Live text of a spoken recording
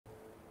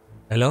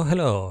Hello,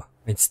 hello.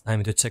 It's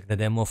time to check the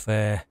demo of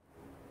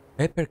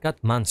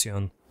Papercraft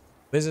Mansion.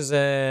 This is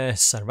a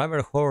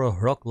survivor horror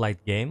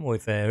roguelite game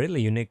with a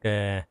really unique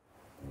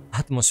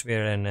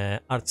atmosphere and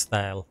art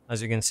style.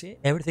 As you can see,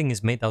 everything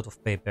is made out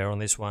of paper on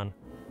this one.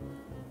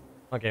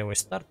 Okay, we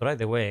start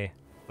right away.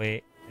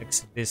 We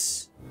exit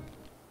this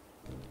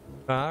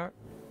car.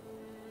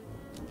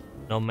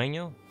 No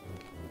menu.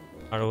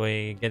 Are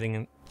we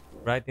getting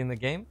right in the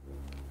game?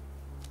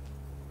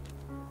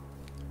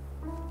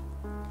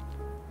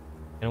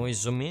 Can we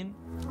zoom in?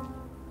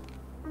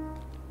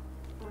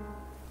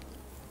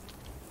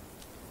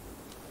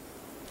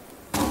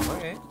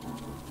 Okay.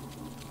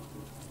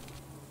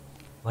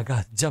 My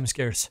god, jump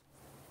scares.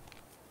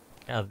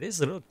 Yeah,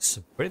 this looks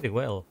pretty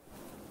well.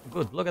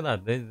 Good, look at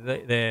that.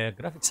 The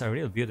graphics are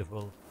real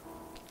beautiful.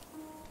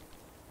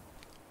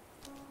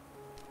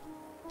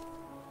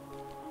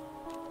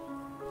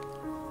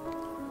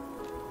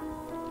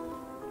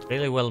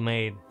 Really well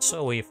made.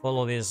 So we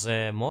follow this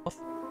moth.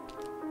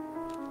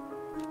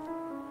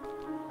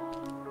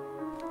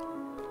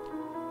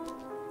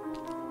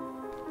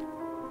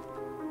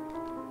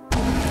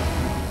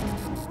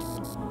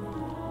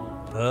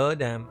 Oh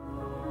damn.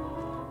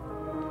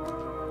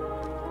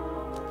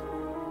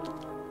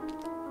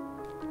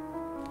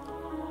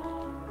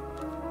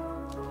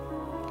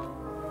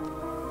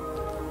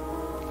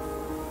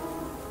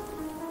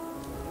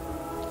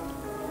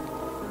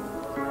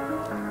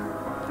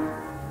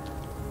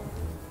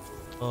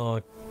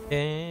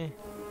 Okay.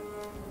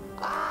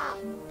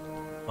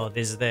 Oh,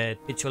 this is the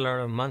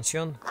titular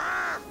mansion.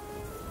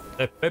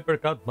 The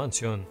Papercraft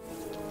Mansion.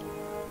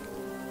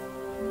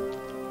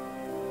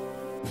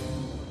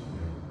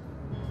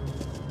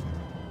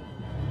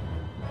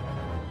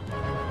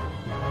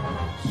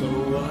 So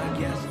I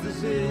guess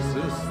this is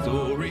a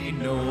story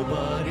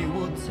nobody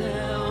will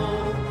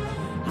tell.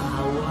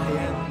 How I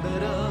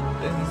ended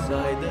up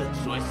inside the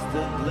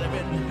twisted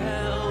living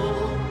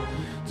hell.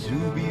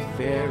 To be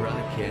fair,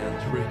 I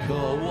can't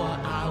recall why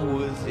I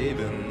was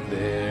even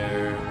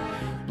there.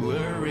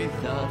 Blurry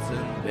thoughts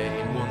and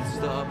pain won't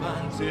stop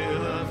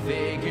until I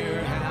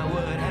figure how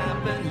it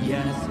happened.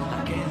 Yes,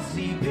 I can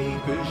see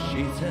paper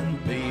sheets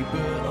and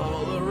paper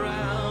all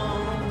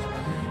around.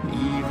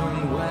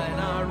 Even when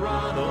I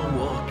run or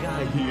walk,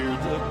 I hear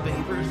the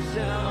paper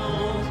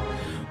sound.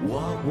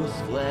 What was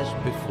flesh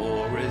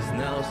before is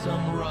now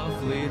some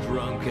roughly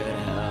drunken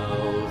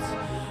house.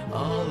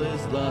 All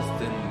is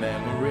lost in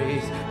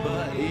memories,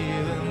 but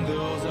even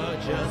those are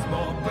just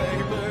more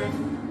paper.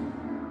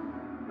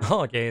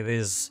 Okay,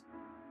 this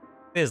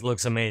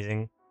looks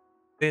amazing.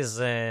 This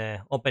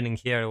opening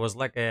here was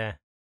like we're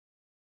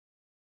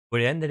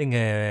entering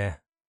a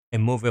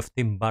movie of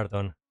Tim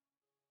Burton.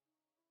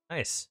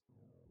 Nice.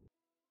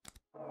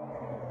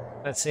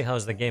 Let's see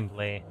how's the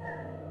gameplay.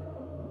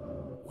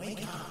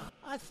 Wake up.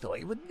 I thought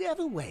you would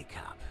never wake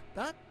up,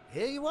 but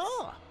here you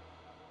are.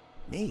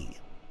 Me?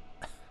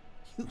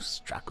 You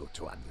struggle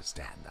to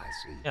understand, I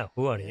see. Yeah,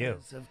 who are you?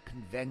 Years of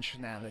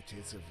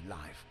conventionalities of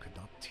life could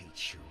not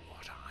teach you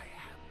what I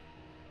am.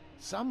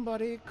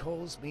 Somebody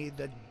calls me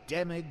the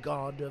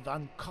demigod of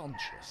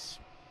unconscious.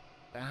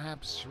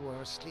 Perhaps you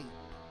are asleep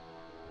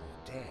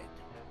or dead.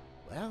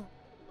 Well,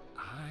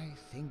 I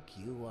think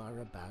you are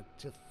about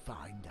to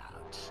find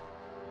out.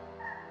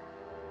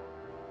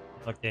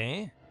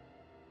 Okay.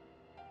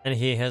 And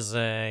he has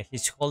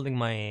he's holding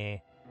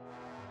my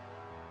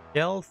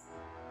health.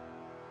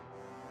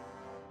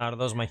 Are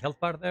those my health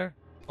bar there?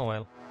 Oh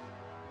well.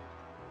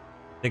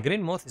 The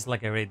green moth is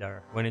like a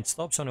radar. When it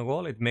stops on a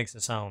wall, it makes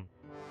a sound.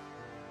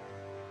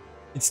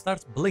 It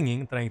starts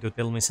blinking, trying to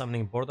tell me something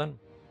important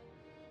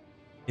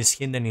is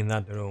hidden in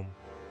that room.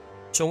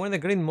 So when the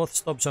green moth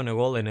stops on a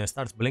wall and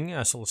starts blinking,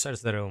 I shall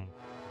search the room.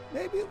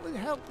 Maybe it will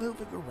help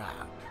moving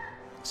around,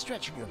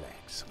 stretching your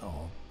legs,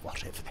 or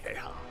whatever they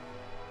are.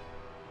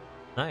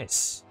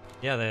 Nice.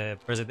 Yeah, the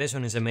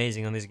presentation is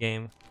amazing on this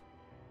game.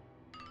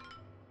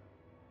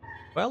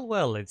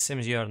 Well, it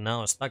seems you are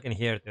now stuck in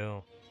here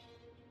too.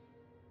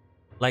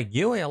 Like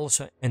you, I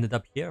also ended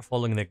up here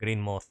following the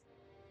green moth.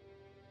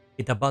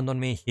 It abandoned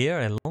me here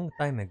a long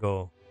time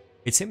ago.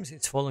 It seems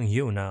it's following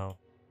you now.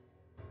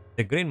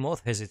 The green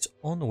moth has its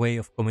own way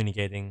of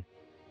communicating.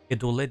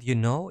 It will let you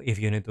know if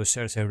you need to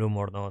search a room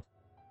or not.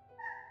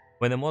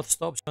 When the moth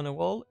stops on a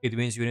wall, it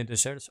means you need to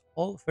search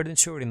all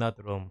furniture in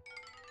that room.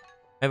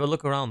 Have a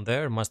look around,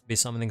 there must be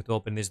something to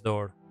open this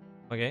door.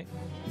 Okay.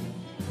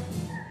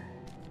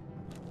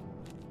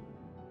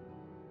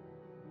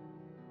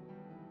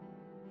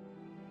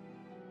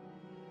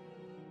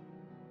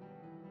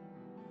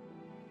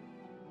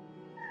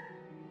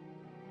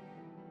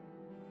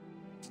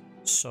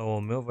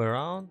 So move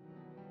around.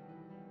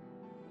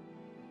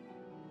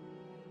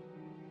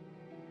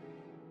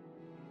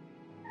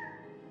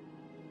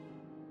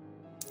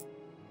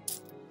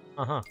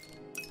 Uh-huh.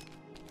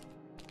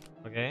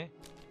 Okay.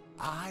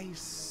 I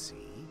see.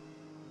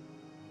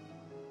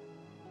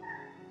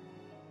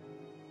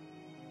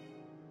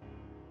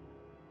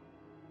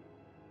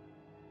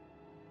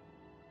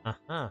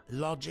 Uh-huh.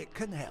 Logic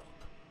can help.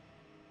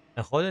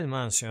 A haunted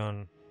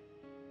mansion.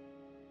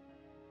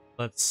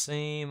 Let's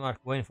see. Mark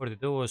Wayne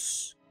 42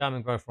 was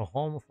coming back from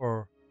home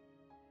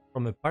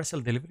from a parcel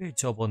delivery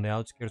job on the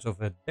outskirts of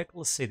a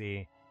Deckle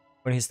city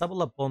when he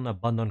stumbled upon an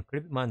abandoned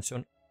creepy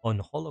mansion on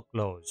Hollow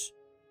Close.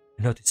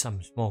 He noticed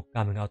some smoke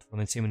coming out from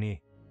the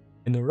chimney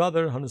and a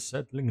rather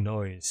unsettling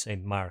noise,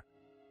 said Mark.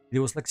 It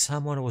was like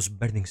someone was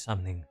burning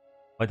something,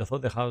 but I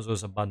thought the house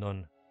was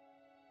abandoned.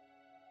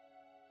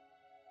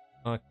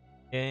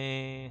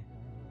 Okay.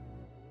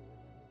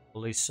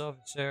 Police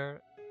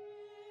officer.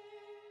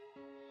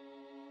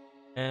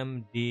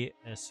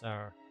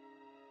 MDSR.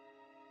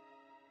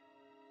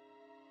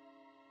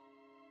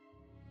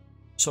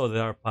 So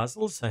there are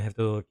puzzles I have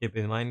to keep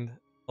in mind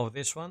of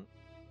this one.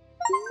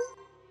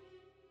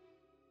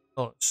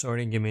 Oh,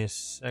 sorry, give me a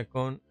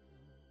second.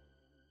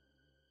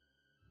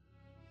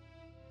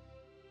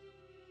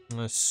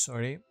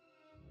 Sorry.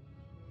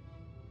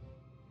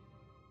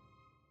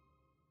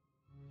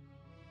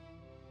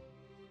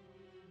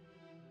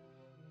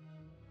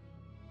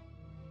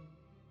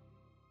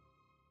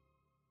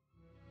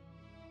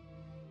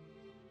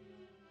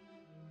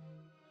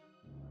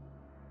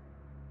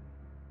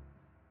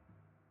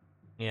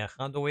 Yeah,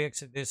 how do we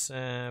exit this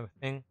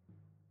thing?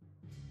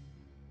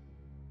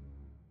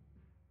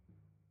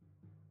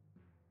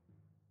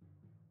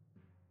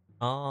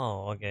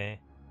 Oh, okay.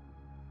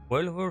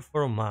 Well, we're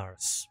from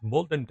Mars.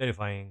 Bold and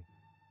terrifying.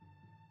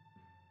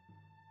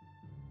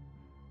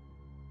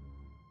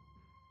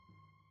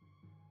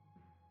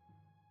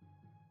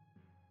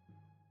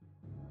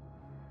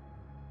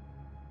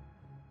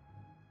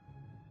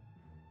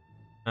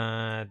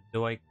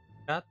 Do I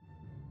cut?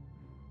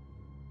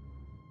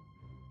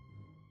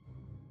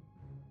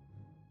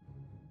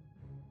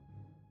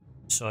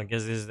 So I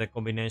guess this is the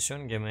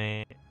combination. Give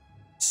me a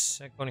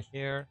second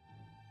here.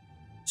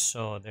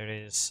 So there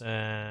is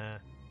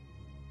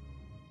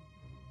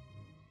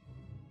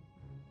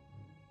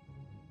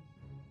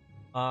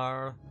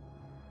R.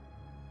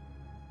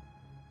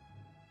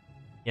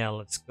 Yeah,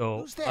 let's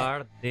go. Who's there?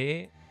 R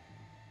D.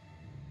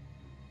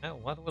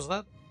 What was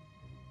that?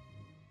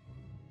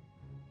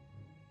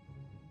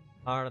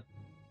 R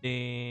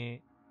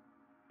D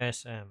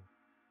S M.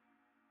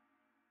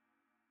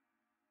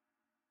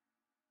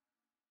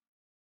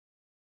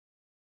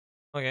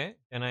 Okay,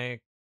 can I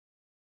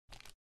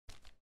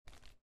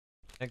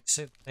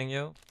exit? Thank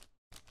you.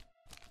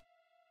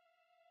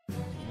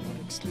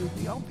 Don't exclude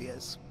the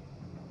obvious.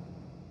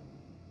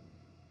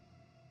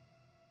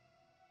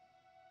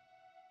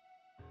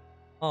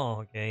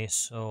 Oh, okay,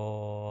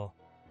 so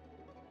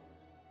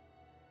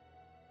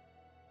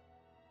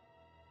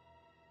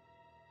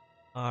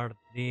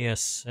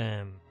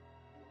RDSM.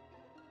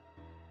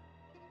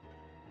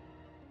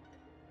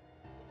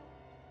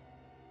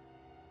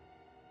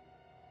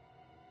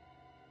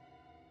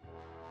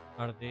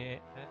 RDSM.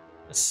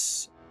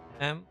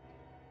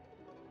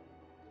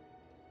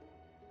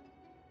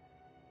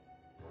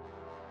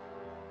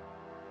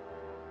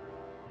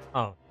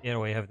 Oh, here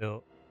we have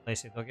to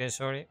place it. Okay,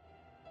 sorry.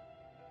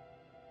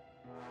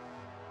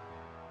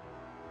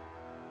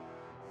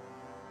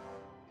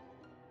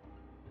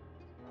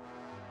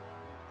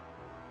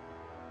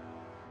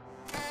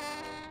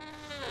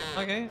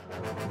 Okay.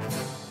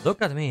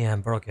 Look at me, I'm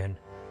broken.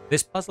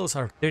 These puzzles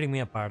are tearing me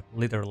apart,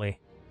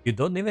 literally. You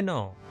don't even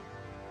know.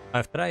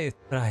 I've tried.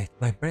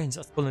 My brain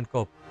just couldn't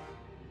cope.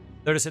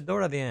 There is a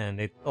door at the end.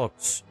 It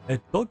talks. A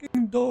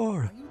talking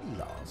door. Are you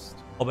lost?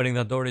 Opening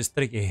the door is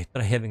tricky.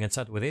 Try having a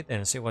chat with it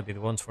and see what it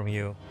wants from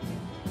you.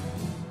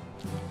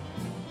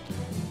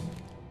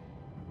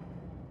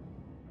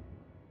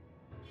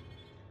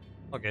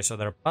 Okay, so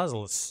there are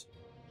puzzles.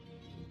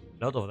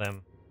 A lot of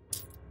them.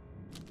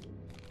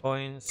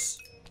 Coins.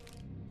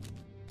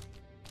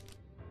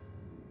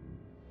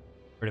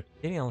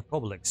 Reptilian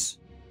complex.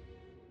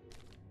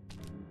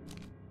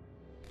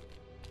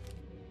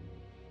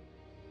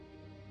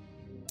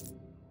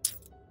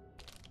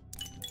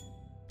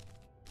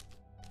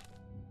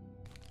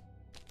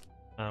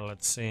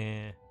 Let's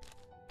see.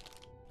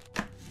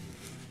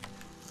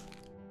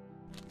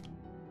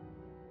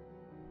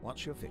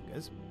 Watch your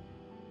fingers.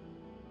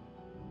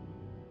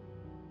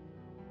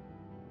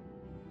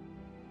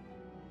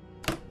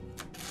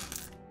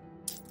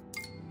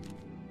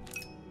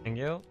 Thank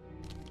you.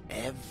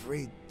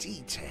 Every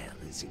detail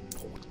is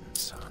important,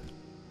 son.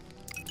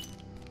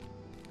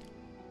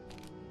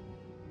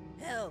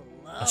 Hello.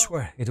 I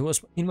swear, it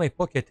was in my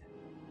pocket.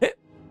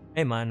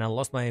 Hey man, I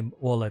lost my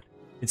wallet.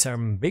 It's a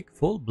big,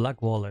 full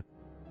black wallet.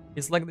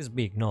 It's like this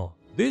big, no,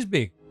 this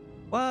big.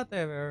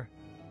 Whatever.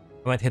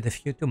 I might have a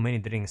few too many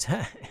drinks.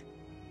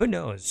 Who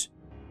knows?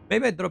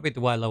 Maybe I dropped it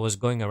while I was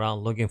going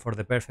around looking for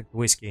the perfect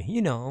whiskey,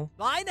 you know.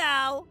 Bye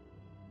now.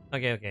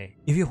 Okay.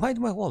 If you find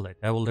my wallet,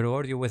 I will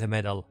reward you with a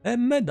medal. A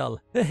medal!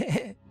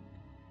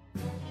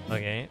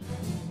 Okay.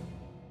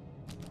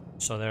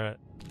 So there are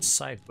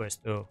side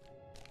quests too.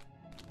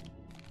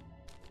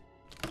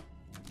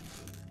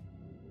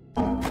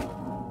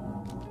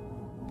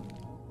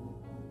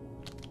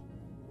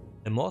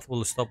 The moth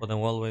will stop at the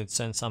wall when it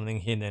sends something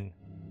hidden.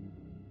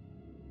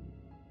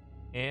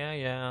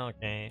 Yeah,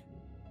 okay.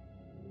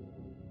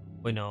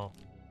 We know.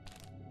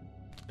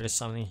 There's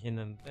something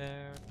hidden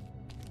there.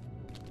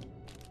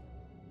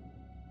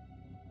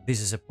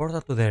 This is a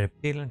portal to the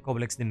reptilian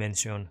complex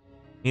dimension.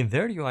 In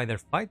there you either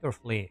fight or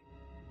flee,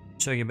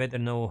 so you better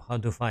know how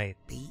to fight.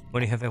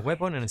 When you have a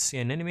weapon and see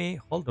an enemy,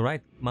 hold the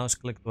right mouse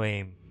click to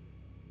aim.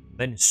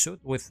 Then shoot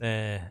with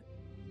the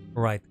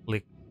right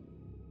click.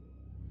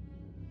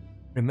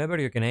 Remember,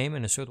 you can aim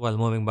and shoot while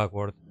moving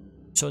backward.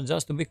 So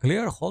just to be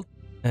clear, hold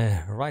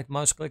right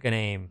mouse click and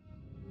aim.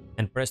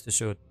 And press to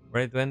shoot.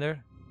 Ready to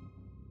enter?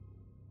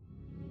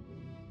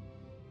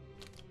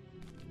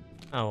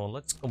 Oh,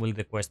 let's complete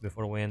the quest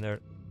before we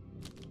enter.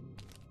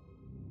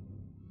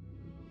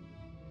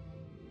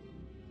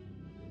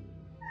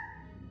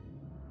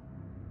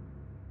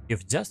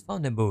 You've just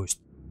found a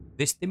boost.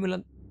 These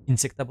stimulant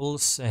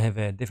insectables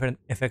have different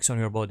effects on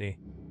your body.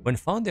 When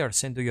found, they are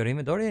sent to your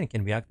inventory and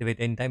can be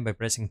activated anytime by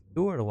pressing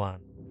 2 or 1.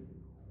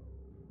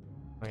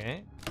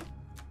 Okay.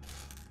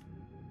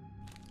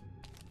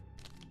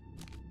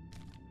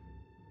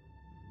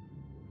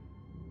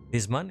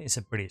 This man is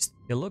a priest.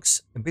 He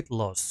looks a bit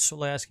lost.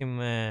 Shall I ask him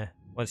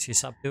what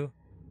he's up to?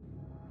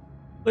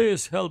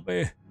 Please help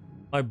me.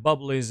 My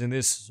bubble is in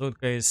this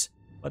suitcase,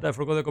 but I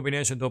forgot the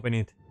combination to open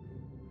it.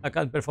 I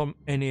can't perform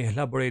any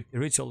elaborate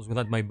rituals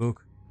without my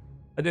book.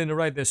 I didn't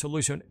write the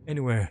solution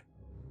anywhere.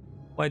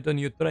 Why don't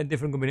you try a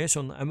different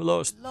combination? I'm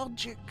lost.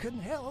 Logic can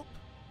help.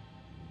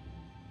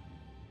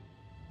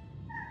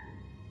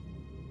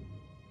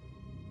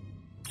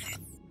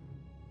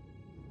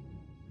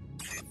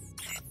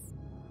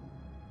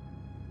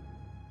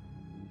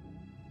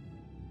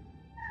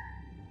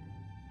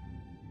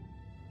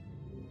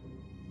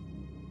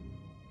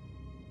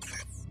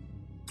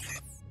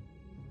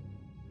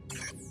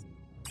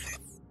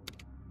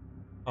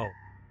 Oh.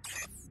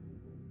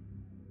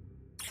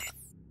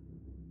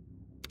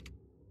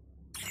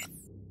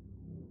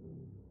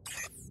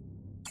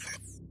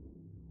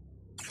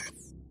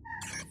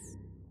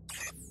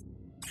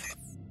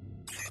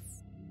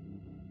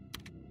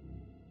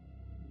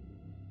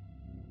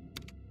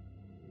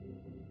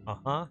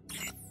 Uh-huh.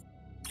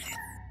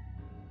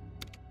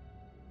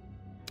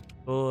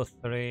 2,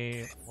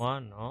 3,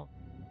 1, no?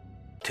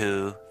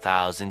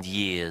 2,000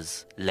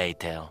 years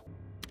later.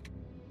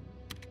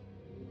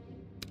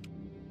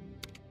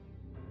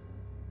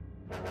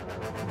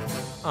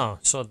 Oh,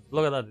 so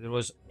look at that, it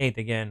was 8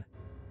 again.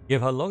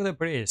 You've unlocked the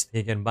priest.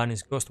 He can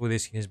banish ghosts with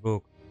his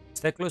book.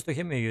 Stay close to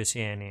him if you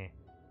see any.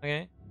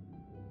 Okay?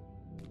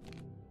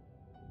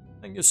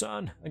 Thank you,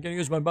 son. I can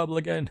use my bubble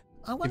again.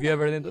 If you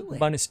ever need to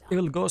banish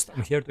evil ghost,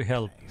 I'm here to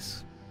help.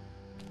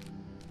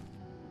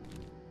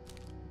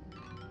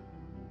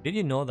 Did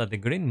you know that the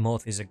green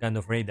moth is a kind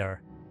of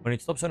radar? When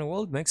it stops on a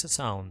wall, it makes a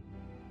sound.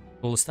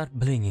 It will start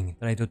blinking,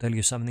 try to tell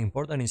you something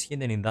important is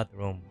hidden in that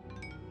room.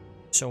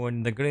 So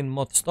when the green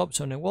moth stops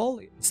on a wall,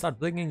 it starts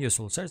blinking, you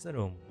should search the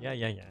room. Yeah.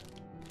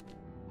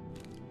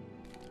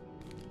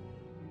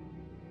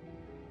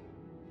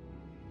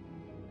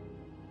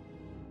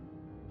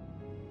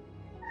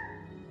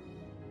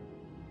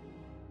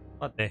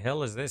 What the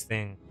hell is this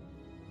thing?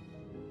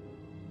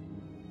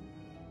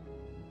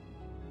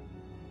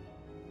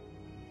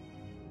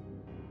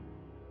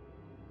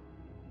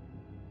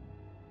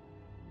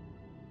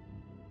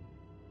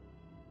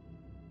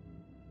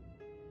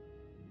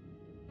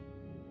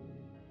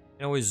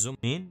 Can we zoom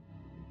in?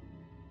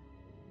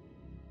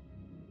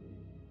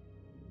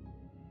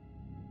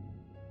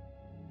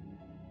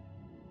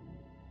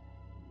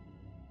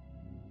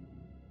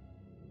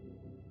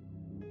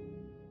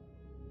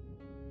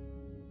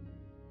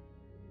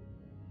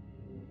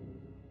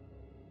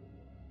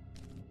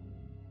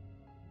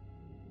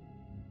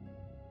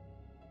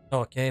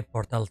 Okay,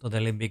 portal to the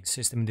limbic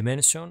system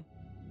dimension.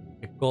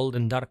 A cold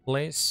and dark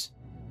place.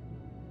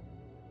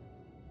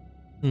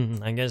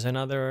 I guess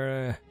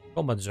another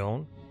combat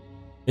zone.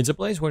 It's a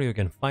place where you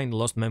can find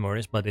lost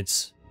memories, but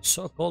it's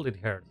so cold it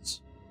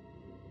hurts.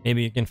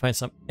 Maybe you can find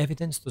some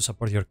evidence to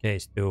support your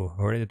case too.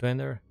 Ready to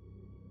enter?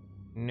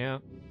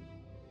 No.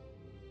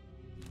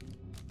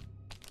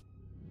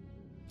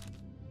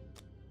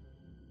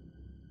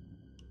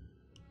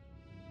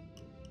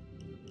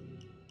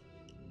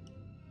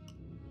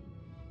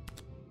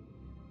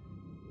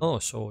 Oh,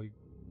 so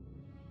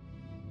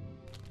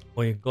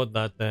we got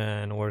that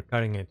and we're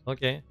carrying it.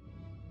 Okay.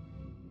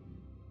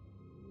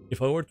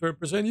 If I were to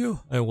represent you,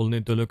 I will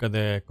need to look at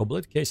the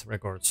complete case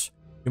records.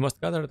 You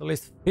must gather at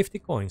least 50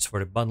 coins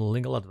for a bundle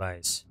legal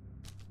advice.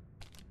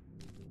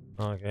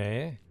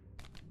 Okay.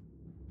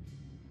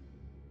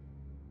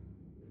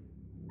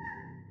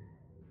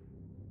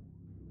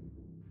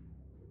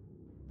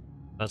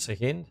 That's a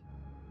hint.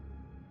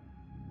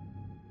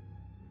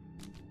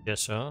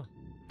 Yes, sir.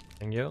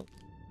 Thank you.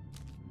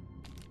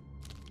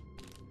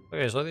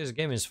 Okay, so this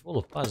game is full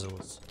of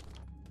puzzles.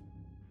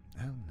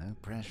 Oh, no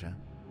pressure.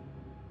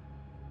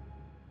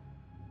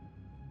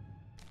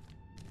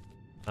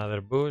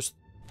 Another boost.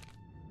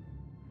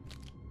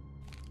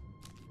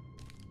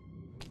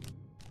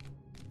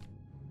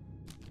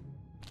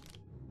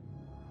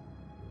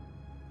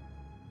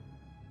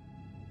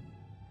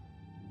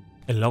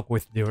 A lock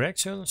with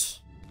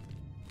directions.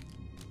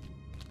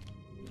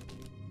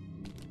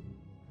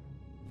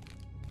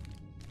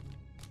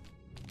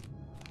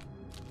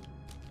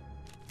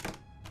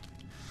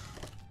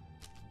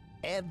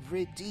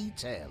 Every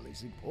detail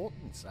is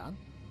important, son.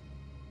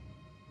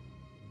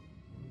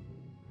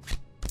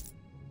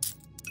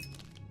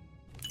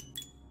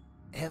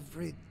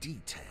 Every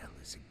detail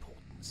is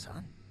important,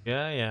 son.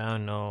 Yeah, I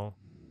know.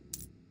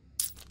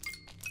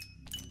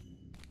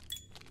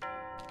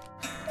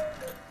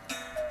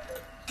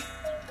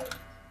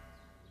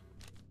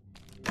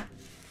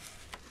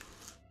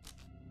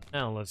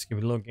 Now let's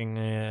keep looking,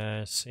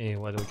 see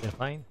what we can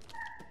find.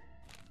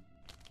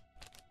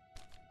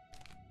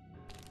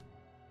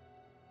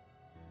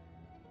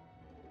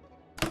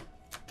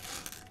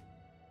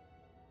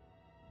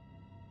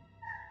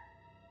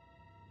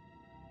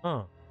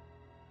 Huh.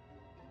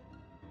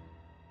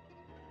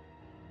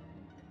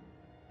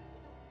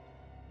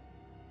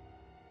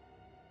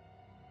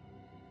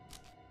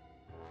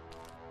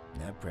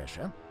 No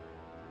pressure.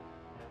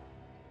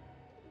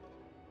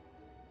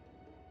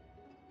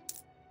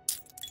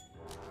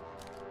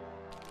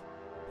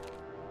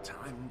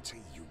 Time to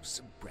use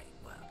some brain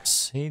work.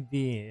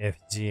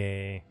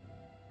 CDFGA.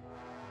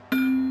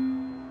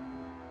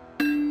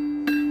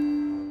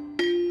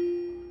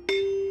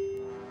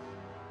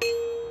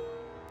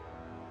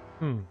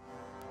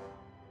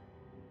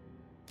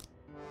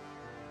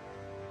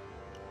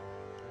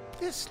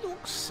 This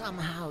looks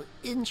somehow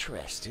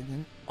interesting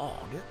and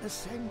odd at the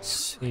same time.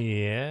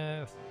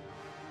 CF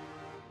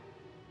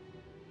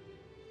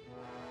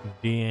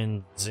D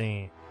and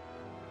Z.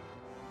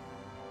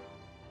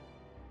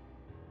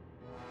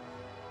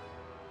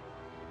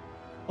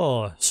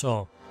 Oh,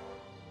 so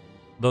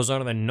those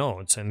are the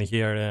notes, and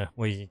here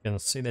we can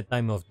see the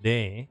time of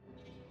day,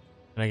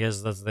 and I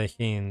guess that's the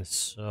hint.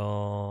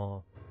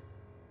 So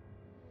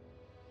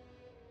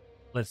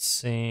let's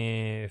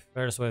see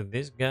first with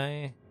this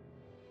guy.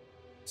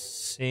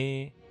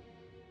 C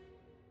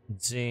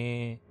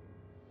G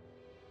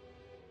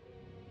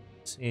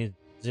C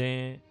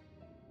G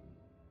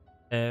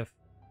F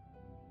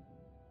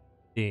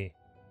D.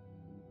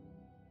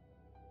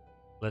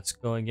 Let's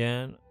go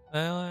again.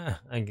 I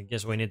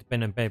guess we need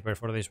pen and paper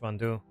for this one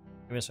too.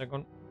 Give me a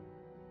second.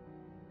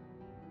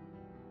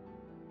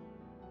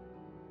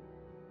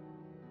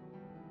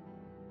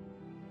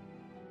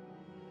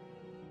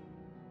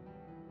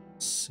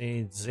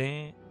 C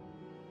G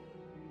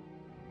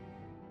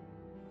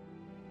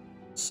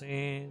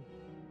C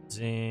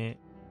G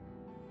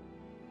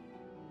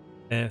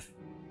F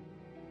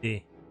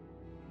D.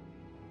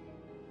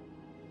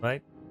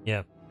 Right?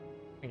 Yeah.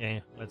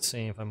 Okay, let's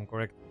see if I'm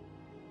correct.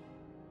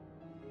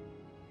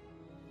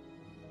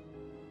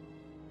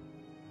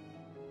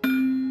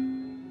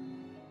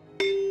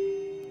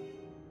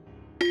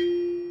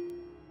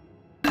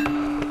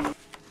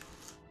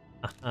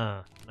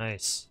 Aha,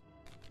 nice.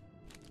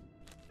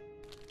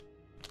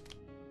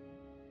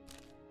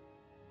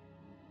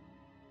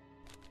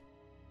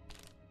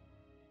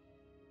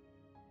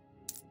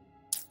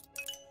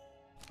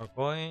 More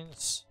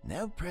coins.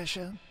 No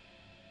pressure.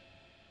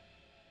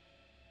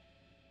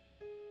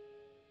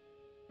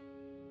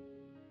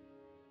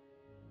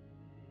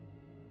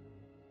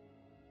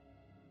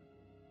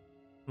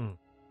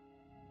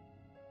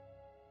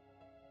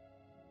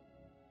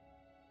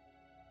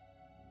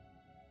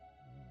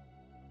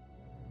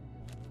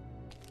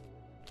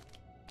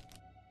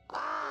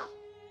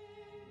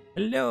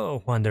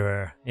 Hello,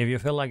 Wanderer. If you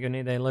feel like you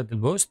need a little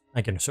boost,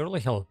 I can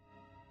surely help.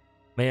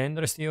 May I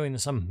interest you in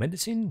some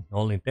medicine?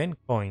 Only 10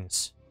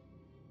 coins.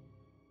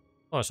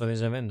 Oh, so this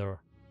is a vendor.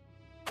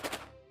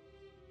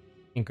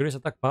 Increase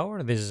attack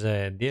power. This is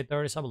a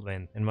dietary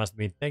supplement and must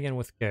be taken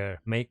with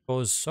care. May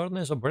cause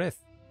shortness of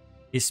breath.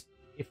 If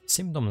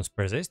symptoms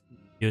persist,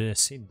 you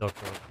see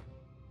doctor.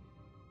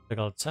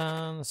 Critical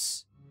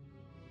chance.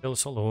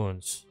 Kills all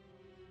wounds.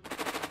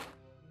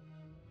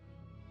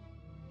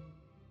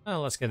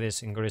 Well, let's get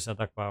this increased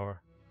attack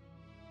power.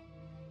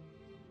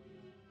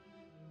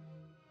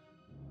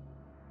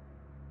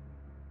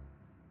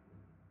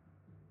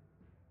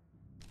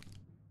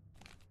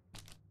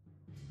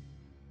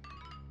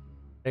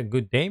 A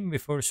good aim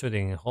before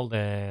shooting. Hold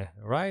the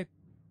right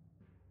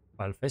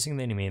while facing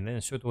the enemy, then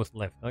shoot with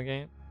left.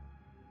 Okay.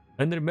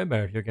 And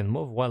remember, you can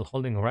move while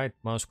holding right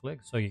mouse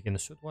click, so you can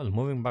shoot while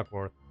moving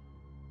backward.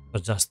 So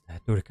just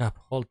to recap,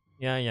 hold.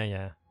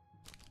 Yeah.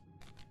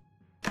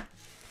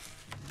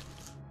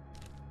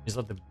 Is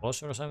that the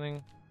boss or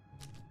something?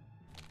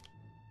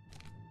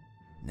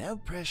 No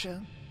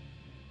pressure.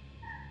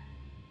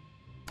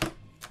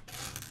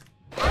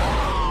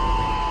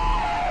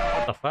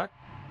 What the fuck?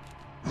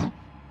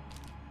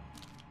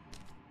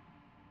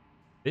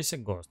 This is a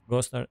ghost.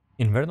 Ghosts are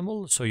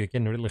invulnerable, so you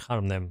can't really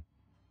harm them.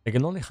 They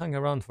can only hang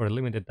around for a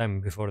limited time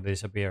before they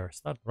disappear.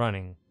 Start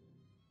running.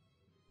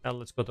 Now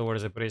let's go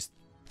towards the priest.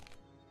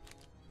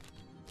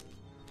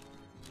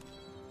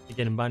 You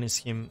can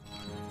banish him.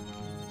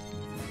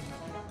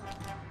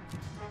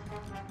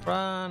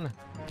 Run!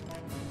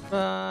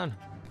 Run!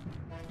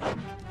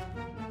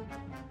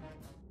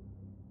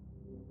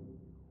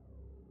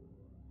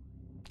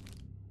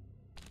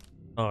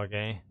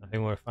 Okay, I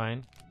think we're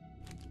fine.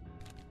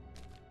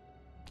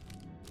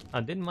 I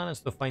didn't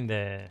manage to find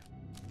the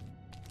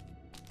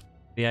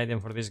item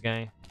for this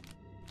guy.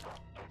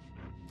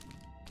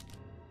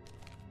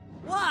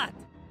 What?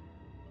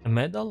 A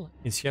medal?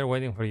 It's here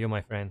waiting for you, my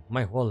friend.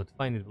 My wallet.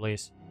 Find it,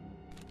 please.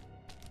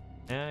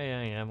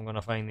 Yeah. I'm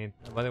gonna find it.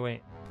 By the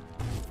way,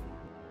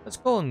 let's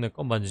go in the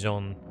combat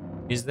zone.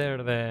 Is there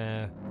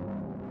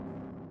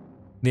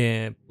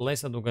the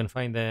place that we can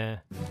find the...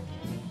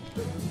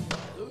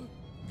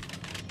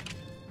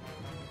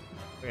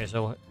 Okay,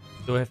 so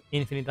do we have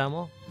infinite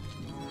ammo?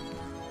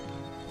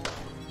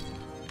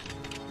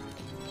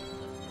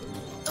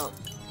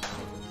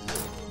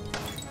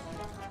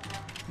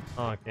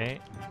 Okay.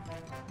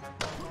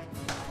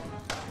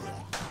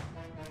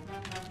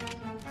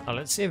 Now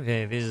let's see if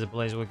this is a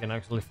place we can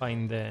actually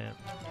find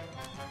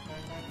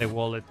the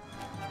wallet.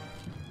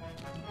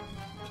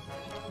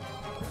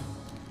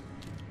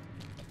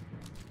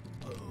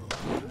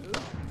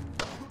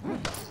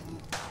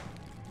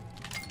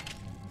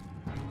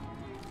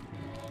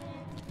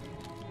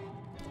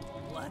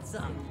 What's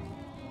up?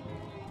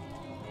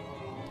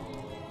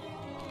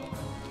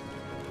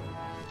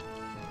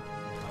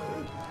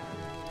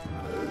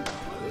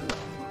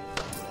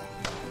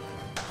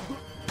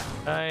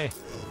 Hi.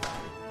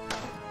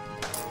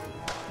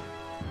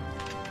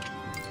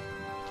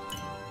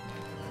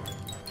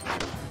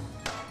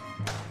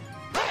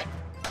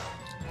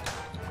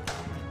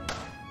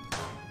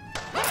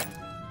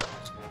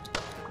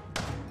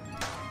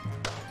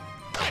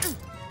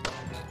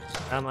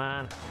 Come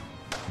on.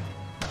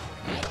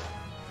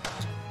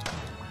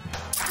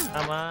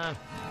 Come on.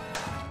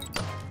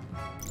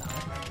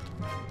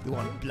 You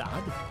want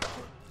blood?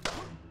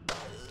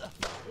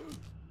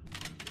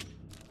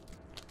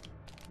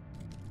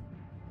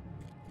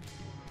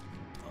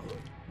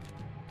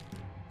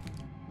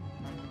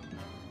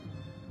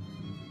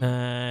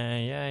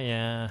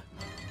 Yeah.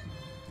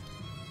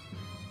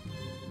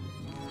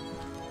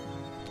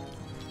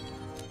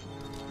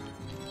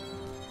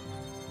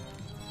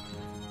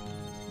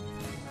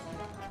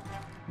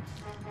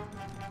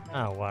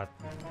 Ah, what?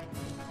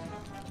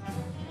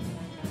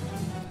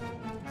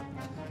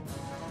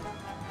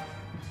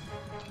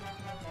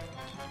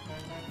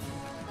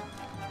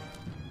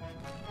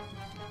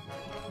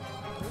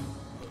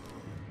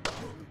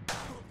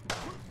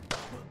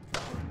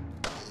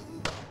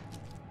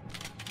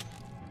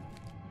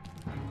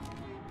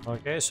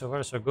 Okay, so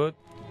far so good.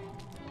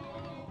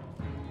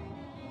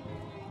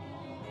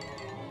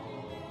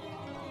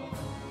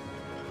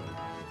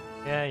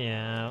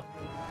 Yeah.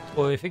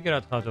 Well, we figured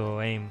out how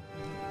to aim.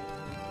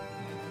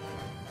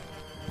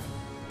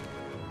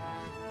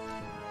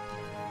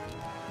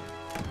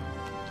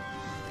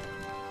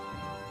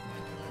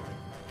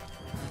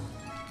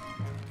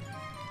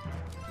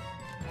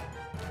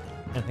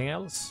 Anything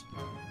else?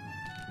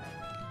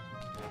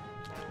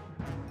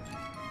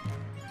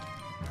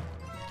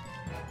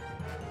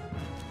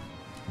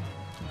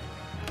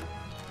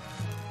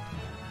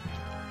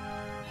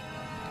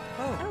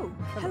 Oh,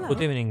 hello.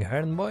 Good evening,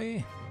 Heron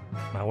boy.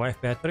 My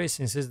wife Beatrice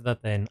insists that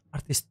an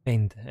artist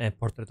paint a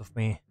portrait of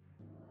me.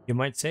 You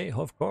might say,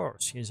 of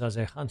course, he's as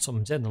a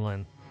handsome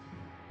gentleman.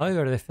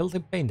 However, the filthy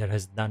painter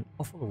has done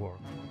awful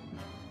work.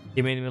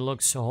 He made me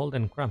look so old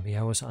and grumpy,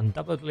 I was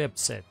undoubtedly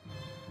upset.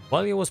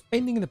 While he was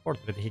painting the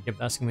portrait, he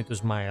kept asking me to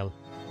smile.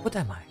 What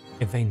am I,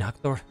 a vain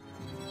actor?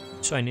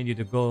 So I need you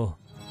to go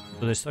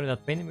to the story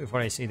that painted me before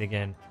I see it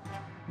again.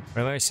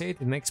 Whenever I see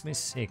it, it makes me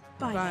sick.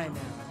 Bye now.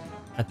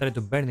 I tried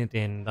to burn it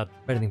in that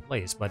burning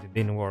place, but it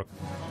didn't work.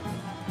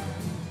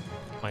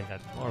 My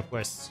god, more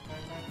quests.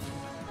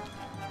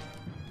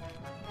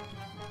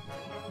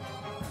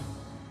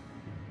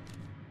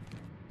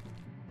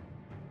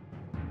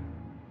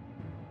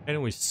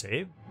 Can we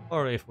save?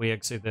 Or if we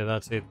exit,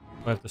 that's it.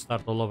 We have to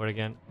start all over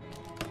again.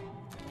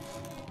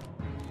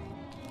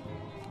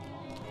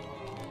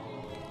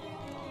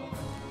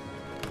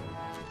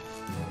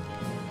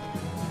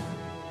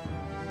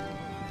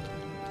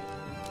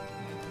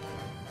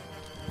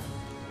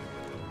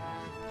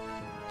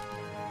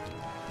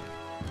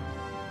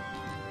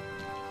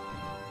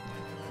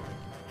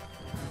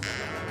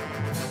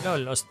 Hello,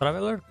 lost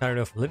traveler,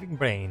 carrier of living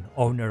brain,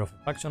 owner of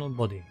a factional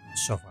body,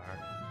 so far.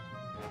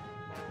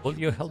 Will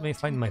you help me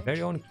find my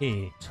very own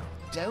key?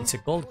 It's a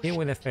gold key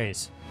with a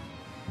face.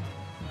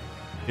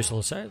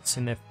 Usual sights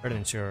in the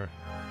furniture.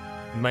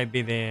 It might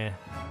be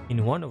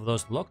in one of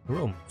those locked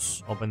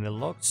rooms. Open the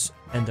locks,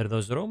 enter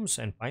those rooms,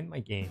 and find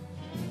my key.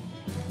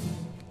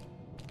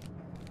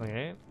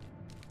 Okay.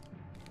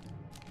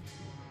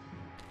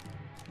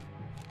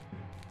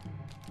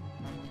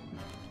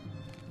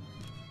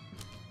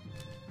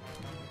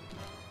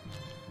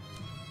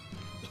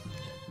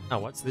 Now,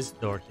 what's this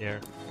door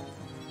here?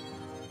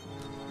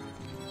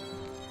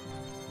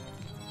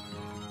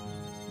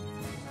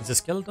 It's a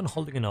skeleton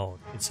holding a note.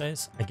 It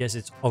says, I guess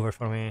it's over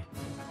for me.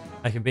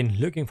 I have been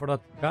looking for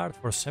that card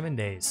for 7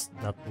 days.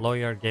 That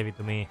lawyer gave it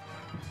to me.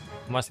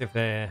 Must have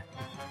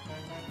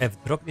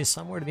dropped it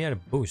somewhere near a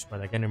bush, but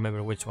I can't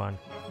remember which one.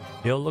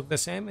 They all look the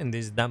same and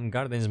this damn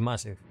garden is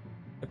massive.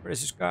 A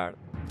precious card.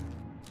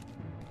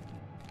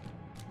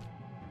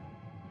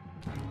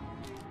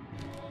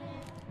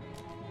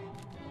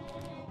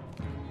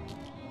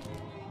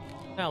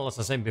 Well, as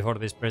I said before,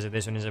 this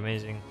presentation is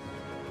amazing.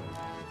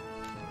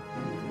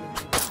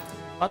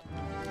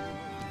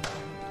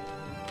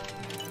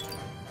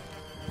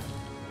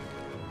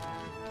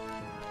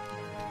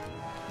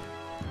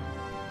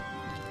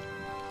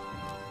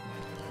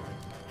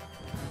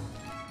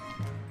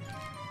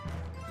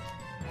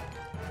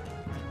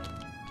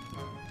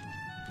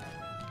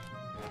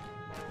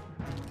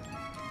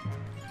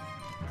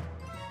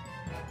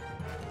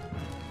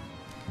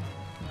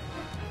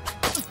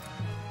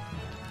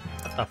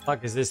 What the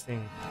fuck is this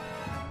thing?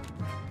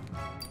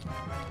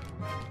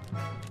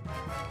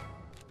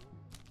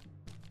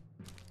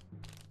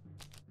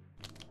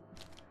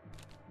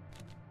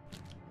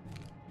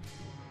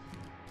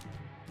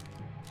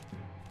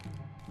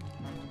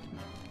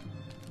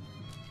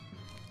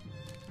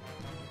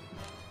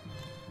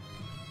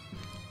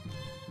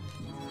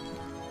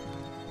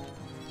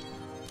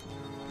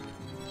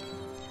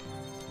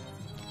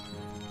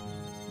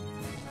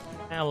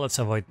 Let's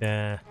avoid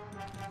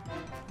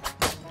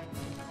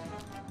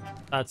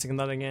touching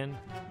that again.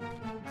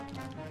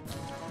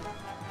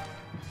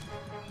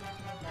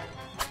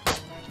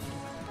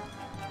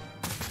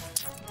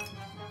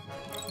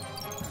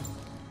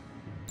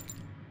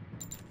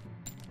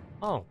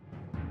 Oh,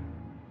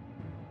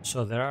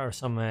 so there are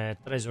some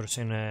treasures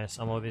in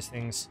some of these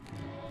things.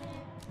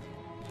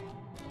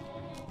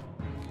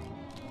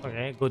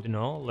 Okay, good to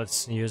know.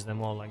 Let's use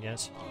them all, I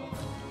guess.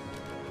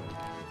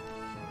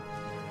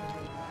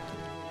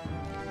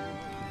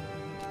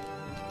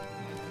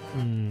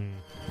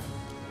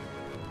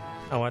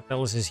 Oh, what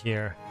else is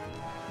here?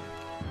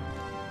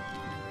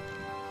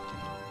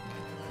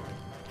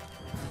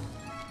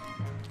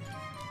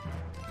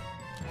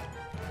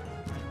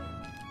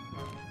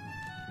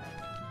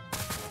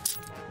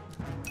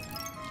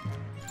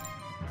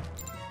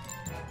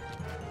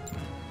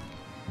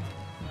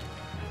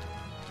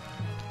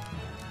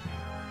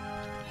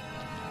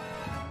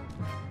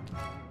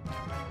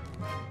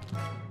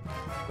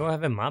 Do I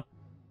have a map?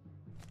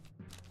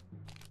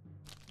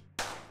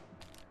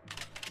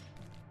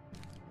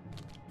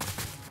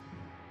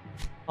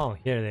 Oh,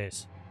 here it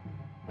is.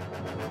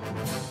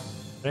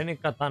 Training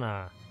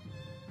katana.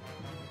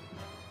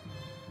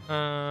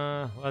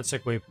 Let's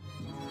equip.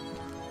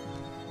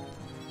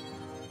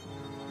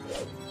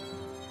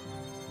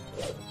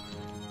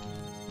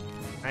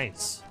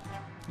 Nice.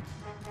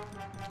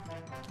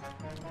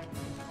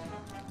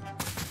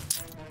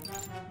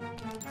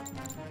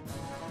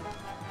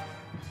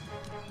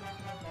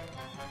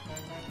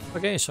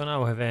 Okay, so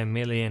now we have a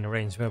melee and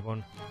ranged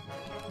weapon.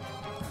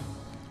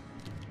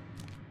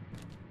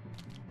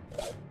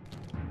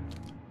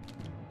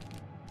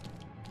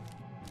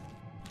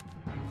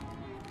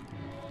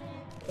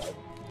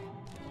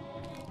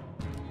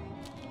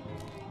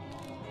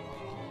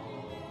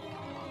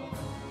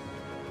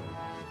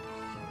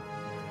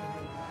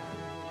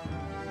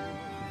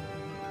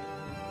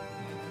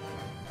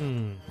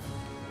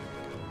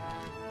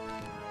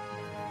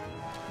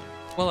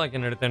 Well, I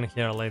can return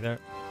here later.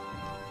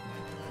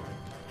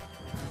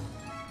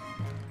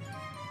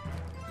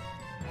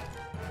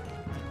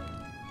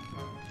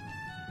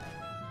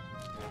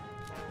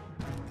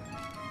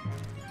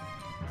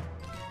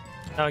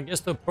 Now, I guess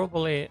to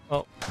properly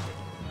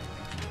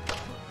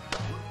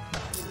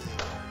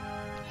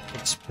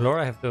explore,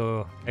 I have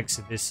to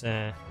exit this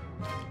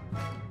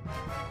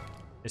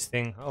this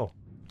thing. Oh.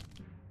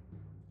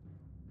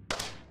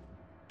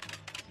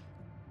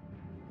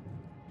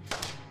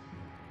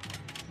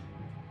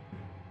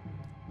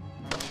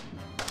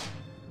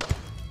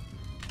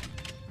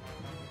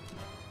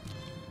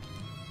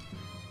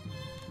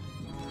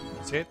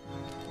 That's it.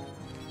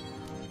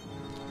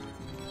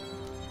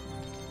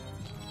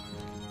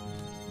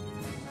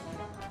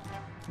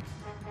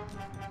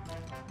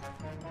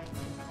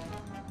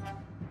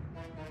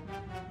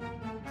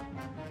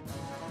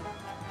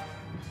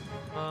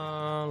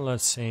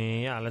 Let's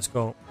see. Yeah, let's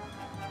go.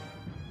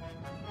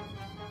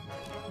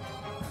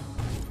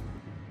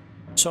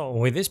 So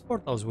with these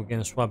portals, we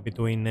can swap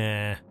between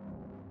the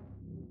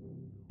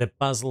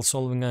puzzle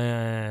solving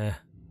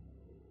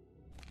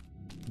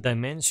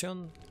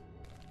dimension,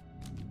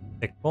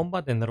 the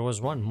combat, and there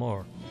was one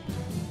more.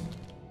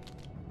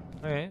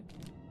 Okay.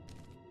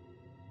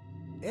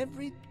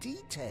 Every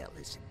detail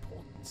is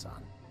important,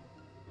 son.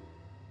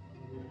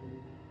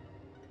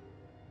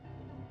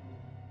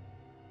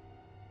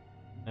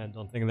 I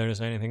don't think there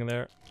is anything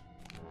there.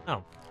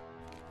 Oh.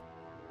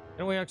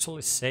 Can we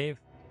actually save?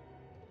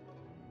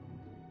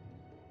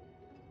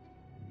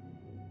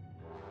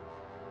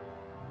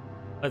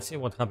 Let's see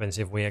what happens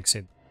if we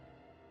exit.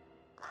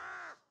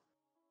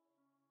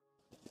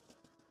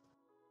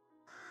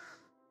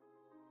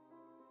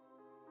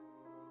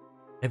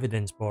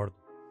 Evidence board.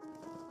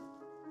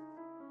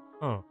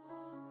 Oh.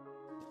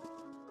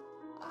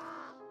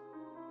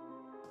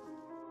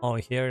 Oh,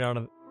 here are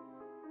a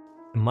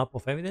map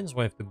of evidence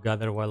we have to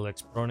gather while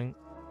exploring.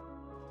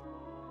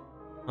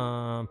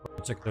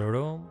 Project the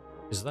room.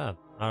 What is that?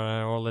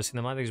 Are all the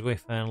cinematics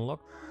we've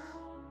unlocked?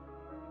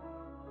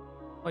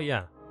 Oh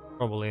yeah,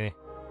 probably.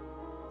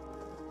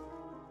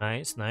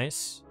 Nice,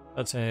 nice.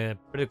 That's a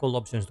pretty cool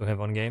options to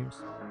have on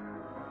games.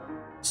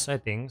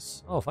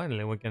 Settings. Oh,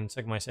 finally we can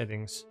check my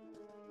settings.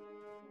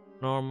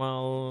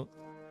 Normal,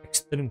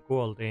 extreme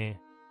quality.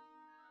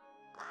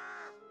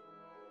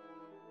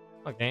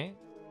 Okay.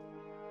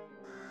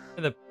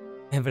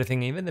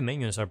 Everything, even the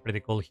menus are pretty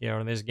cool here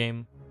in this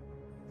game.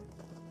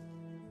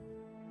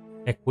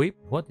 Equip?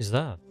 What is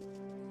that?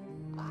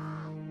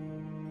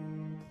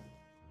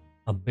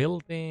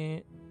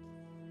 Ability.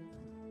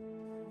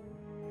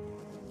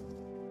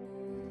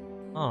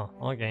 Oh,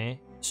 okay.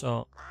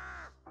 So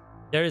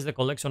there is the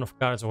collection of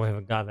cards we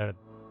have gathered.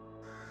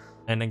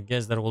 And I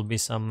guess there will be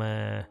some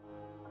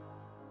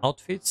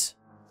outfits.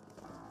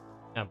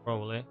 Yeah,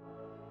 probably.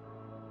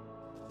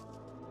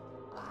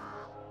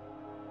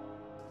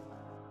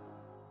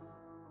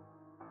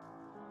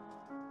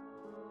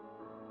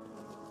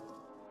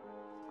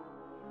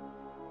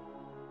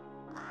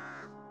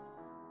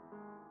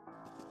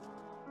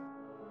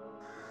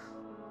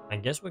 I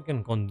guess we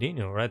can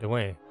continue right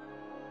away,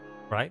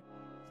 right?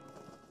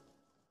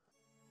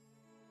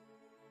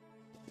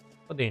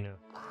 Continue.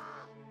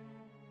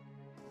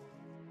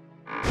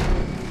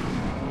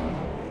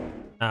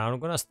 Now I'm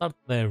gonna start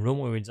the room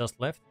where we just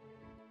left.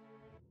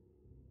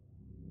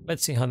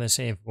 Let's see how the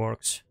save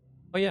works.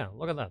 Oh yeah,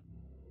 look at that.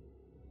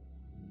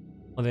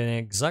 On the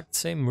exact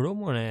same room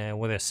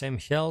with the same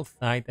health,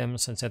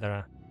 items,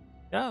 etc.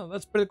 Yeah,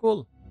 that's pretty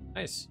cool.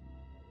 Nice.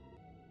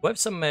 We have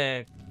some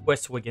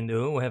quests we can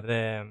do. We have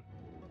the...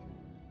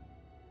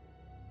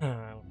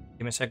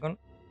 give me a second.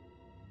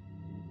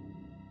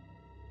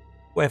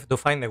 We have to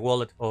find the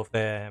wallet of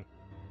the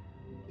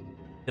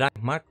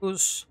drunk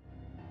Marcus.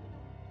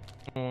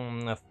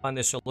 Find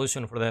a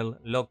solution for the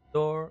locked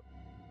door.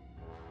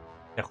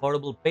 The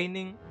horrible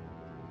painting.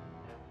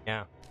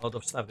 Yeah, a lot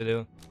of stuff to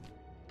do.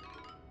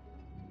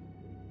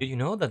 Do you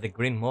know that the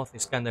green moth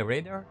is kinda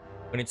radar?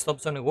 When it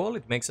stops on a wall,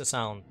 it makes a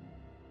sound.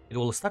 It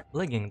will start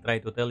blinking and try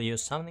to tell you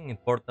something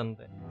important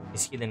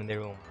is hidden in the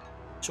room.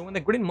 So when the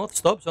green moth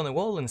stops on the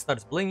wall and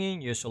starts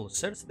blinking, you should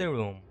search the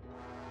room.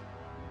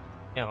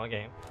 Yeah,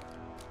 okay.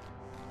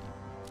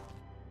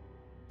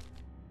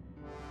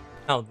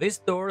 Now these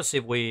doors,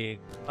 if we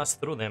pass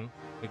through them,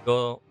 we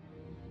go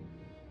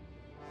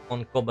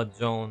on combat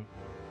zone.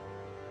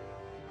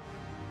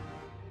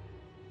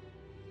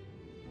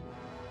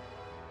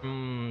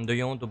 Do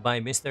you want to buy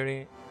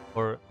mystery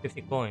for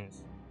 50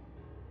 coins?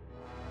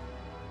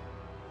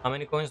 How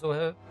many coins do we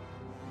have?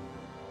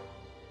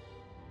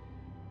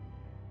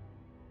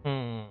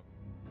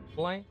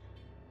 Why?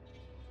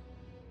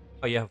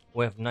 Oh yeah,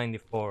 we have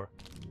 94.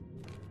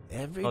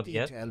 Every Not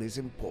yet. detail is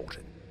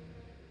important.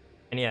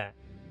 And yeah,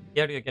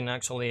 here you can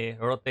actually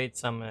rotate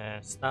some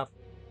stuff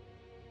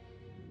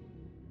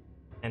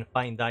and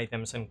find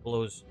items and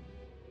clues.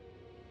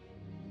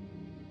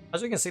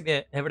 As you can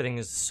see, everything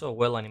is so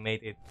well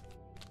animated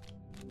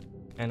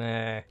and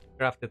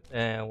crafted.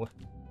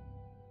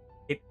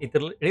 It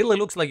really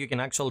looks like you can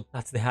actually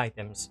touch the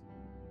items.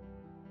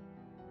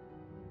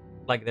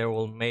 Like they're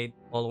all made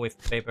all with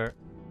paper.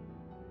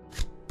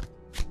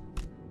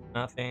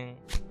 Nothing.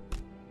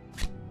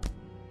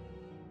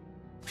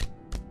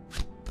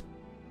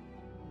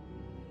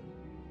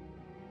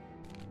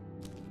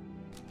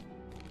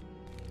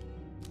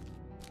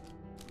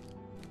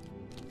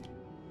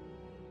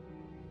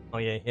 Oh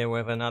yeah, here we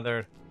have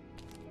another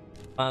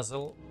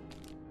puzzle.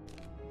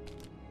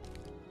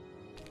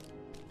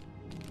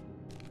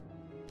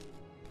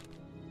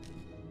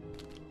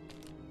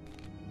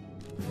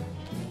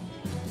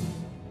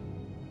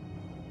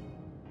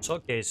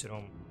 Showcase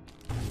room.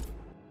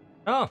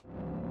 Oh!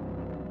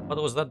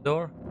 What was that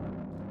door?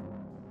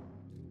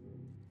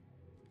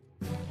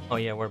 Oh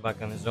yeah, we're back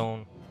in the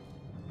zone.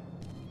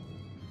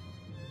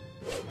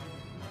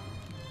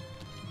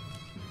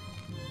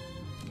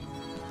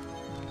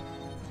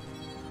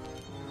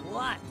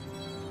 What?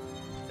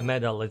 The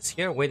medal, it's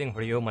here waiting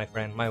for you, my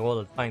friend. My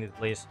wallet, find it,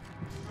 please.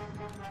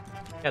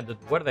 Yeah, dude,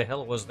 where the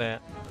hell was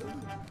that?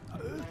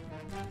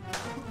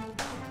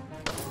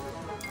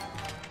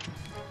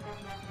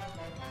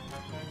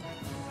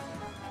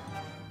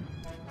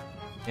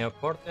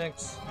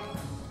 Neocortex.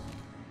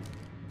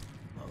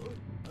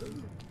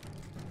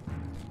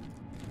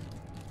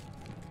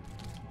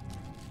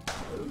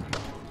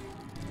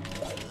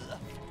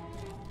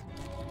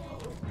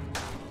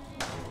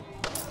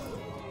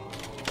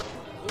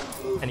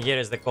 And here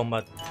is the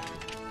combat.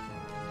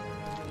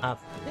 I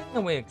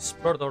think we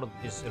explored all of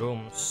these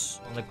rooms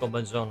on the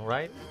combat zone,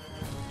 right?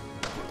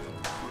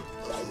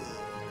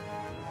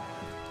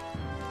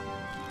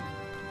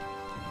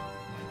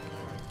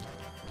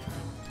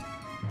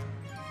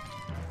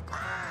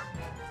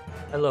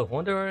 Hello,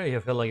 Wanderer. You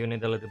feel like you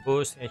need a little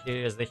boost.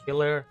 Here is the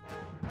healer.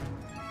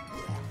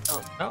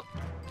 Oh, no.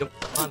 You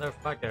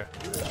motherfucker.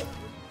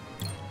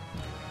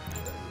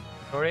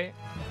 Sorry.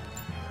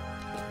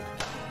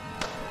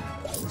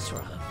 It's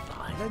rather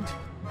violent.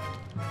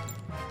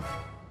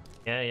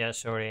 Yeah,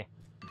 sorry.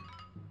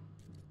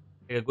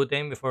 Take a good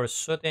aim before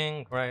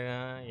shooting,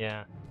 right?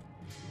 Yeah.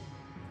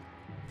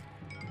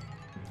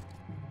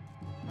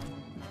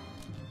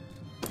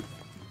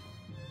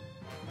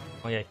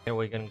 Oh yeah, here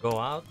we can go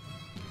out.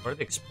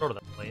 Already explored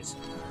that place.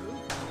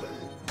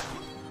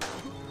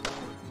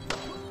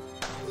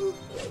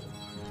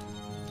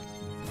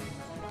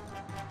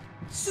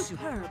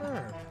 Superb.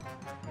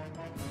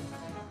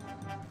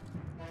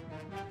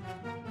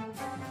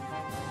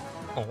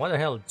 Oh, what the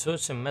hell?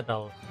 Choose a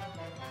metal.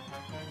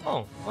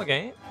 Oh,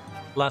 okay.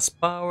 Plus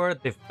power,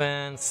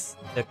 defense,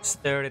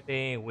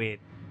 dexterity, wit.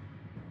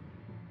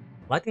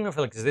 Lighting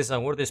reflex. This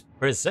award is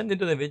presented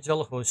to the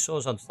individual who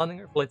shows outstanding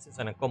reflexes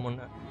and a common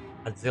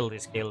agility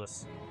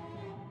skills.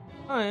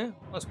 Oh yeah,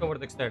 let's go for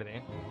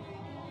dexterity.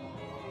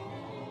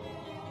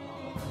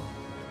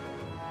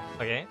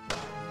 Okay.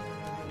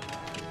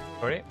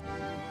 Sorry.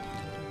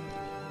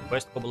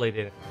 Quest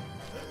completed.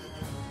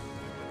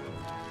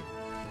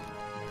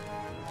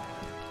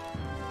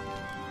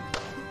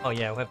 Oh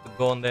yeah, we have to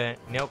go on the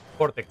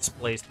neocortex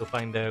place to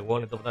find the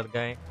wallet of that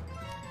guy.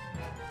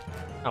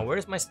 Now, where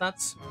is my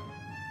stats?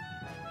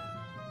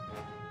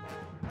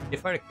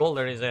 If I recall,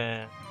 there is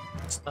a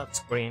stat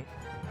screen.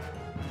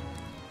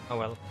 Oh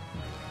well.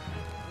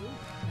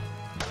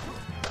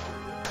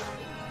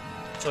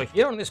 So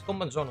here on this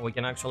combat zone, we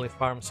can actually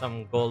farm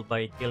some gold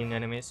by killing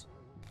enemies.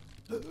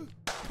 You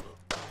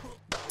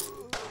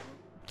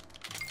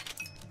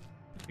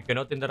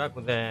cannot interact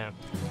with the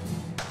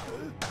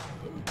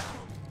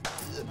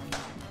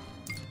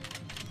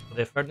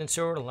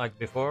furniture like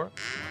before.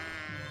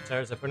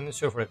 There's the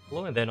furniture for a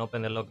clue and then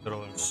open the locked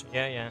rooms.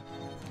 Yeah, yeah.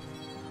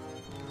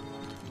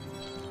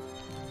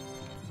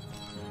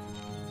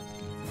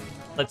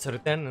 Let's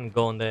return and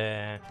go on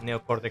the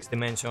neocortex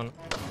dimension.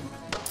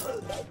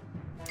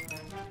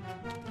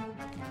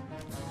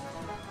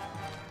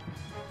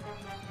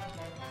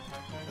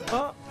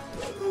 Oh.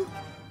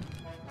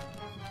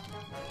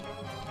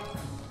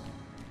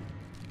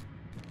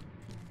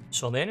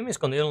 So the enemies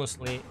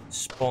continuously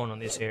spawn on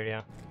this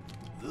area.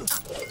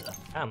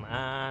 Come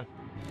on.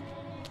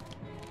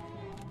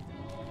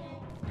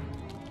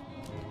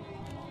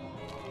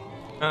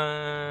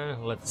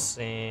 Let's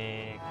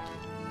see.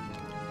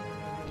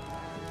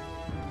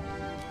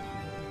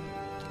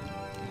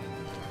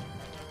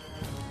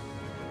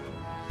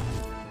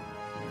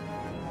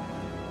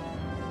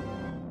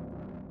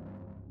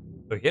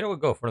 So here we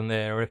go from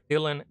the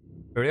reptilian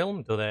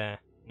realm to the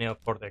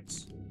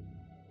neocortex.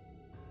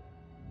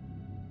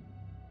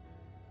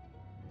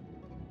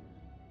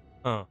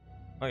 Oh,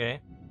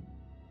 okay.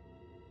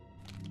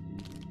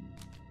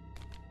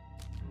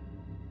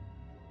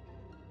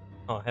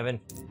 Oh,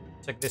 haven't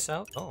checked this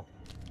out? Oh.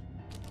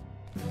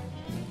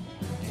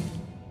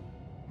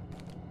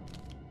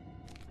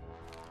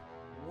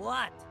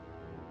 What?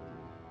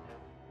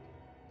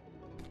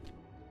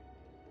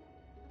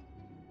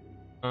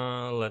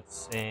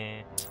 Let's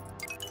see.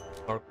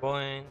 More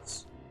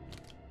coins.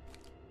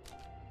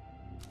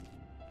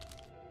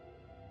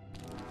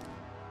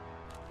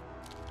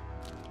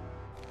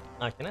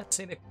 I cannot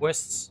see the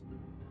quests.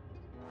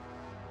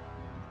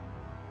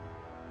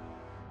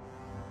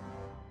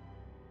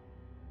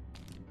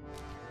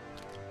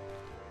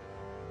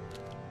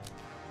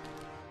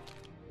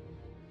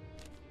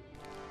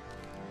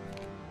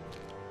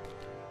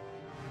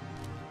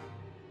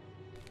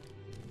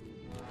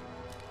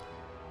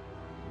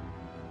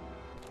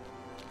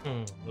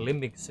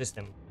 Limbic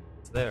system.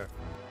 It's there.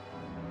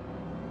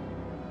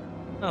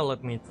 Now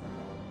let me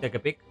take a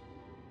peek.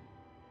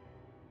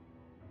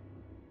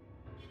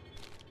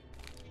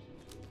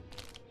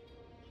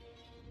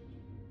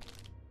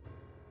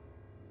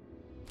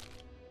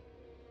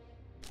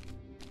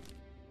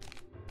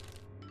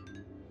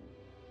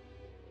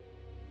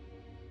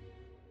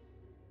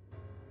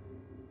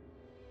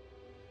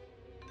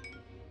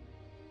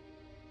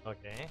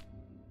 Okay.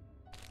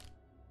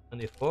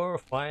 24,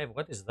 5,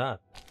 what is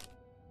that?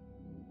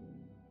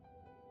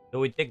 Do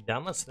we take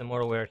damage the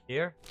more we're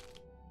here?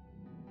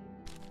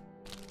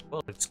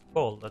 Well, it's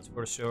cold, that's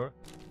for sure.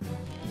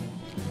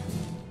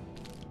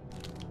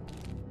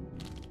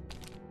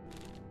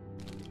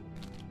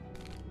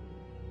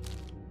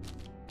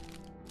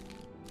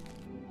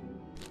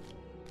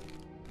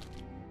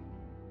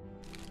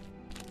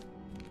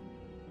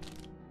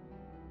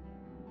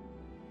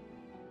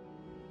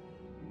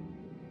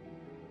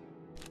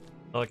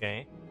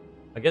 Okay.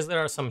 I guess there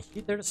are some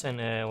heaters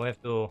and we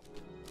have to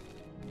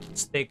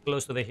stay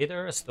close to the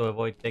heaters to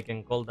avoid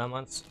taking cold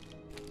damage.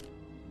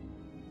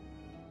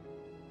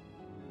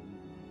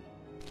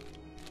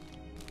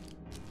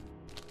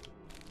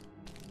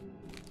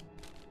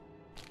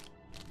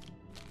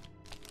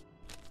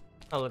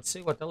 Now let's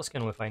see what else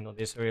can we find on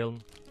this realm.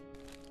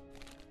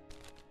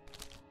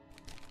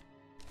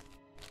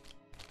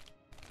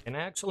 Can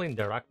I actually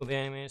interact with the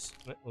enemies,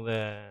 with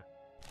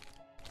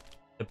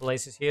the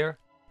places here?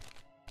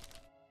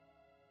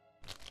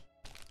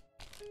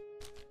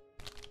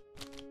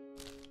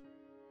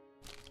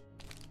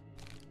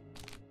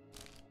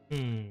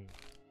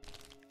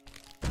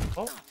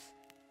 Oh.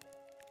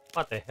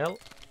 What the hell?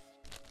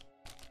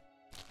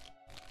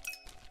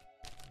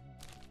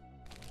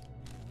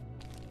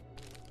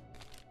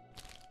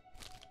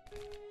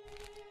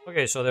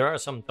 Okay, so there are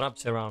some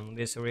traps around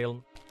this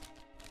realm.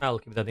 I'll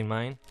keep that in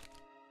mind.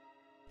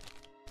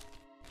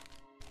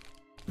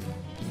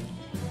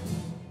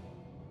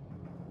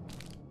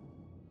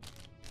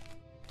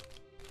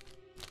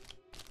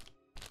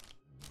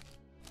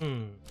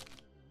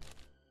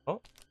 Oh.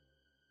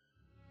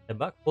 A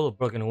bag full of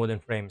broken wooden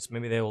frames.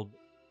 Maybe they will be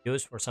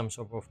used for some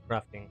sort of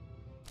crafting.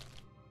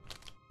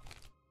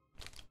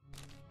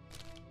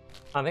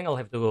 I think I'll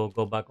have to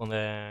go back on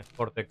the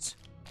cortex.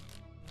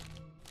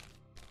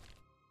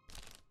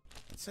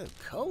 It's so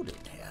cold in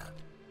here.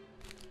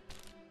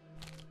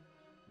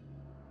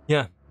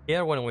 Yeah,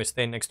 here when we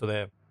stay next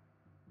to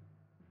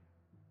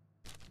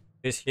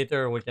this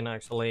heater, we can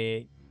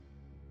actually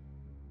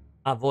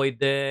avoid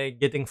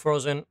getting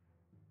frozen.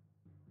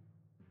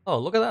 Oh,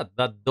 look at that!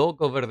 That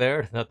dog over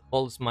there that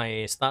holds my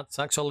stats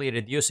actually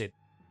reduce it.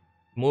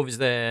 Moves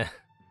the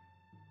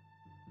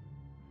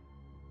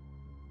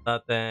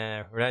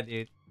that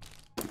ready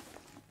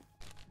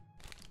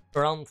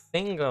round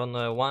thing on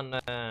one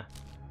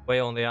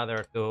way on the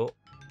other to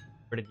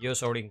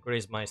reduce or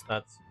increase my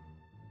stats.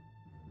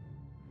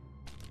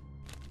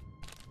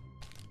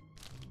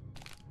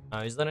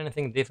 Is there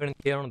anything different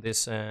here on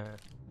this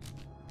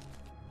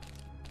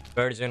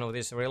version of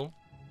this realm?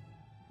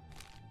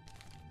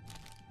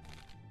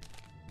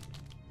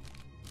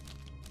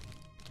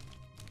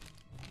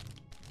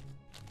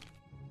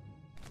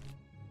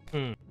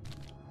 Hmm.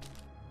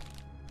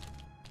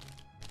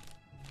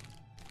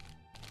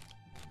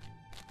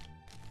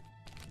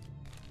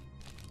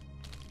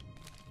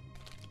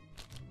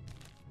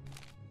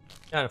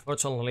 Yeah,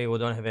 unfortunately we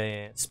don't have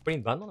a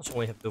sprint button, so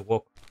we have to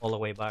walk all the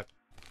way back.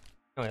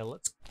 Anyway,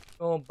 let's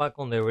go back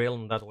on the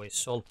realm that we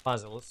solve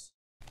puzzles.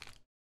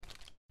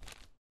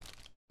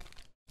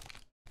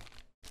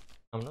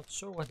 I'm not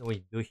sure what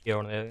we do here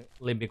on the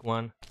limbic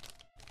one.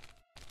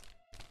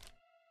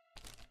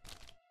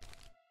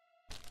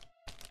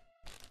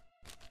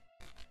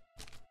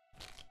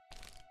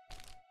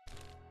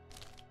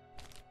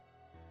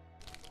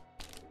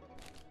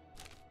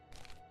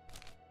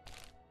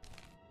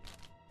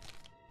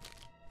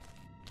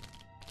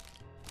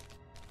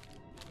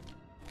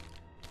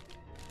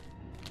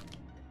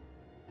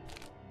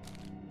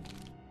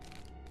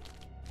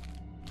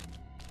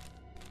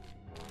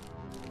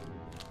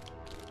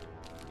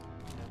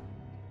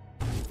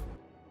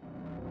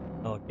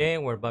 Okay,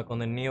 we're back on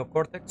the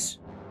neocortex.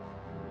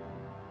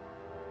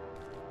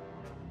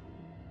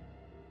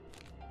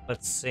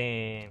 Let's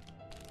see.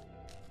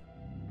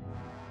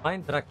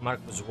 Find track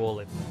Marcus'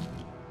 wallet.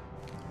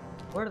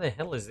 Where the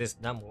hell is this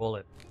damn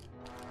wallet?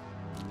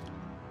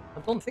 I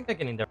don't think I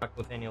can interact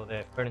with any of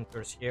the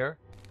furnitures here.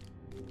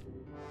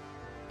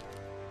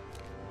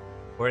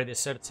 Already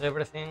searched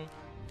everything.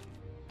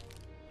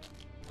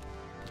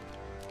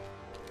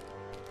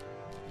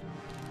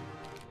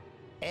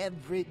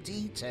 Every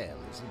detail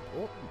is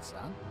important,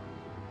 son.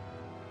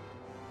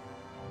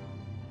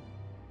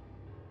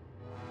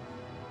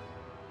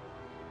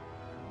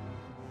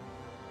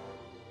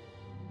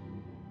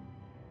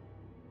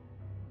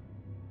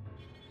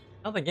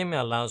 Now the game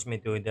allows me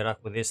to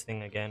interact with this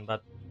thing again,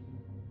 but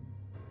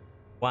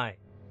why?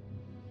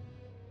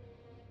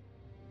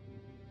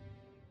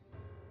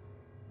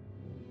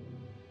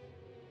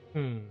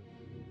 Hmm.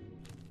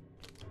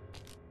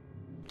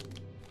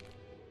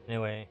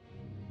 Anyway.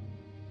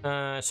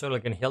 So I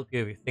can help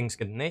you if things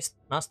get nasty.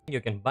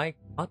 You can buy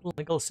battle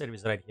legal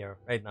service right here,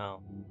 right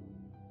now.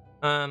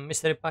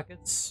 Mystery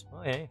packets.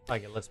 Okay,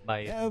 fuck it, let's buy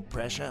it. No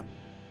pressure.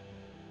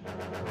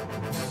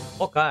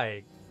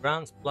 Okay,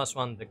 grants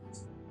 +1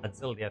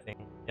 agility, I think.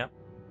 Yep.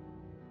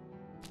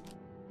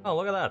 Oh,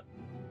 look at that.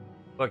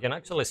 So I can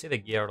actually see the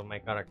gear of my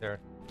character.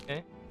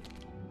 Okay.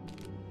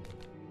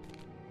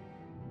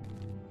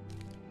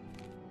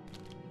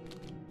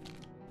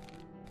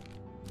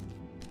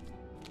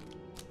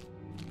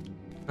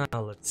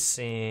 Now let's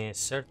see.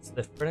 Search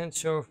the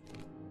furniture.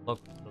 Lock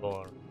the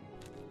door.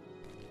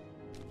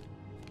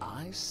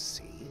 I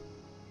see.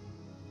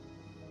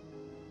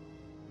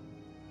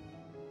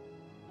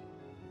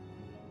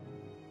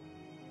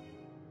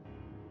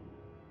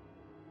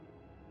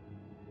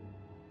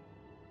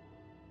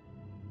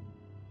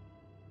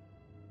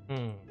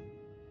 Hmm.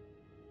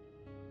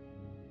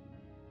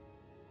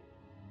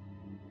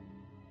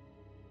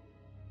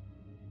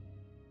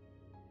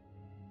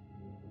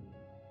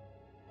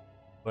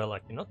 Well, I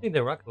cannot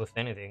interact with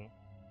anything.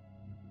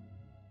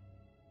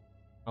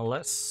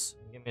 Unless,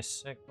 give me a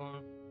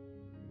second.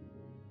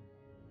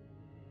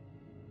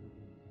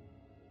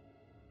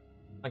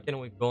 How can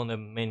we go on the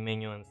main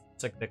menu and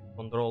check the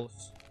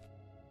controls?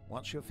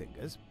 Watch your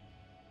fingers.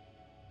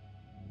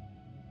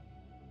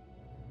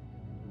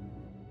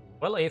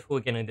 Well, if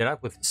we can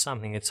interact with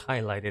something, it's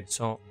highlighted,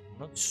 so I'm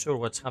not sure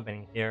what's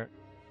happening here.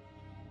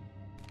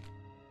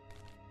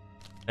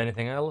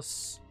 Anything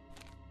else?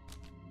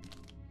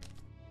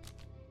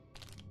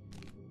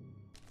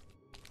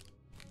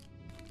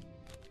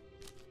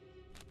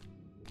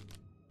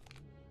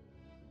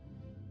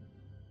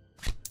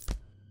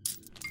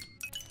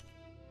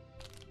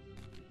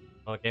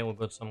 Okay, we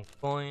got some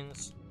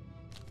coins.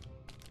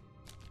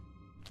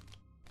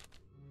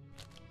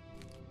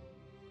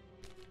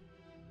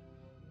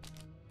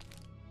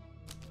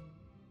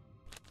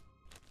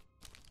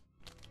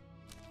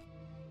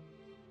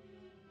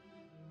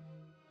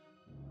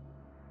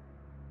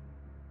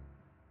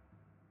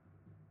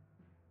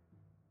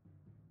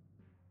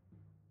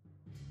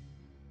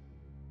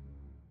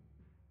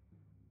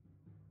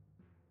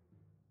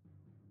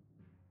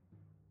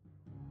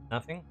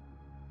 Nothing?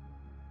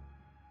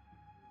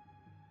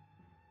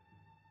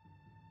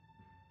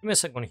 Give me a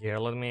second here,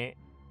 let me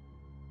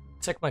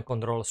check my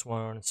controls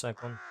 1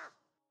 second.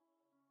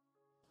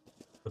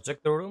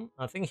 Projector room.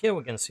 I think here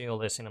we can see all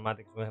the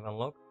cinematics we have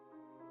unlocked.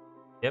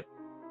 Yep.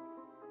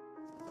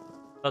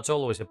 That's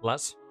always a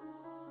plus.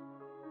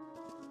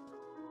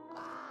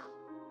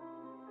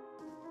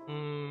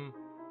 Hmm.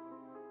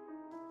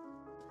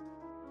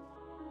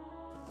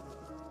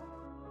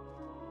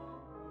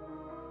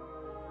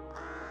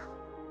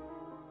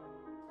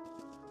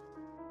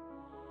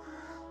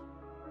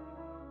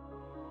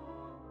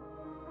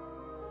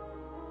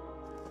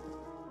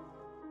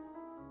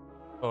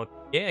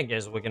 Okay, I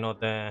guess we cannot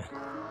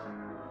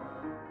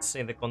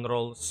see the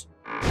controls.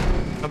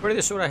 I'm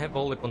pretty sure I have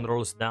all the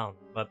controls down,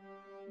 but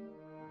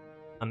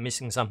I'm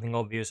missing something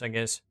obvious, I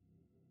guess.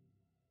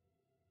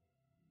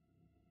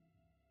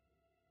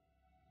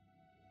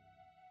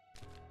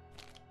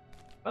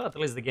 Well, at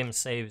least the game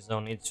saves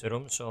on each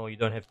room, so you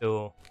don't have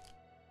to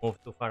move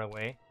too far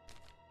away.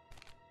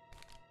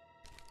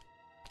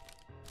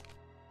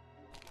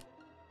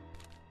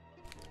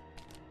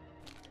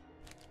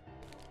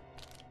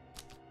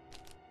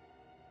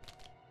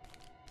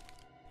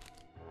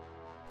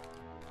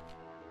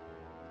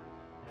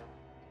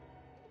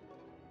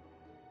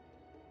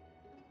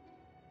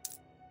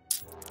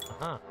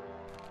 Aha.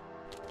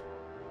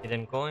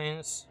 Hidden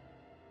coins.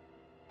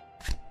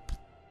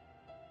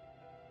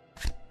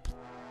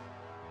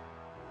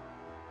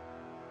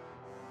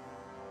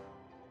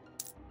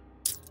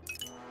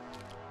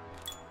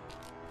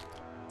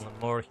 One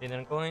more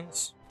hidden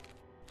coins.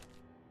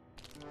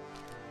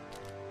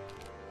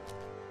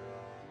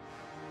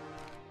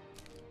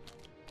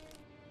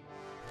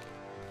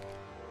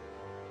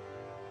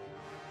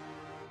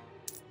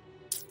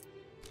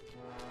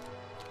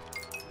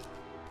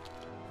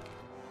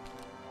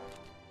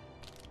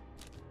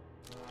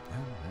 Oh,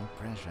 no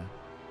pressure.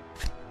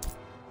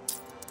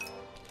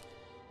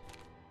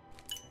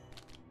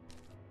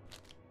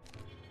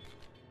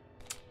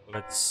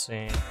 Let's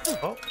see.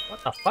 Oh,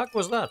 what the fuck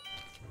was that?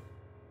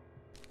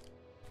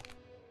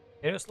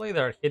 Seriously,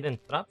 there are hidden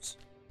traps?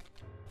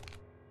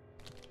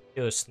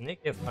 You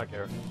sneaky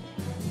fucker.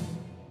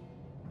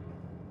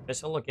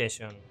 Special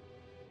location.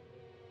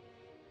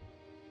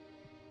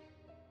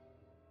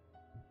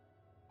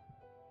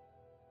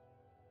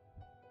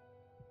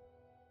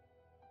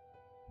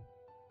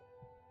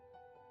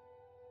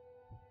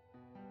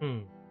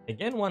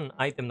 Again, one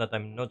item that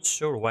I'm not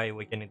sure why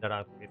we can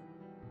interact with.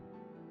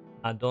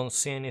 I don't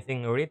see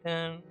anything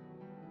written.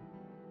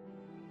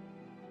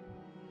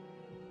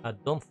 I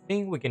don't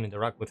think we can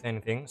interact with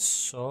anything,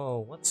 so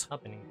what's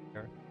happening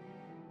here?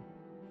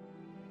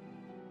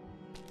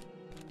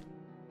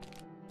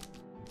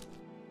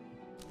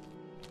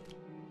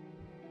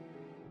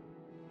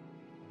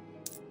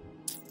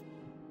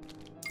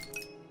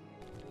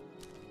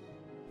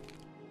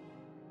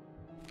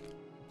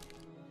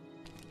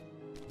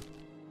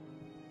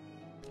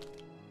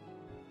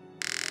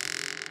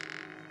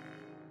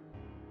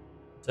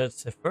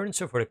 Search the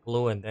furniture for a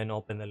clue and then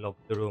open the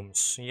locked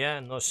rooms. Yeah,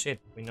 no shit,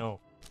 we know.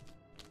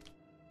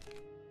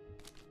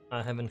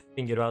 I haven't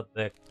figured out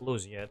the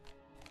clues yet.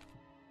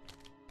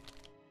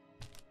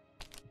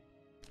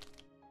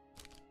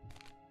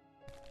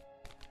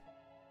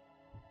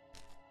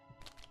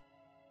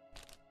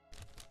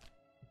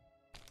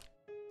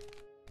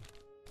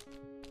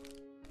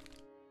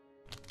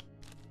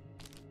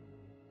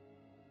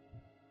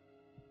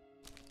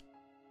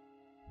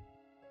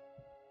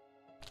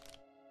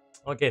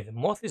 Okay, the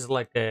moth is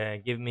like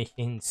give me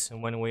hints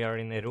when we are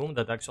in a room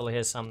that actually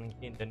has something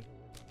hidden.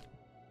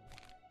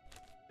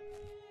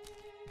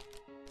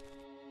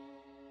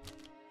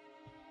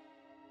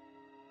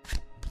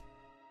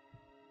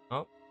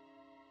 Oh.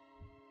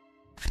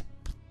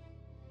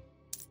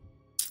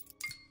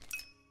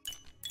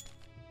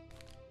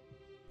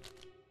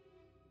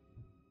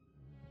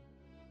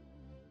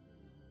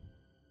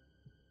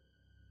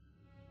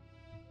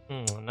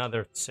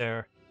 Another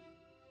chair.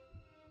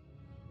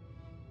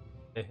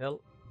 The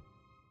hell?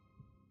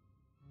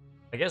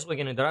 I guess we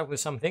can interact with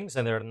some things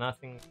and there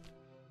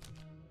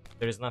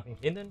is nothing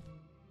hidden.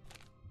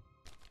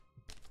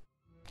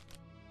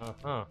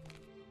 Uh-huh.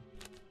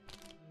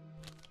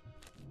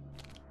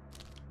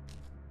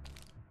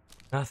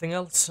 Nothing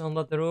else on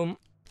that room.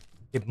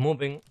 Keep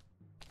moving.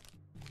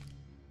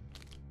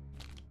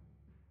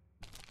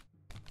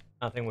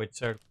 Nothing, we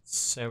search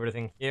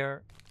everything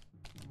here.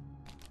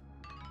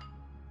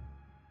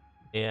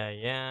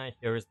 Yeah,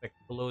 here is the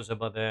clues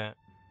about the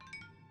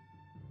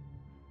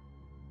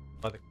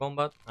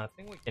combat. I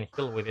think we can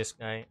heal with this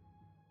guy.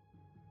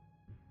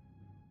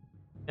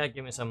 Yeah,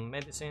 give me some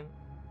medicine.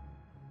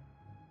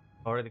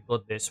 Already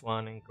got this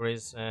one.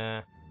 Increase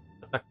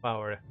attack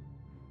power.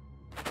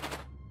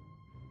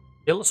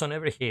 Heals on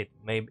every hit.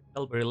 May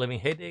help relieving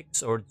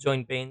headaches or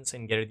joint pains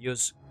and get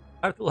reduced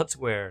cartilage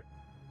wear.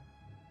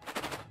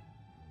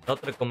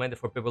 Not recommended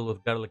for people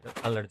with garlic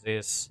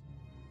allergies.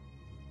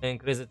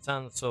 Increase the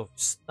chance of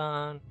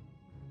stun.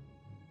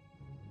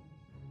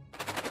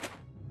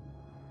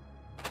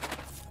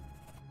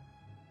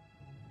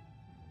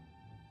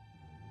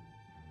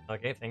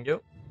 Okay, thank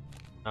you.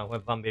 Now we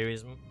have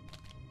vampirism.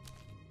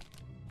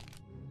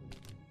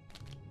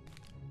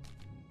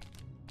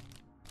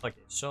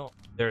 Okay, so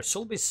there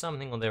should be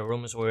something on the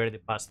rooms we already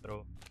passed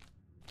through.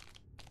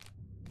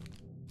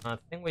 I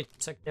think we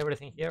checked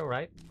everything here,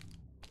 right?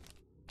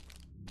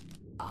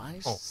 I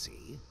Oh.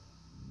 see.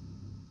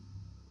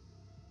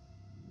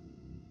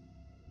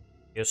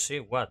 You see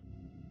what?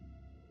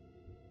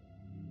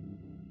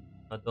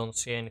 I don't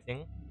see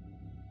anything.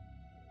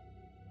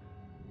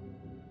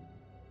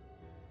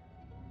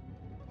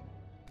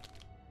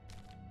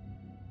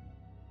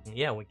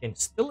 Yeah, we can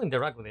still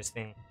interact with this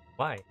thing.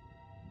 Why?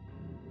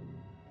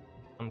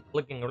 I'm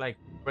clicking like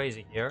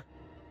crazy here.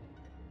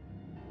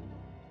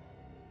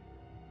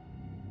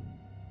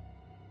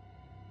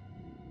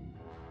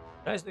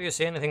 Guys, do you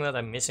see anything that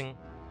I'm missing?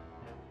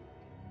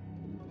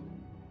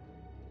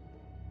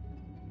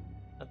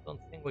 I don't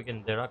think we can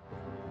interact with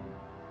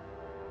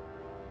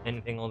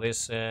anything on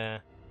this thing.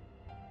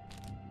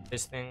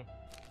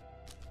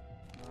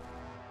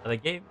 But the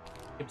game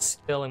keeps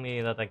telling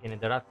me that I can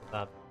interact with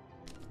that.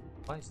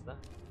 Why is that?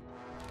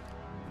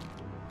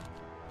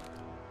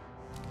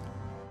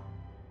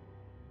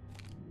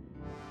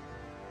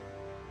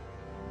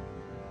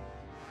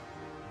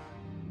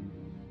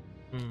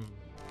 Hmm.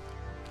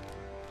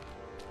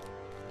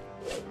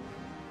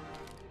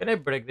 Can I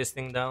break this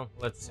thing down?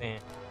 Let's see.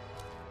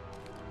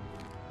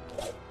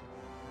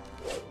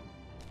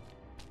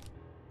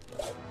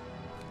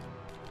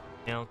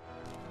 Yeah.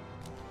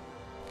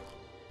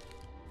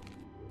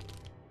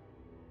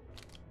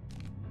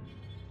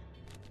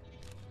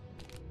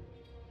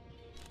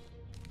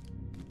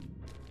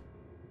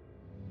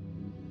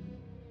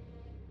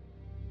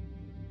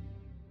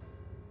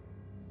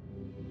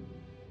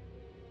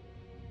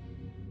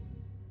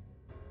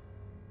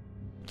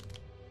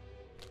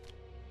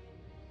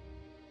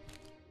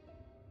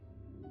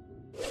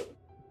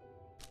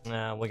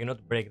 Nah, we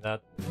cannot break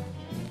that.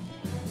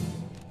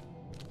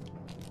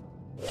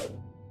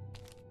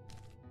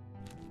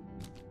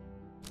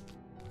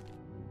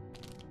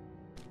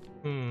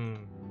 Hmm.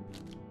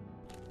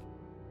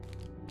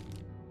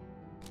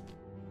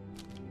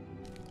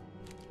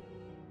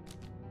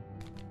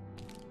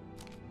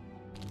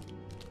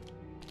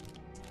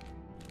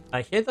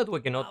 I hate that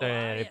we cannot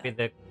repeat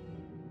the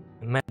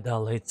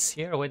medal. It's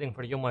here waiting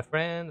for you, my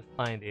friend.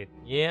 Find it.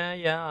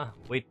 Yeah,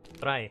 we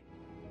try.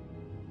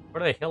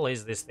 Where the hell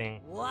is this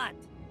thing? What?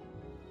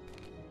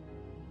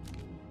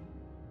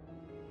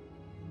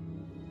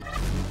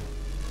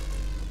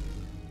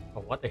 Oh,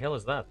 what the hell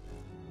is that?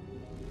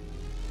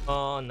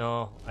 Oh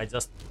no, I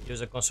just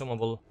used a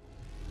consumable.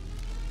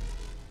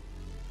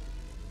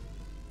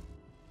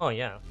 Oh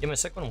yeah, give me a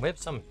second, we have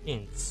some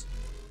hints.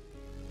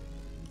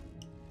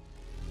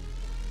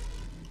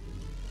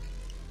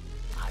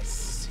 I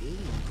see.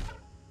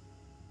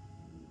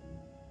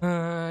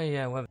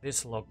 Yeah, we have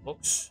this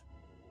lockbox.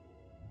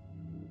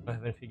 I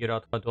haven't figured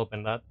out how to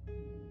open that.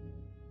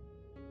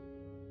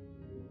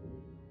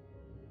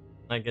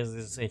 I guess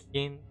this is a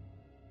hint.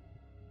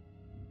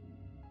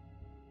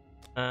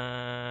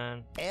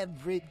 And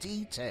Every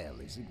detail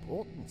is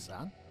important,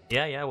 son.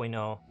 yeah, we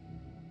know.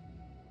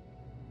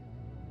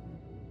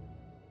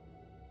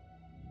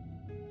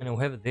 And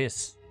we have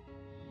this.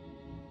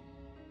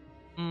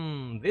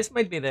 This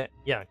might be the...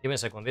 Yeah, give me a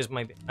second. This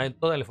might be... I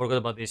totally forgot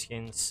about these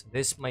hints.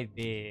 This might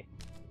be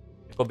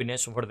a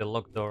combination for the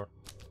locked door.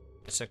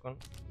 A second.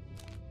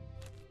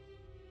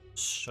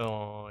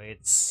 So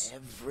it's...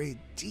 Every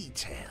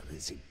detail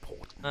is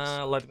important.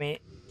 let me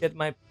get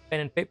my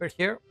pen and paper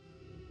here.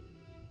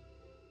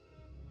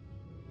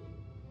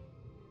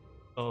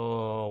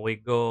 So we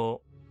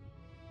go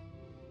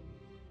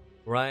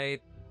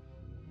right,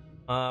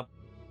 up,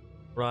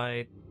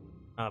 right,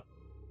 up.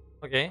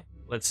 Okay,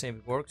 let's see if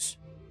it works.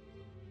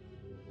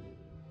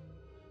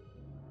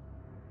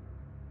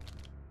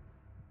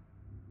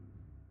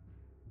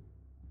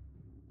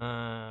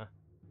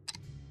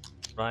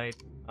 Right,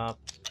 up,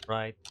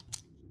 right,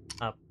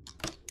 up.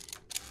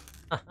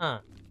 Haha,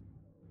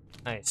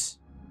 nice.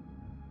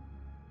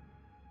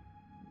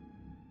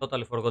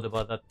 Totally forgot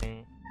about that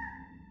thing.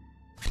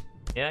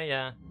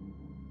 Yeah.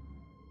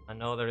 I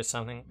know there is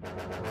something.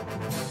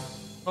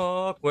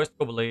 Oh, quest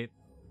complete.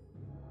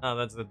 Ah,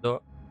 that's the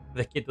door.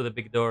 The key to the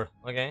big door.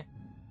 Okay.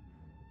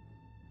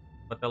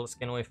 What else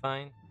can we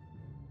find?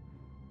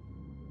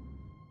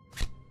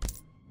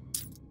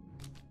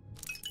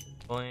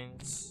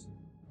 Coins.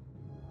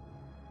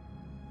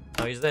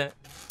 Now is the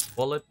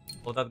wallet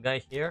of that guy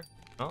here?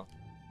 No?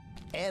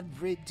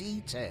 Every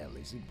detail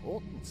is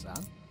important,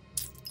 son.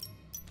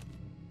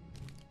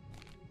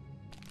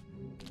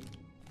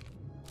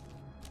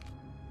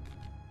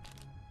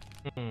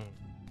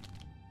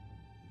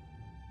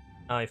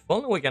 Now, if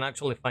only we can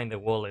actually find the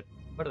wallet.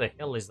 Where the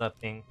hell is that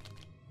thing?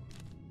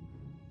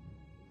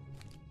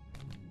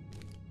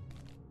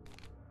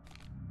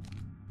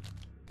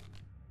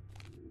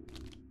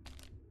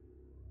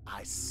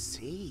 I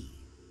see.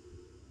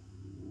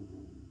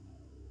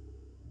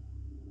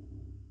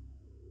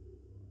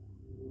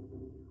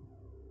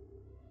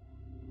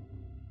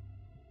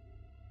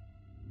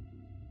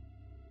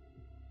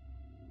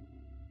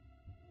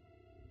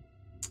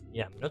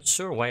 Yeah, I'm not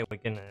sure why we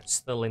can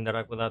still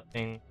interact with that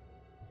thing.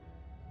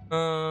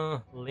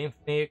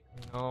 Lymphic,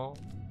 no.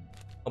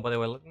 Oh, by the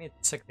way, let me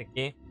check the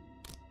key.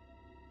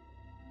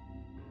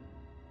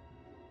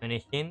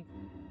 Any hint?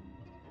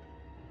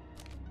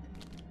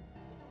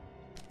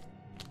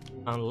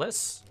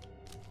 Unless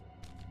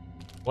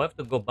we have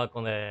to go back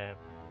on the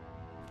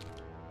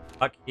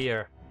back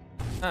here.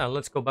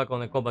 Let's go back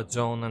on the combat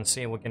zone and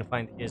see if we can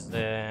find his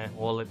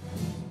wallet.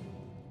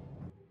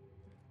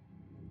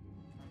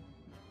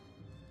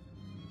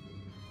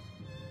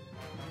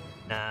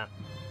 Nah,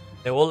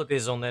 the wallet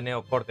is on the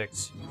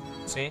neocortex.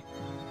 See?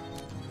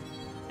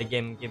 The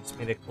game gives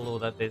me the clue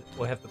that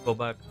we have to go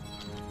back.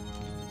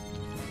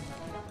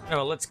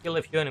 No, let's kill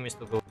a few enemies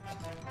to go.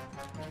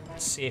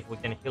 See if we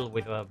can heal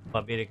with a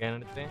barbaric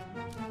energy.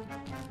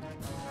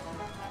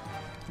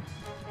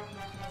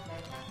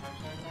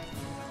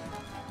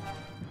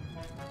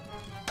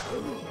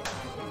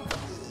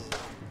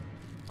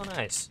 Oh,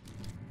 nice.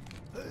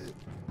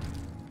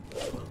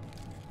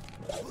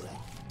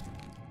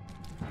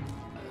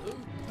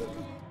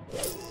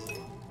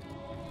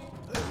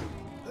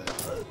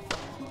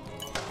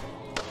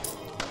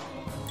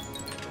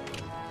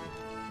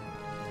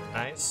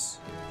 Nice.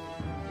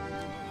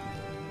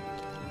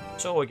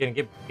 So we can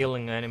keep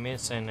killing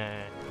enemies and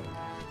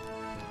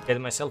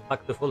get myself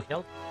back to full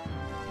health.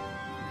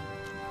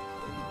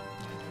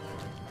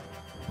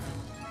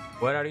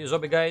 Where are you,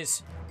 zombie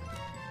guys?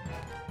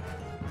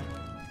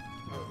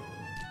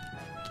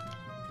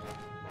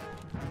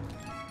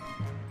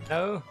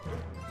 No?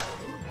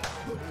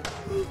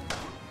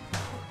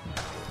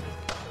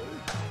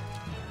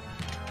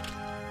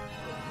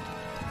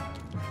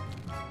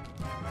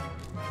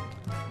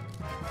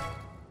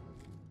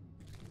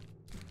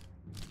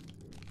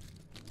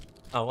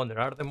 I wonder,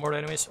 are there more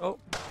enemies? Oh!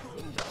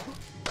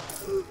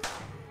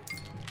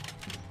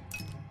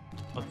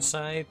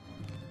 Outside.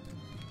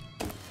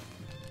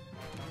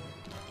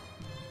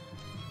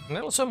 And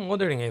also I'm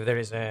wondering if there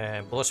is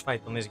a boss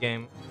fight on this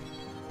game.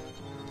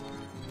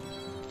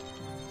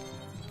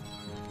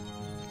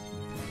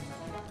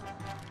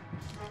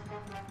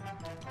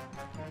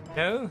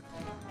 No?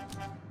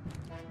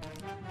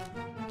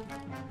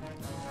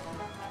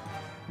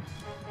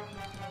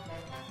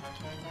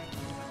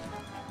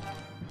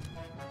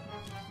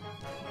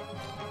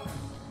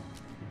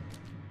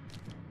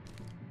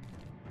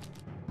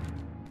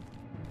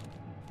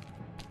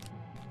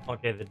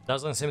 Okay, there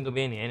doesn't seem to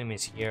be any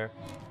enemies here.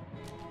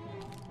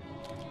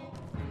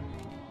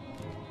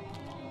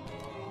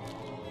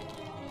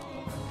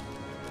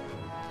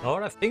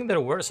 Or I think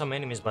there were some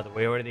enemies, but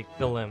we already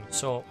killed them,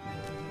 so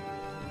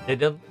they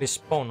didn't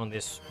respawn on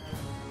this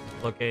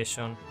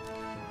location.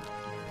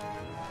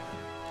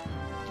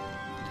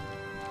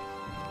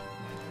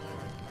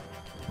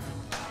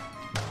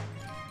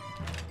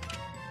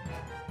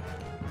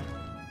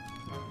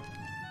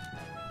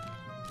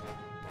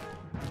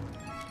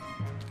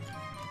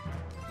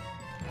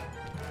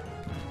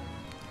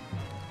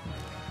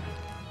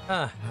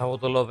 I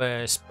would love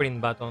a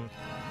sprint button.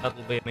 That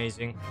would be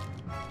amazing.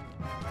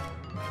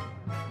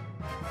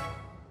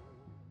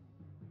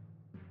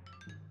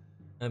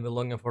 I've been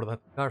longing for that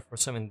card for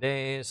 7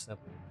 days. That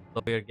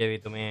lawyer gave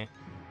it to me.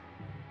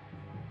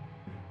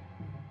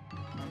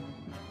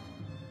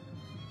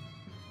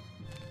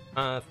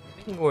 I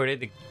think we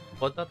already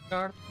got that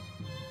card.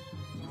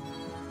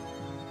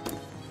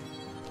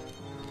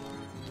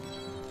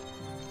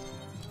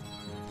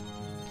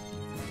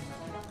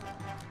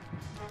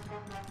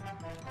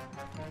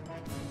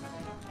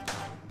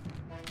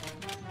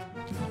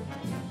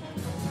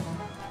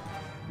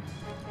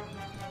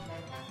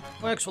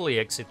 We'll actually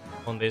exit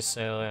on this.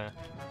 Well,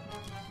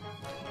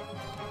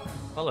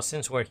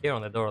 since we're here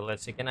on the door,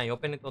 let's see. Can I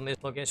open it on this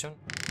location?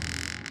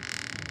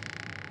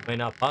 May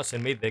not pass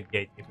and meet the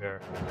gatekeeper.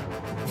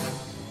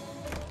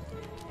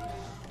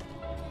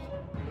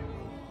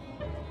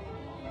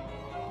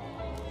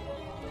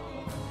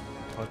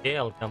 Okay,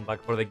 I'll come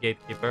back for the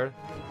gatekeeper.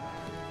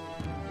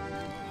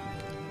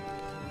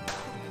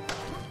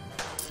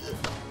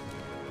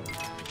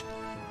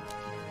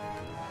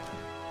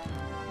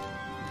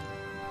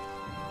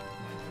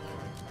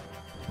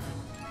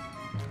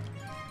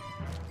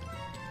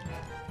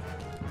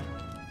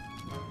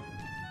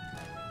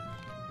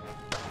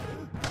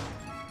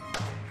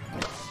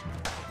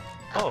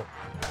 Oh!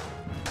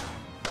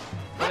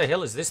 What the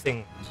hell is this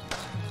thing?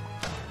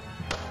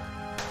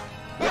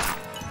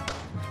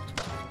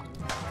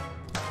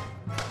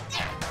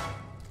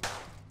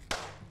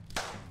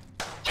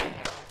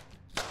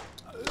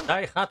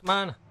 Die,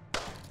 Hatman!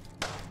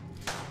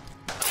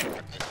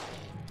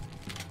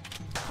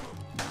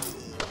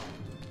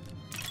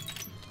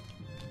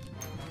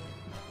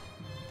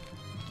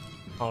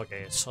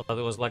 Okay, so that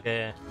was like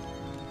a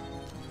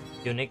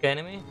unique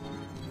enemy?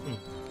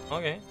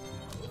 Okay.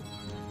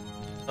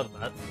 Not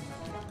bad.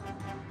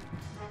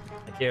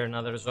 I hear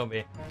another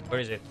zombie. Where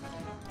is it?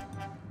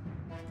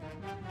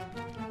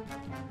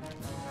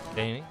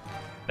 Okay,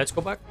 let's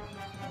go back.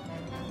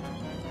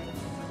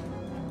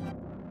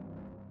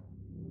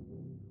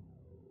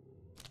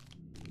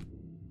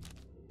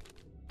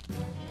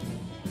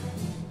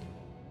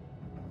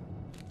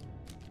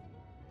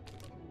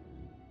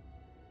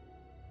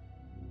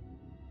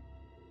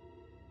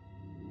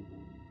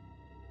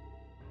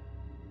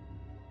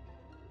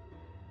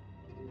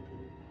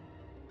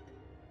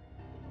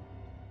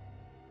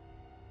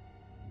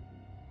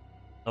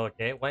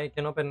 Okay, why I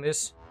can open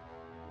this?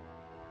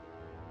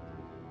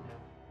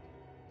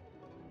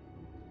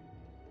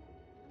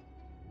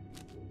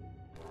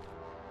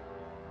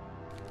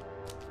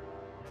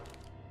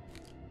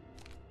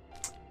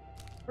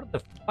 Where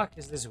the fuck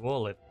is this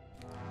wallet?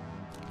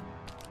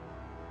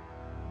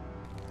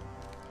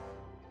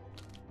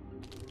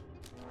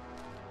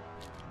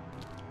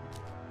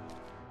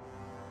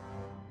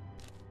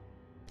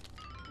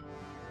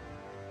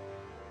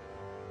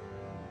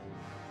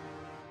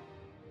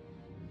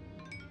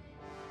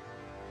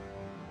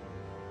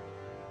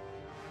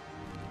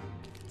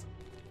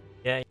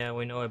 Yeah, yeah,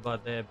 we know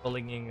about the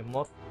bullying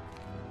moth.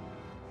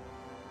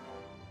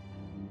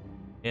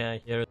 Yeah,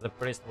 here's the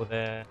priest with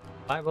the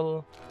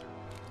Bible.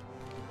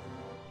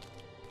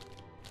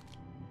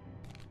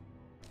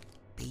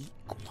 Be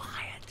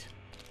quiet.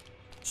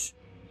 Shh.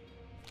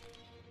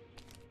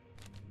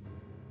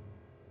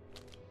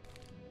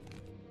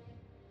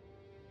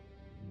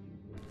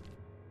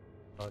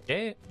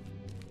 Okay.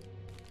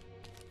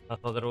 I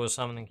thought there was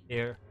something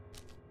here.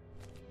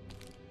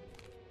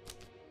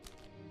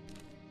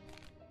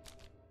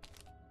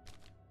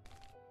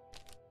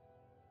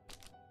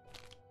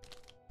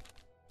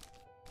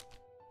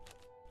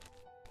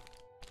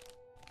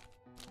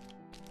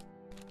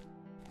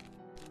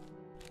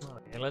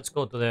 Okay, let's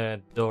go to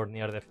the door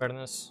near the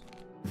furnace.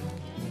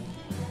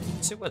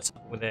 See what's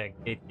up with the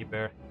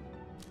gatekeeper.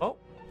 Oh.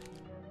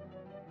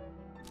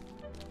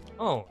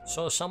 Oh,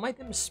 so some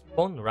items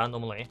spawn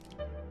randomly.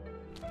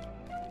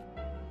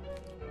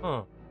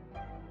 Huh.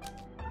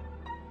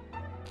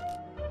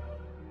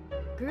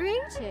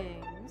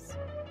 Greetings.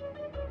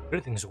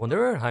 Greetings,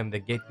 Wanderer. I'm the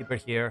gatekeeper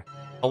here.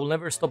 I will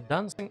never stop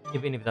dancing,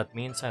 even if that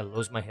means I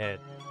lose my head.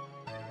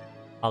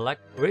 I like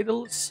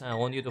riddles. I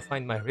want you to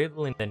find my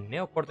riddle in the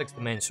neocortex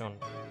dimension.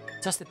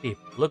 Just a tip.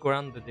 Look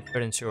around the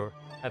differential.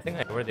 I think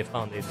I already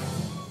found it.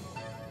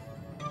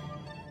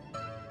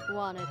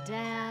 Wanna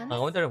dance? I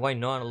wonder why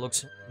no one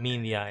looks me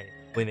in the eye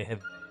when they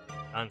have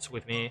dance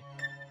with me.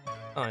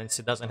 Oh, and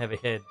she doesn't have a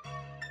head.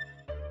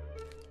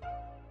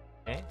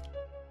 Okay.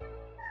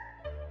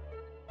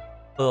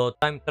 So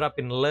time trap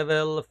in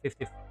level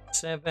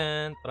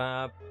 57,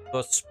 trap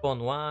ghost spawn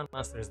 1,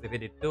 masters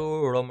defeated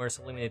 2, roamers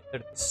eliminated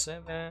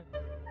 37,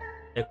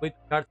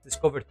 equipped cards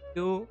discovered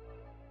 2,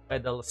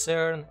 pedal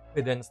cern,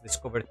 evidence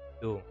discovered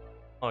 2.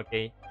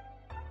 Okay.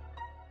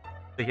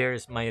 So here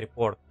is my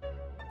report.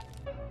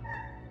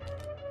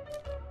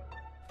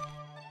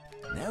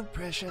 No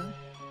pressure.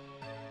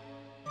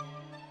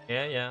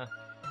 Yeah, yeah.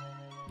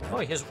 Oh,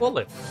 his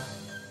wallet.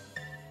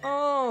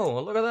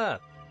 Oh, look at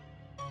that.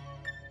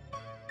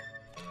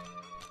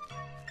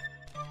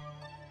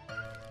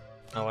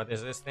 Now what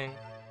is this thing?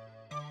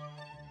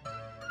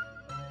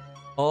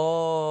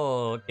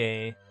 Oh,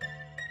 okay.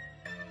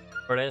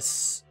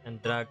 Press and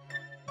drag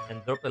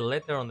and drop a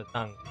letter on the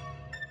tongue.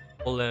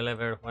 Pull the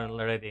lever when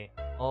ready.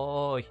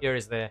 Oh, here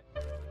is the...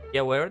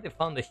 Yeah, we already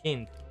found the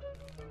hint.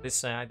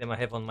 This item I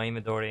have on my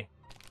inventory.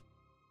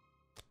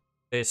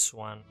 This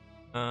one.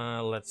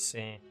 Let's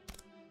see.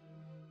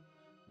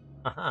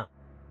 Aha.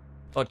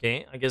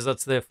 Okay, I guess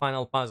that's the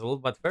final puzzle.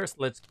 But first,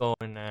 let's go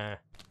and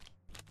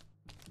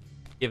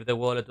give the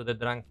wallet to the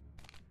drunk.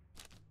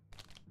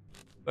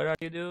 Where are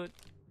you, dude?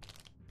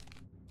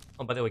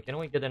 Oh, by the way, can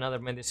we get another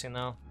medicine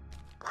now?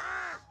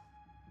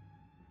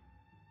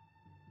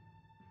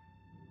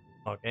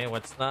 Okay,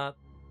 what's that?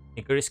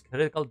 Increase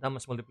critical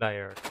damage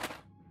multiplier.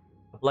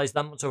 Applies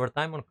damage over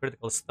time on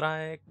critical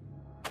strike.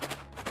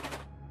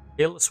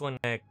 Heals when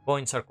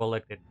coins are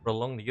collected.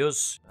 Prolonged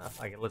use.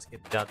 Okay, let's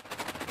get that.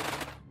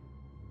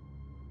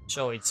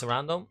 So it's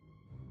random.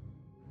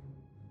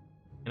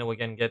 And we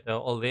can get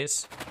all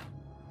this.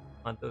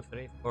 1, 2,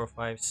 3, 4,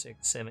 5,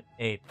 6, 7,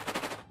 8.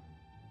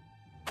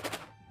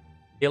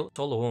 Heals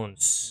all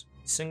wounds.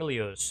 Single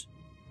use.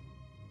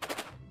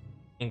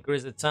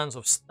 Increase the chance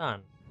of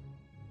stun.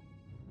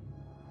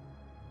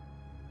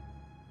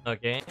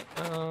 Okay.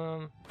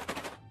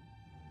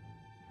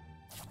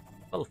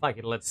 Well, fuck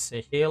it. Let's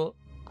heal.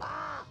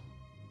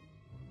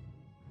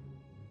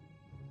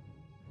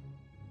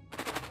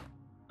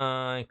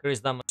 Increase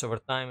damage over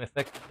time,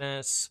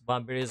 effectiveness,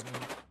 vampirism.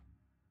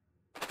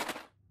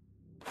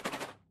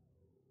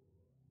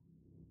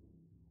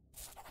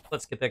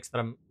 Let's get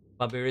extra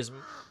vampirism.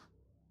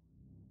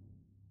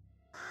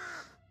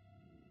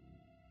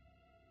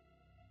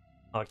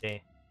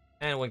 Okay.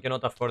 And we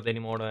cannot afford any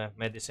more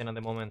medicine at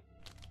the moment.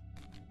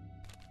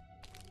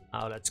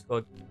 Now let's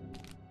go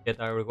get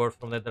our reward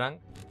from the drunk.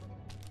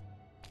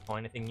 Oh,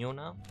 anything new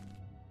now?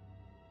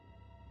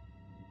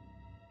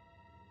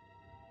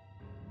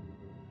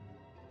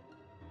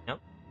 Yep.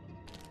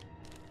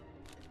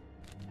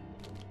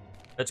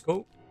 Let's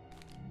go.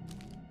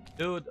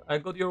 Dude, I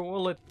got your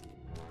wallet.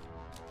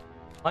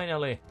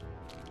 Finally.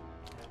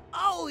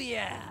 Oh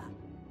yeah!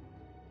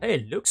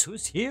 Hey, looks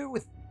who's here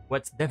with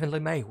what's definitely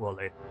my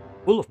wallet.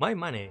 Full of my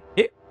money.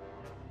 Here.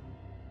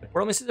 A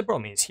promise is a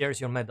promise. Here's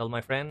your medal,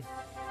 my friend.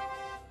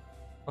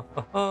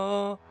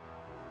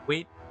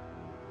 Wait.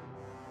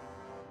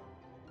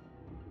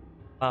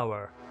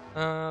 Power.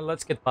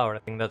 Let's get power. I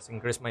think that's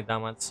increased my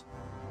damage.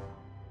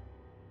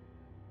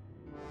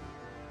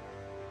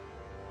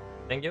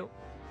 Thank you.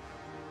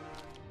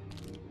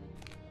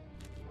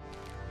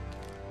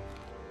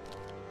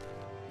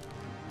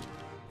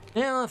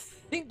 Yeah, I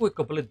think we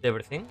completed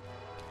everything.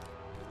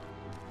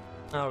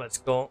 Now let's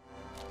go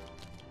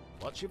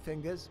Watch your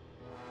fingers.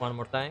 one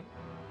more time.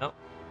 No.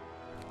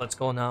 Let's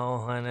go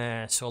now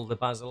and solve the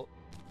puzzle.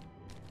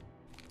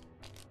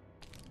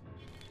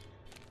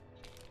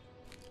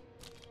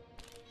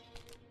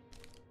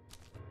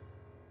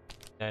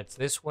 That's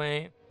this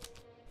way.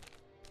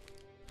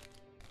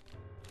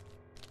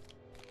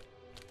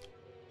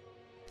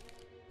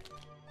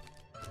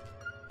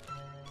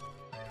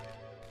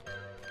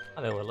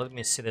 Anyway, let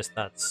me see the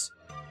stats.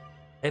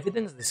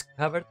 Evidence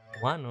discovered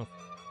 1 of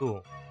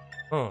 2.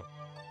 Huh.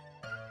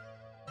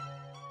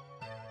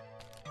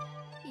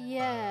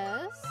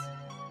 Yes.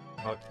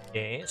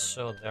 Okay,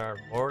 so there are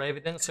more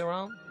evidence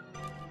around.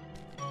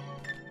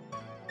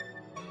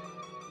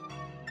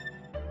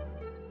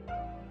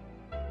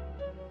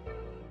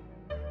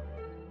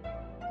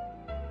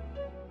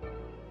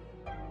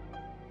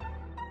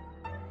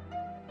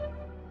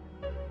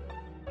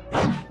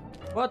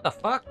 What the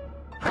fuck?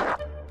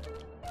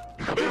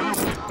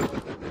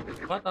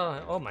 What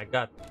the? Oh my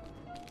god.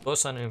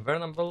 Ghost and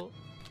invulnerable.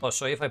 Oh,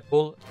 so if I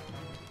pull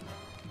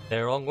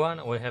the wrong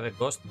one, we have a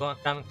ghost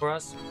coming for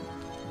us.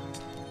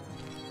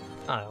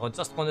 I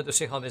just wanted to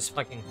see how this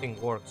fucking thing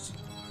works.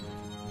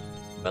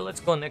 Well, let's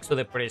go next to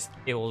the priest.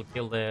 He will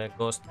kill the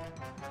ghost.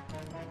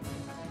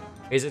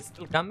 Is it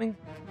still coming?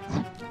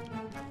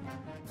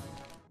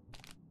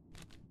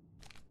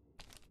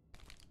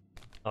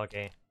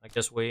 Okay, I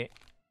guess we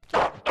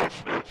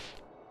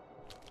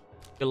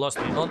lost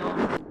it. Oh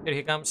no, here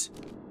he comes.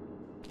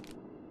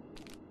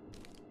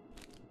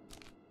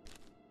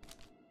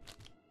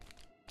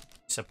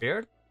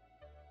 Disappeared?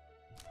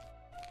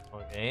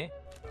 Okay.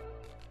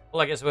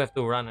 Well, I guess we have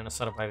to run and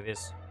survive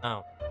this.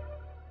 Now.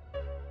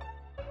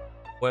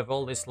 We have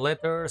all these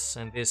letters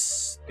and this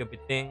stupid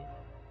thing.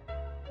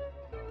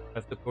 We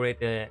have to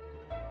create a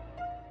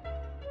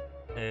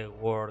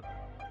word.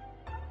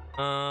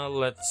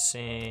 Let's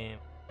see.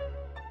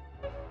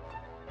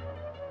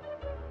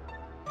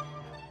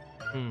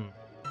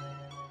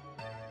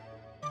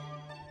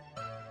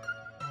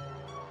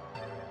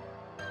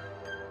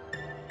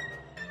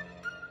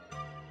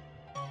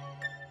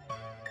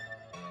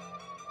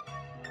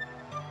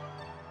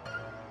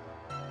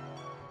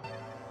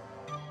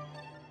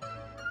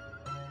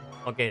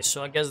 Okay,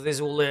 so I guess this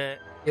will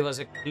give us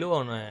a clue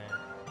on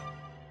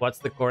what's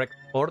the correct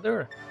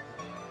order.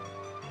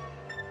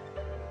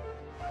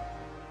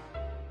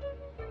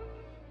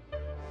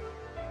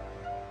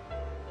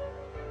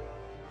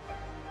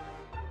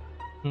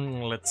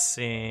 Let's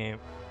see.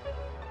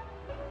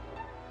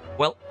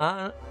 Well,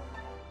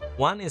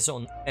 one is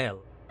on L,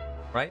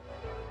 right?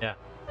 Yeah.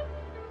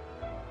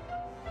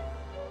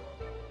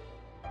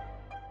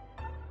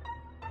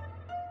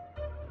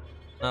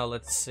 Now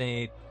let's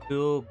see.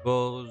 2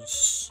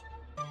 goes.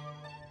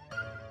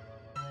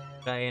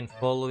 Try and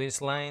follow these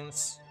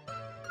lines.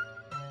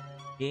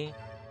 E.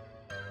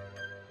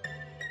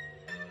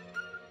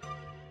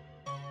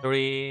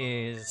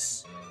 3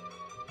 is.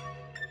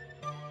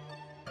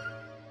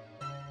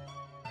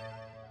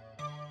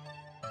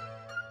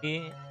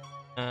 E.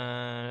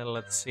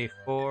 Let's see.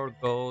 4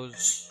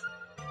 goes.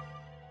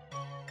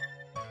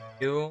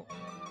 U.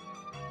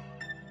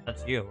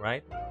 That's you,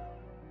 right?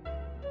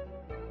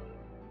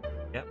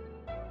 Yep.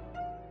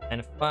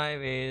 And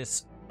 5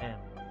 is M.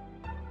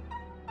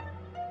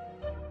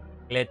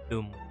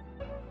 Letum.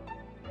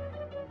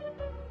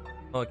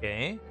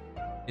 Okay.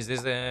 Is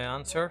this the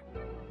answer?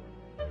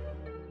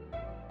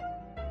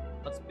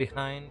 What's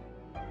behind?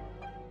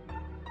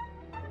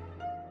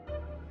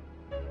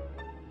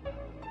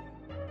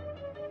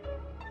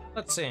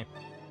 Let's see.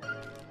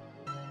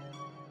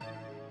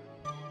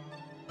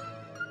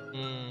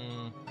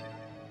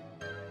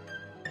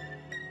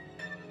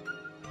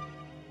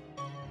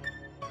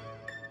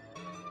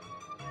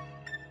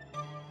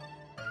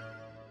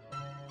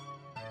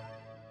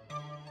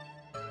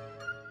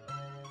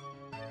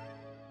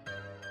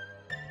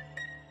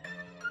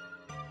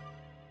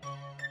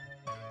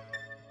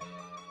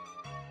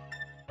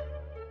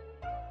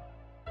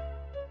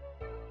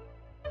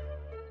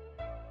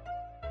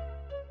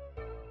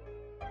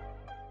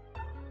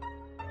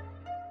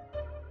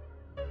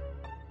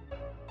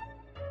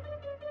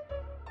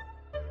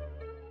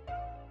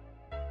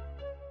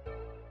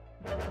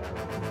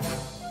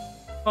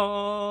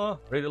 Oh,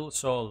 riddle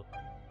soul.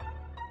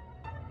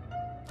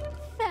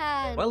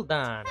 Well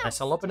done. I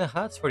shall open a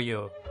hatch for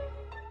you.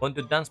 Want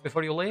to dance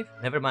before you leave?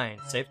 Never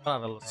mind. Safe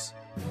travels.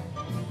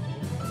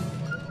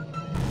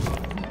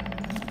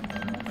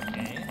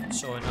 Okay,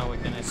 so now we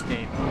can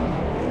escape.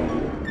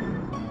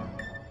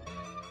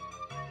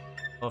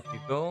 Off you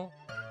go.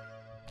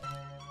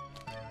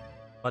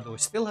 But we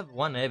still have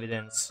one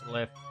evidence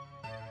left.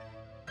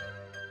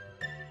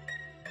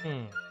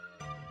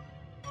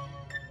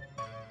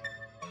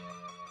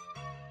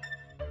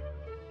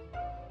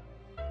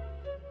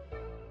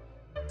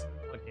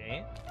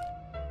 Okay.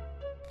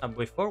 And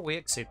before we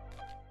exit,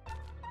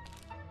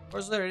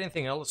 was there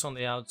anything else on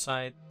the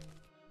outside?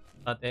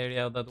 that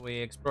area that we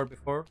explored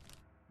before.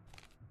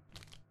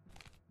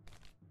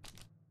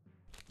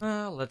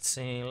 Let's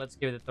see. Let's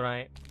give it a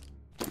try.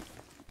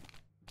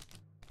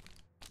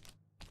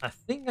 I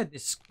think I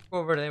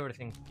discovered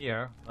everything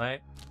here,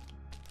 right?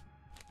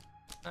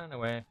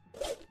 Anyway,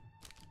 I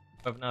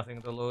have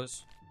nothing to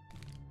lose.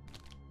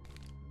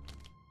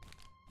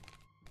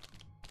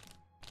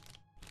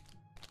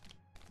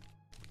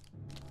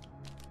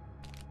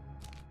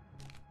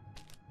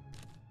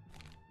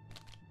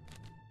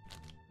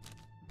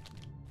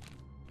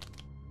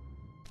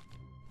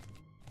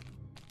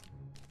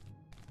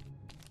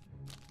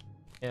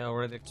 Yeah, I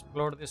already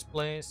explored this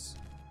place.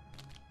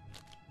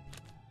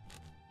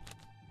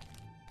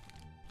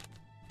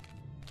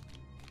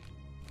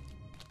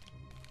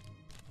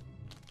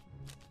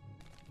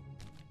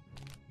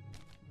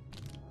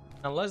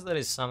 Unless there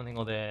is something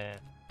on the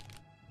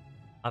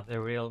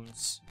other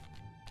realms.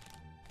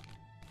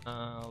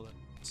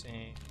 Let's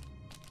see.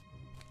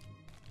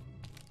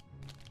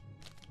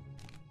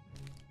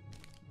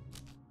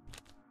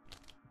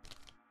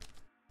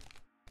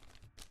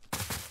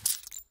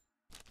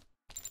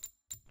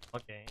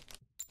 Okay.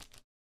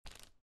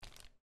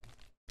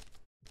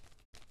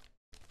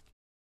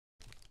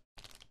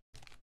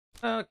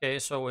 Okay,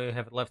 so we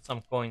have left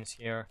some coins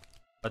here,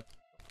 but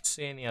don't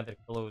see any other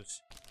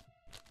clues.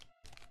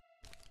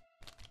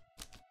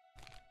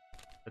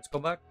 Let's go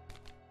back.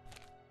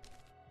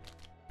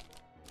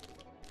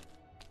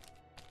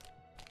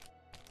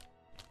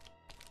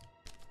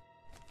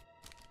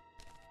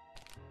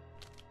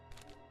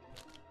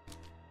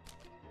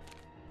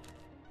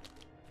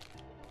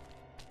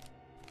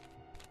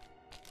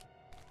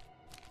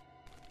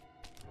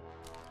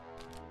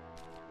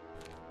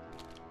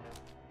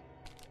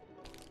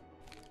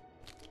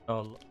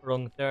 Oh,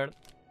 wrong turn.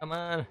 Come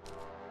on.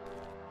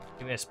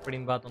 Give me a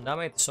sprint button, damn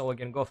it, so we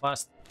can go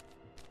fast.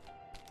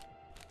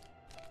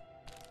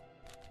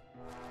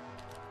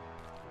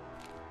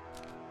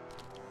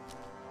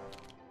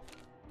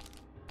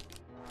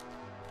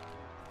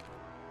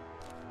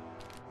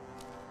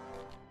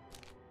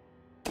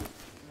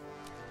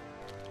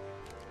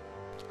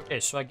 Okay,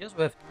 so I guess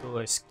we have to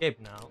escape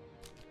now.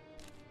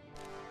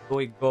 Do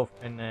we go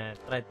and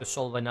try to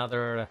solve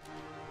another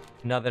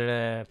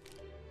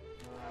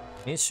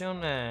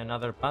mission,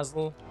 another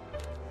puzzle,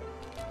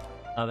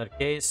 another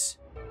case?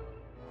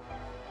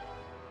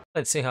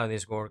 Let's see how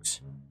this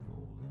works.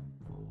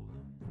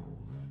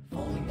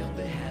 Falling down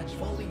the hatch,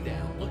 falling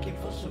down, looking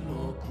for some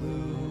more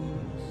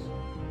clues.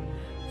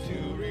 To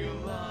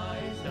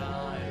realize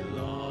I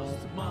lost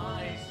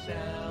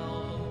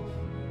myself.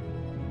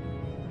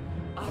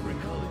 I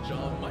recall a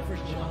job, my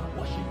first job,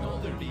 washing all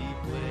dirty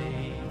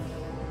plates.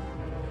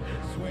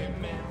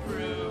 Swimming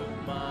through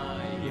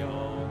my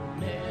own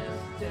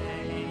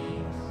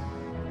mistakes.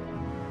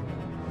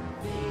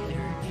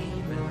 Theater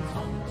demons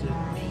haunted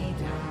me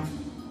down.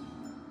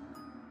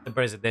 The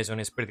presentation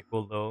is pretty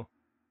cool though.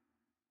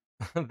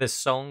 The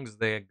songs,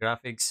 the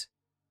graphics.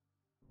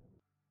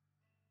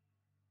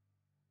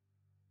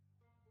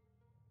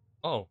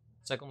 Oh,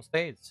 second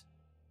stage.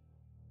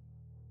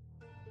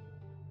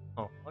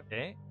 Oh,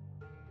 okay.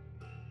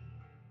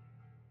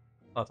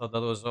 I thought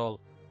that was all.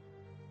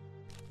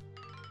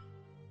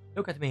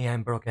 Look at me,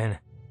 I'm broken.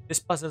 These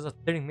puzzles are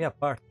tearing me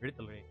apart,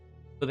 literally.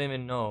 Don't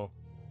even know.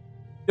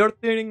 You're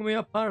tearing me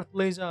apart,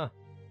 Lisa.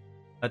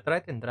 I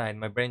tried and tried,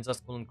 my brain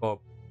just couldn't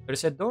cope.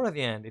 There's a door at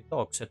the end, it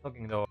talks, a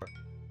talking door.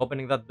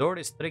 Opening that door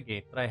is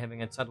tricky. Try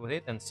having a chat with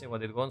it and see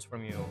what it wants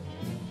from you.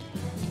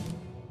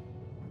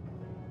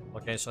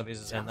 Okay, so this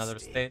is another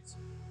stage.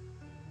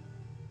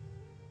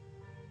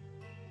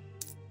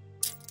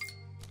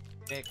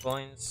 Okay,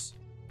 coins.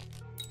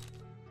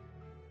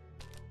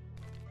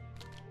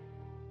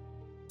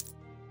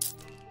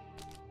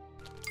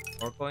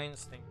 More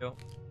coins, thank you.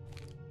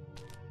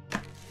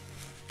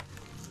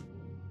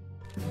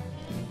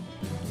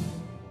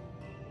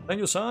 Thank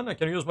you, son. I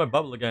can use my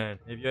bubble again.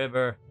 If you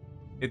ever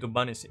need to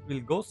banish evil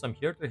ghosts, I'm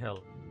here to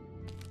help.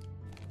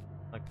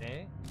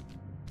 Okay.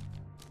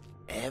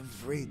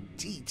 Every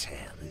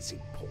detail is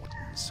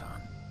important,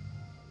 son.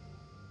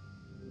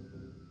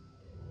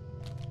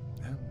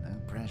 No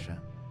pressure.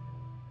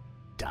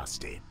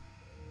 Dust it.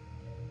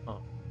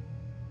 Oh.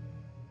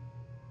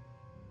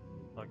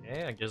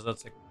 Okay, I guess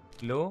that's a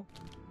clue.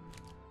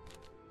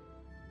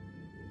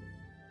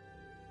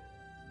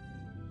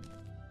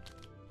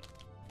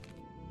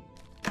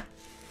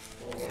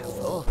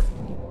 Careful.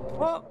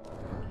 Oh!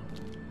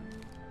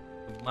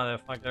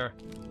 Motherfucker.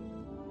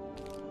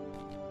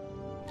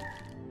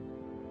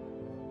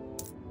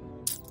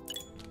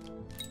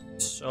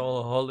 So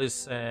all this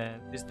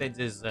stage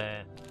is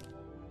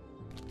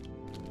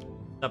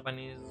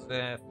Japanese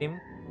theme.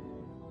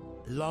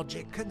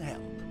 Logic can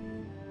help.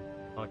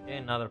 Okay,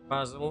 another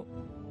puzzle.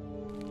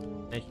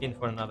 A hint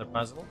for another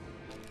puzzle.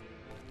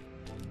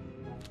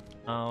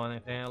 Now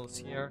anything else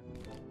here?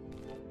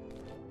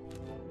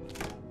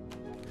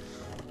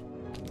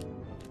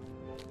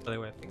 By the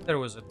way, I think there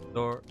was a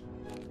door.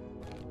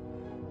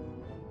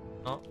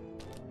 No.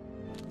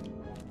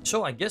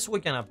 So I guess we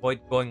can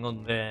avoid going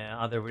on the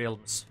other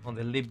realms, on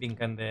the living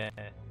and the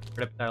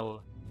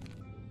reptile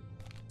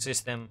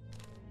system.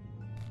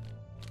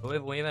 Do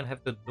we even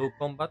have to do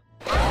combat?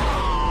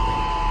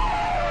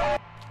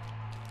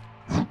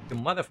 You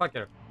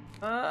motherfucker!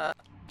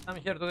 I'm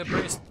here to the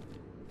priest.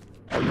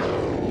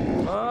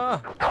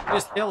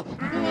 Priest, help!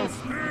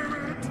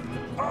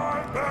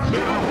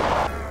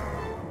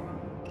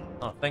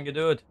 Oh, thank you,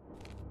 dude.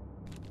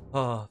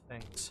 Oh,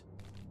 thanks.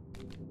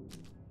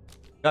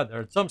 God,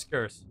 there are some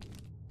scares.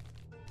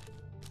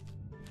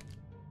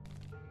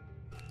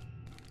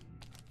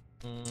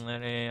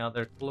 Any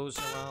other clues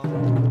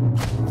around?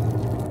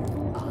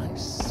 I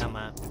see. Come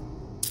on.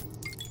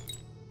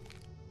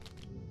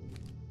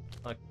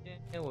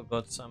 Okay, we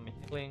got some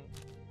healing.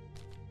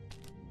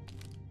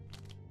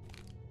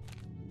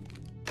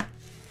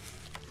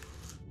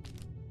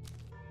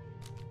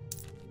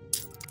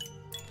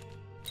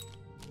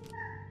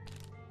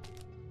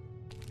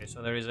 Okay,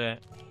 so there is a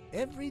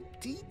Every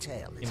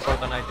detail is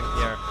important item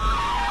here.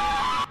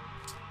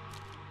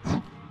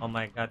 Oh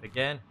my god,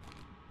 again.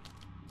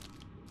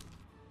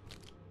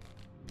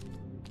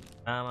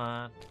 Come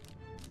on.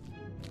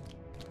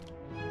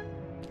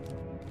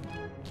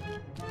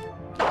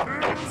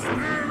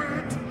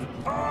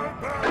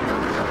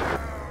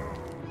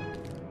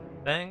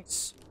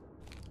 Thanks.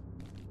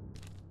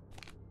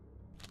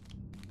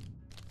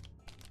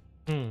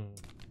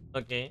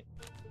 Okay.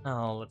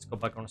 Now let's go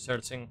back on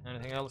searching.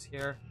 Anything else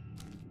here?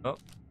 Oh.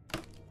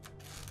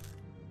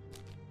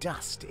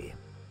 dusty.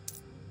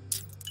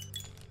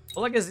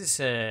 Well, I guess this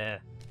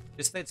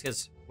stage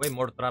has way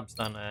more traps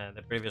than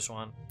the previous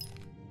one.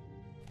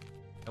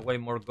 Way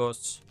more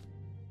ghosts.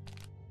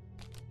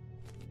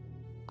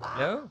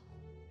 Hello?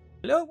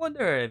 Hello,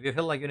 wonder if you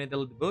feel like you need a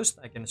little boost,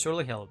 I can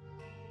surely help.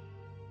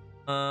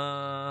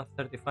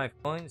 35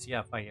 coins.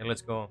 Yeah, fine.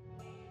 Let's go.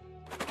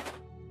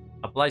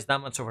 Applies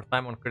damage over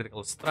time on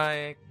critical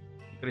strike.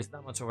 Increase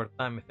damage over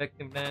time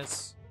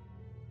effectiveness.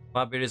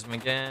 Vampirism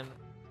again.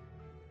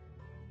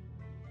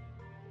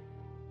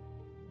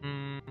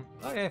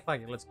 Okay,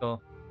 fine. Let's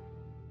go.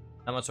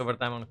 Damage over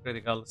time on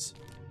criticals.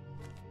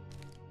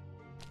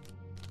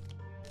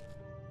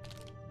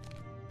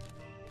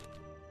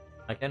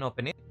 I can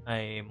open it.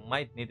 I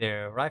might need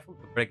a rifle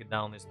to break it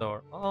down this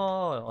door.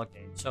 Oh,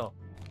 okay. So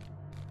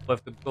we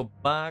have to go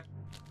back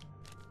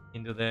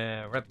into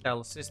the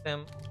reptile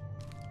system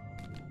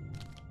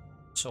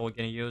so we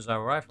can use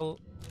our rifle.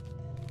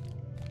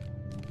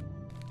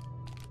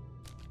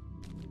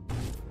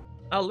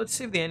 Now let's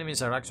see if the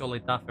enemies are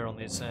actually tougher on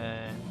this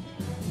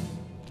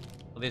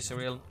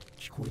real.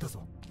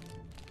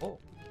 Oh,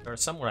 there are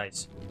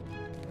samurais.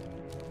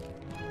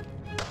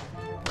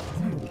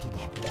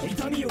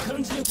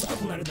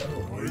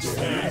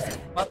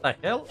 What the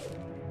hell?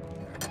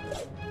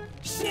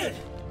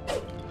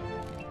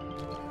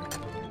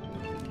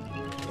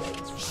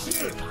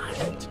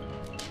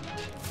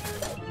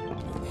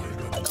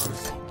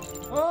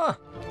 Oh!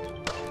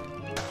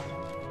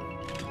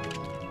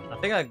 I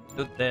think I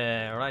did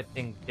the right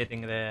thing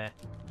getting the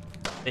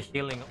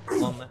healing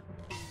on.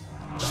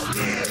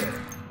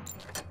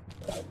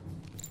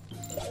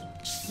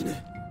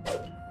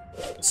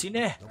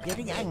 Cine! You're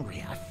getting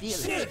angry, I feel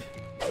it.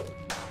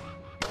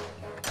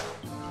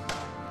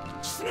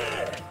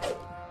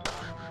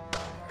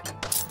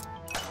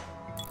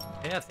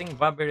 Yeah, I think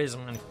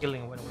vampirism and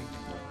healing when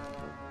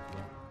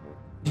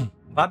we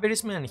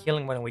vampirism and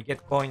healing when we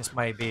get coins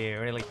might be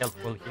really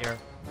helpful here.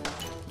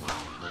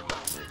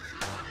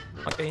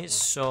 Okay,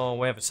 so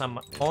we have some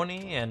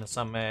Oni and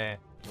some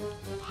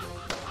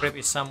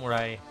creepy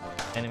samurai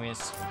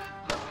enemies.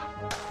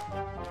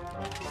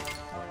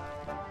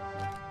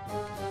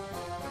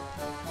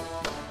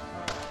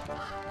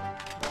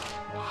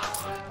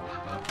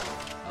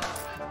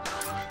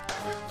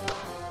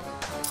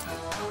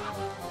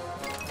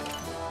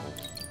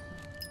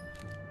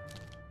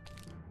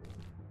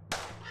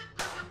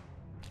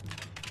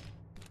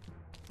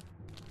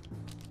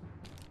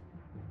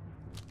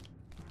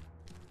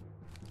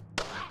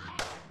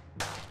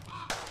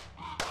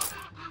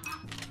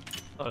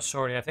 Oh,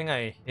 sorry, I think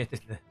I hit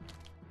it.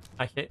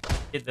 I hit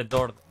the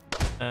door,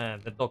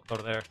 the doctor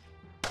there.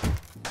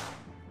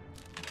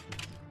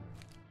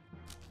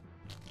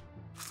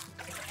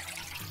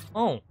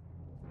 Oh,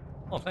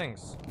 oh,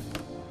 thanks.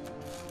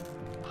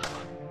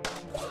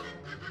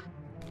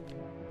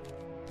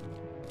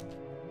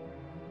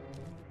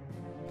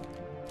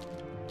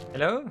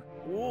 Hello?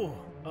 Oh,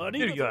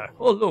 Here you are.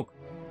 Oh, look,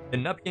 the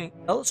napkin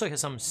also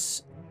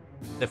has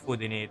the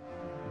food in it.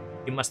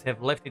 You must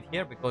have left it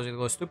here because it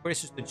was too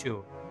precious to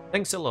chew.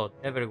 Thanks a lot,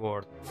 every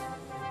word.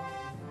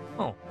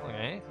 Oh,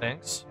 okay,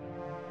 thanks.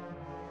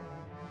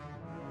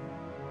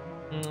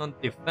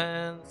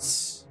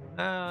 Defense.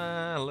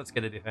 Let's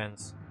get a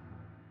defense.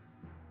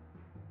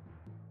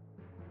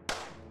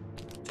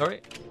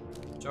 Sorry.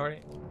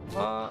 Sorry.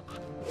 Oh,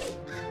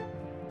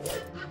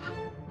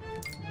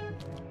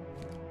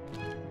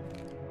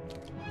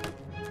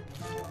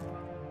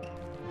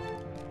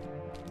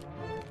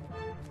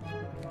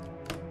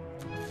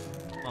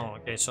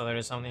 okay, so there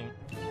is something.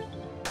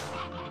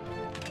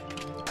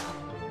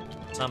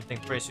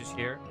 something precious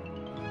here.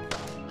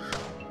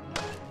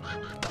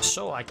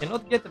 So I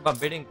cannot get the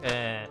vampiric.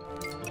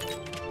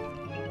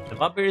 The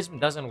vampirism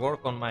doesn't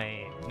work on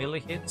my melee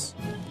hits.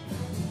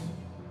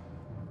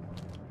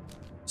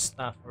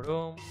 Staff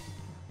room.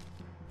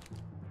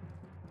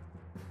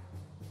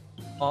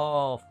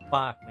 Oh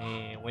fuck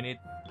me! We need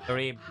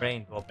 3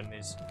 brain to open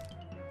this.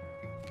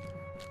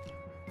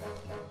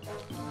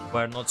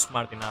 We're not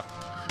smart enough.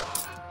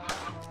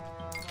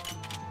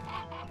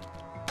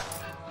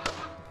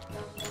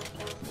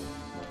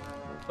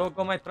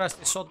 Go my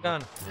trusty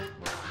shotgun.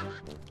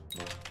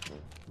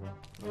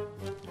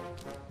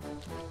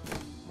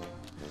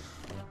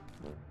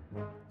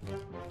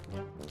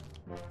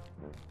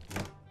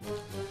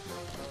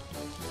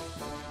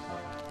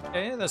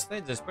 Okay, the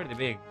stage is pretty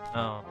big.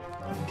 Oh.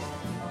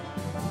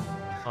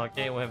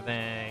 Okay, we have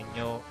the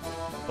new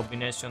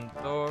combination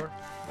door.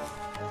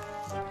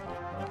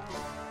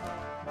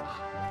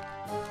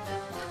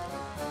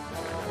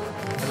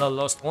 Hello,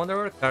 Lost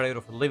Wanderer, carrier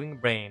of a living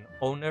brain,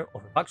 owner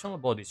of a functional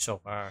body so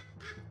far.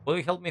 Will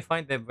you help me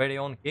find the very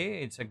own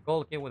key? It's a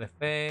gold key with a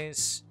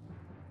face.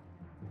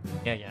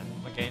 Yeah,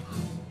 okay.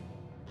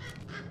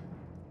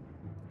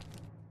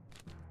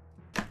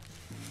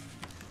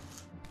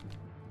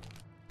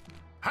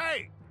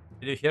 Hey!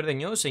 Did you hear the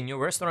news? A new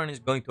restaurant is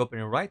going to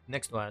open right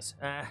next to us.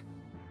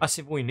 As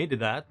if we needed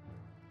that.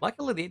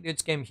 Luckily, the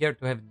idiots came here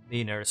to have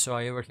dinner, so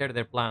I overheard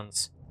their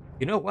plans.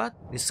 You know what?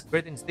 This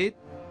cretins did?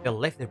 They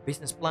left their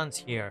business plans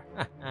here.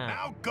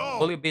 Now go!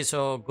 Will you be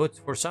so good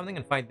for something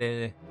and find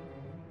them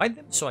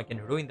so I can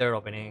ruin their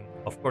opening?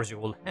 Of course you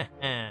will.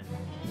 Yeah,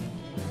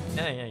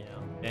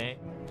 okay.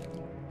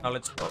 Now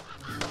let's go.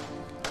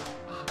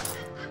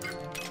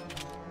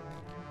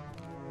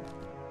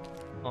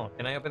 Oh,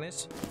 can I open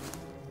this?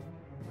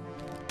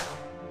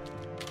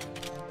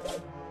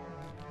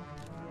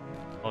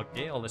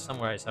 Okay, all the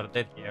samurais are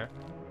dead here.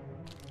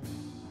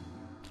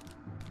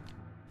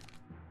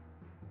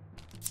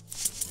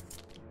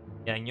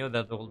 Yeah, I knew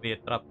that there will be a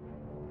trap.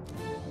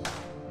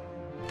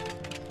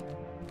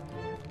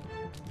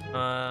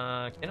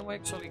 Can we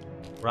actually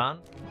run?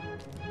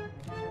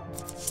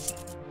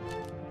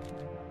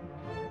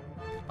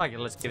 Okay,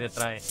 let's give it a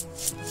try.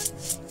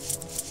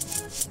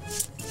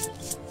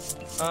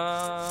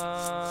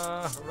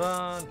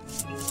 Run!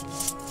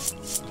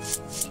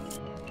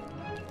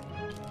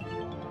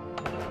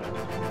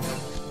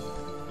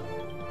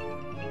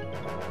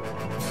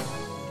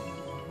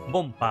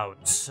 Bomb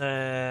pouch.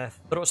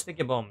 Throw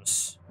sticky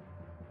bombs.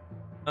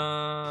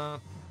 Oh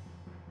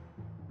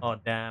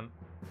damn.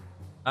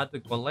 Add to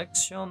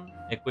collection.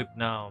 Equip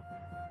now.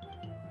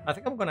 I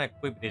think I'm gonna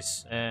equip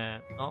this.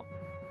 No.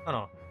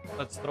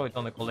 Let's throw it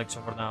on the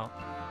collection for now.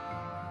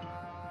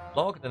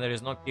 Locked and there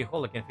is no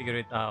keyhole. I can figure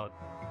it out.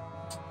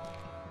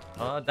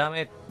 Oh damn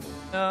it.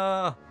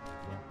 No.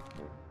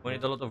 We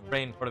need a lot of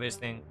brain for this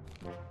thing.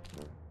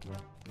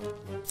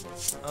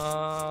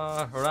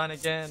 Run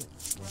again.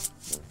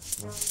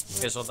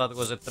 Okay, so that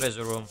was a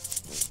treasure room.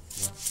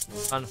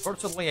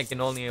 Unfortunately, I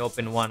can only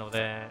open one of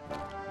the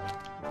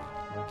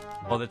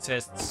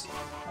chests.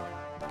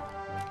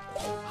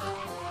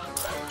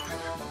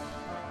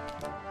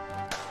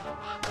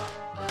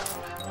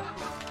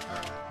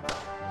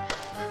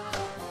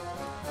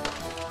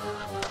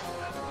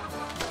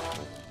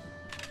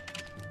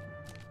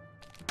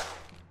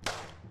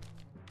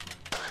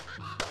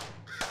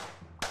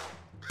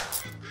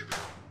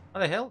 What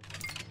the hell?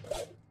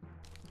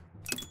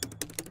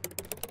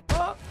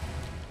 Oh.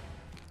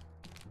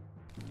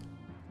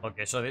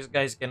 Okay, so these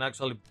guys can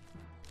actually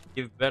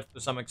give birth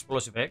to some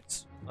explosive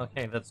eggs.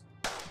 Okay, that's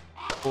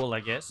cool, I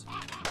guess.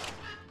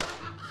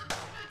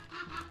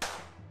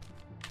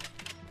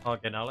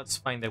 Okay, now let's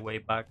find the way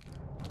back.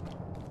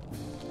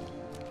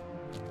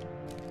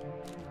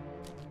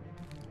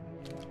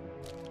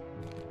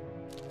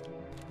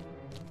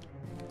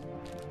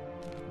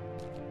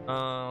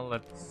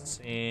 Let's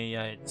see.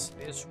 Yeah, it's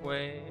this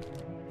way.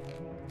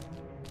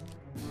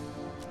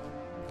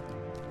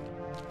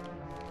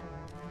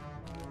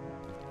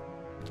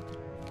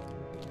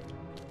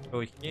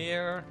 Go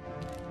here.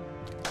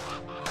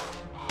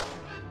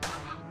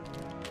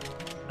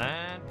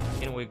 And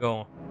in we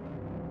go.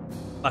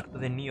 Back to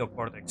the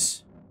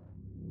neocortex.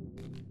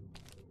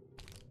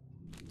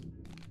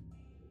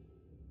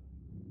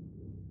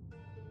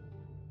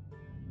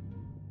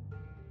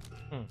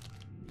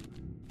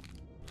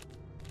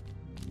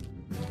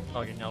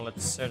 Okay, now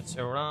let's search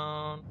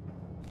around.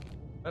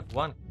 I have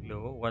one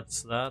clue.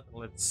 What's that?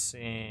 Let's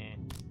see.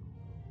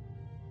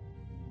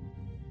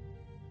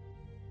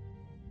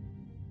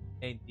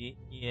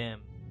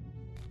 ADEM.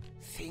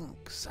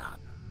 Think, son.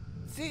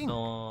 Think.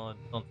 No,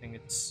 don't think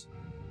it's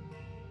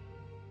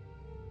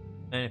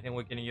anything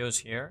we can use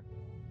here.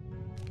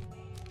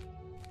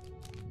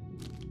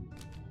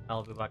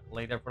 I'll be back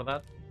later for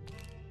that.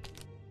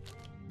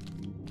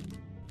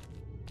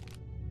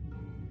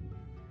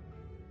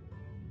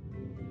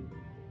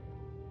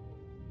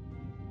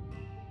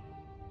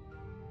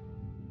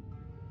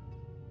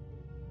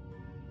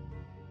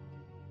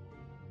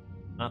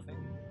 Nothing.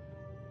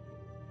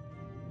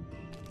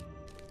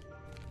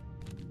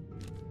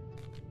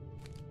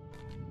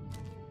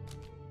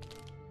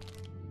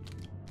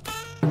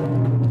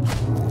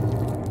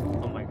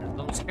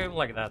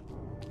 like that.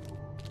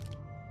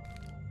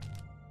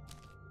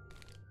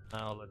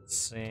 Now let's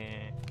see.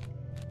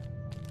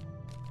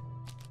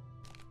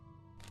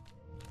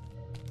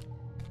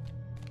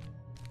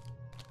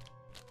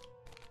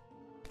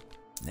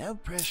 No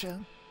pressure.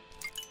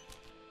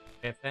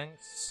 Okay,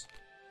 thanks.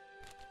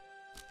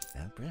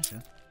 No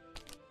pressure.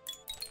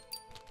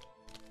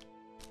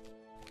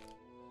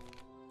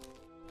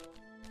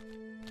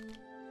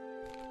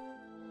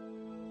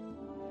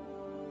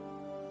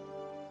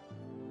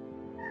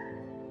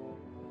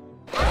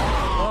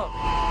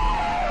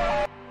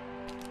 Oh!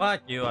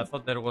 Fuck you, I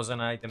thought there was an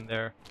item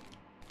there.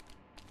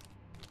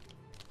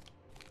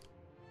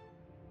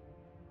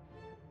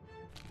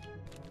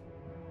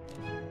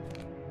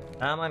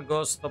 Come on,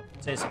 go, stop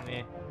chasing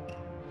me.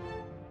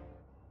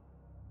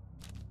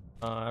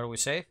 Are we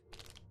safe?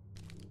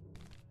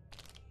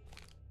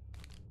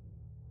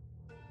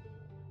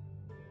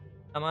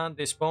 Come on,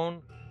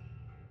 despawn.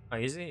 Oh,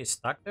 is he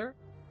stuck there?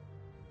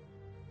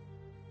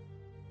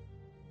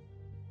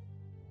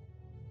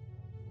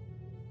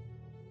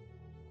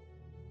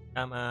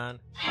 Come on.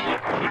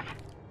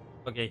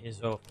 Okay,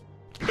 he's off.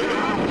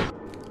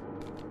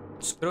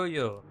 Screw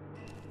you.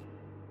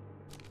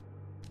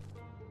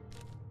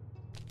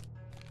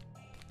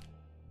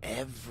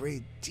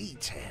 Every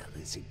detail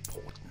is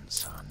important,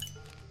 son.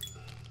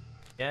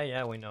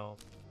 Yeah, we know.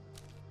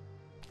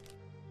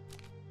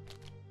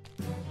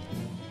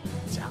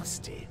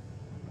 Dusty.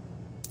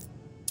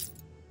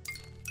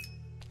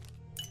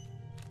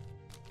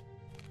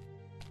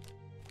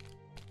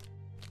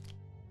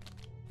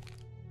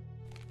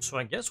 So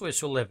I guess we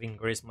should have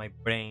increased my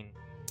brain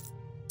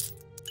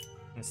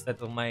instead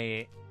of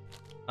my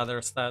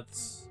other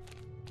stats.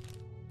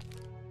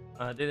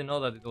 I didn't know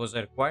that it was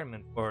a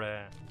requirement for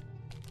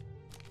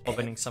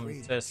opening some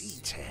Every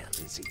chests. detail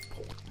is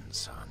important,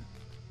 son.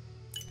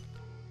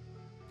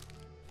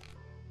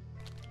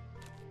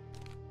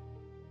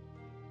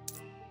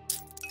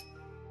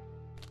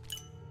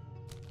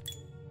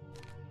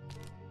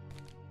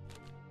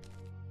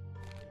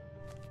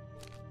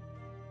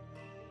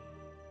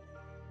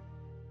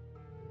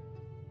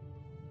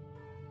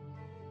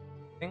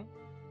 Thing.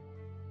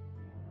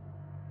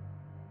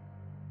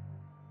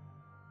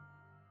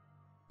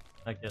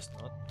 I guess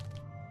not.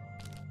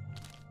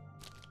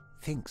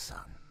 Think, son.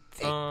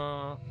 Think.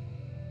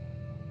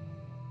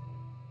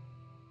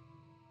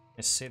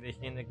 Let's see the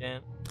hint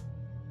again.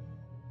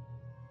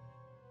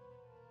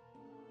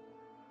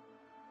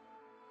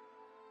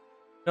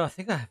 No, I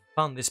think I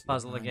found this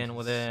puzzle again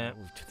with a.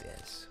 Solved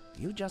this.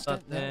 You just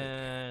But don't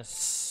know.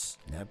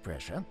 No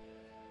pressure.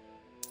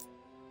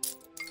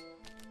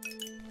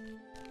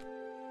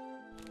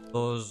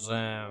 those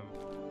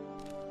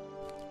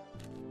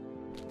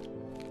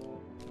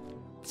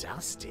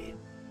Dusty.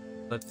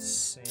 let's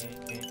see.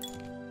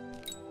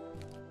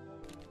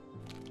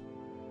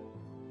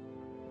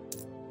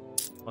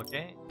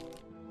 Okay,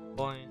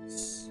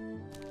 points.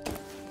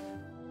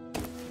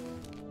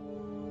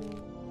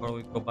 Or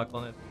we go back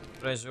on the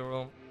treasure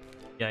room.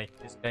 Yeah,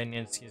 this guy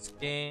needs his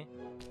key.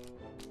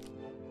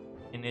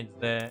 He needs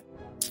the.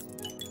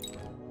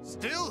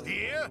 Still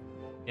here?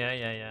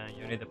 Yeah.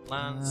 You need the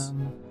plants.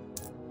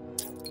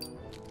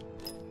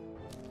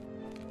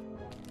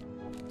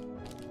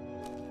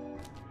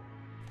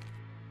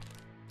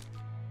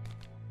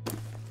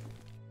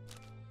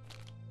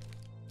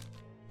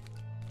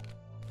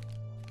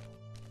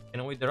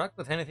 Can we interact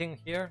with anything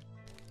here?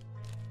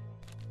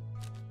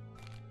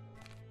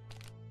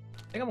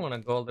 I think I'm gonna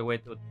go all the way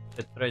to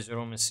the treasure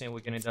room and see if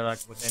we can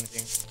interact with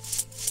anything.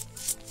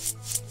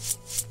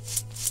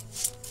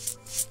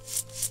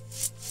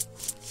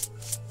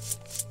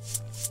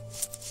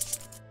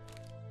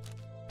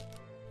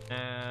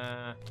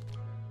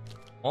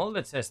 All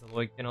the chests that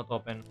we cannot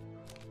open.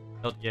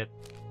 Not yet.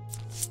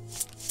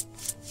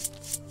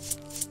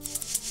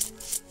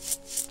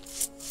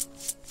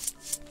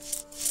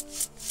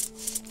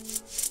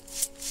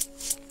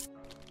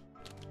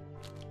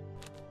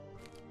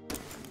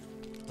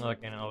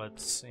 Okay, now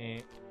let's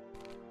see.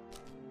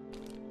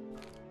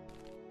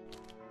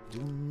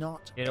 Do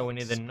not. Here we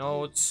need the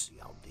notes.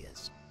 The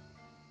obvious.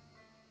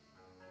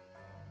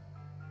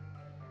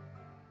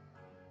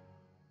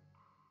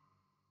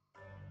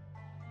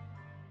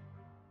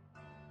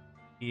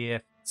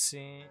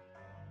 EFC.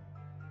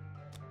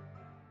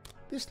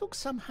 This looks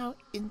somehow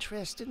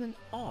interesting and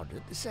odd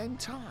at the same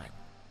time.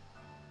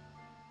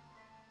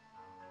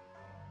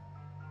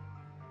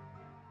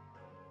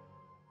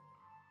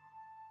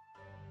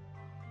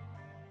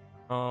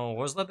 Oh,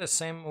 was that the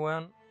same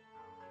one?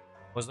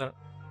 Was that?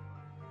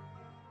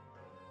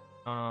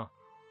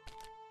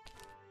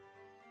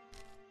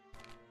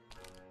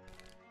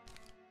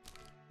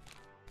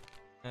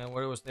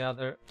 Where was the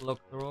other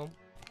locked room?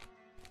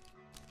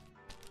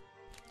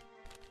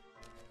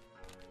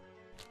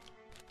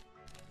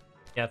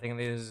 Yeah, I think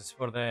this is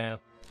for the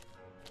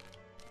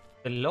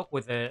lock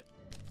with the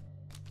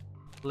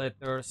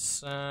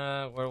letters.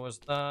 Where was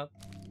that?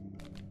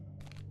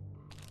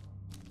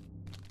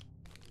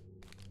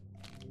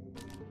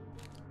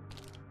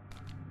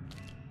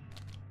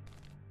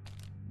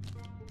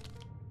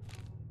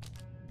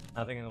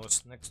 I think it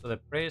was next to the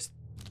priest.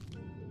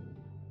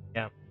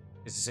 Yeah,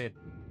 this is it.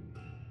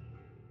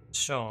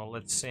 So,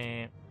 let's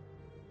see.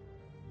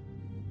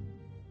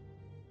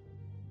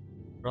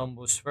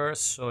 Rhombus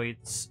first, so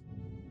it's...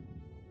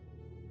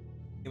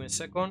 Give me a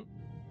second.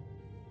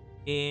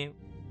 E...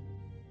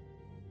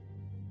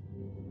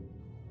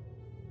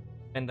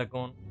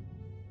 Pentagon.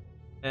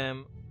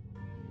 M...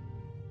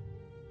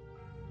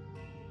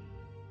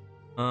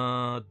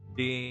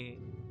 D...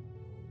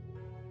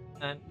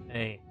 and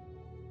A.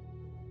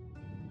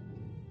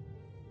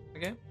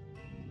 Okay,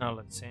 now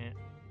let's see.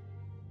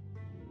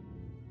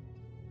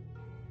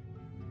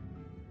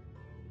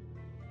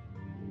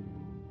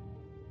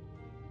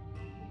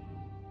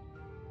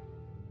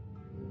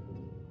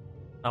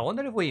 I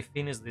wonder if we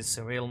finish this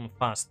realm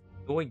fast.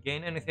 Do we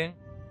gain anything?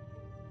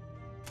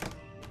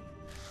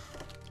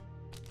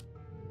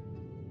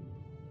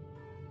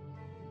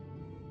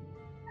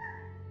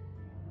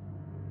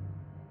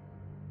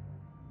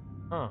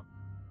 Huh.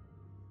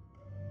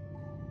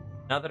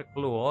 Another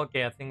clue.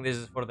 Okay, I think this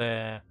is for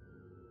the...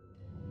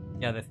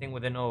 Yeah, the thing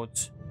with the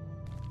notes.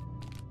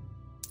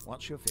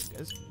 Watch your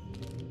fingers.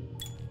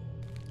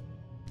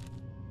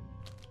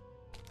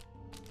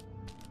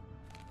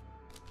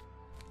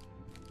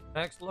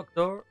 Next locked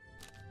door.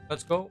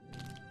 Let's go.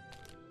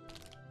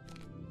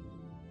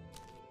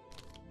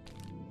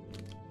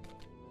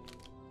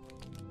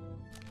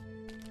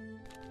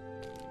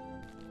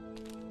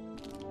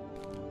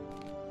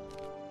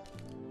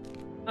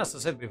 As I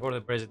said before,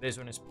 the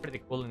presentation is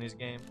pretty cool in this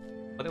game.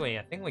 By the way,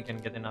 I think we can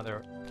get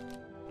another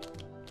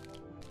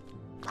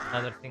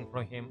thing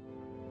from him.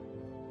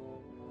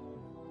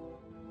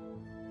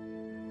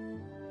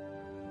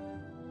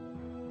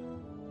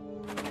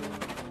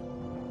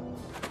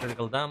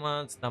 Critical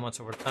damage, damage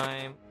over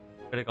time,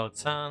 critical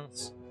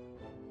chance.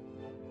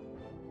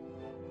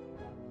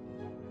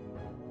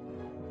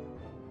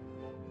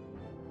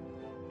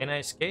 Can I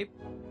escape?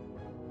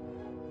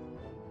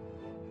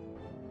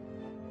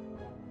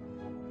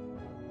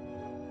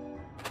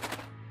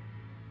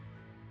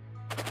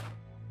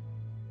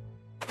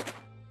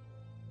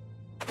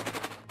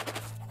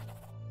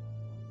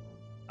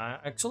 I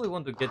actually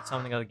want to get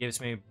something that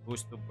gives me a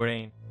boost to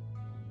brain.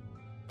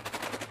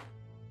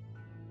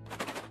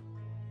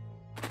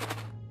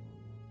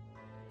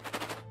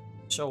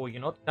 So we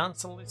cannot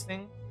cancel this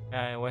thing.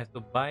 We have to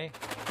buy.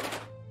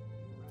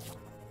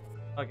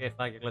 Okay,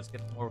 fuck it. Let's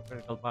get more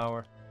critical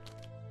power.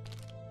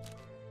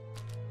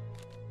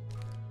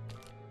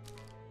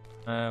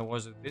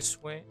 Was it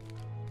this way?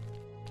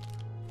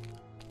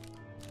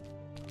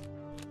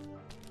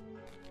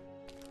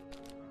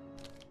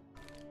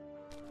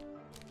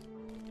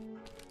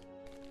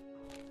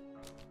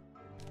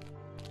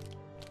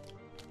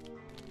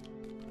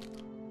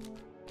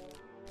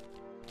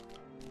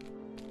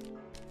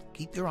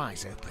 Keep your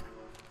eyes open.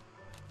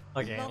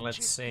 Okay, Logic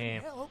let's see.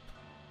 can help.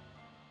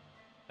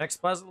 Next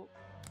puzzle.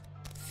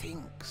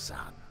 Think,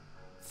 son.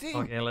 Think.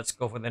 Okay, let's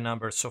go for the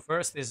numbers. So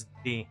first is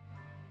D.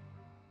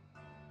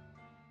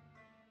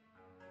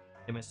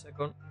 Give me a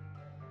second.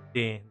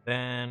 D.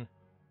 Then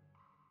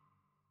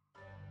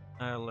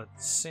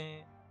let's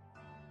see.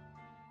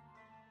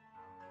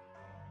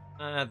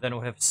 Then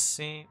we have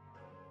C.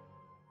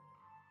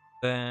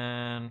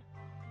 Then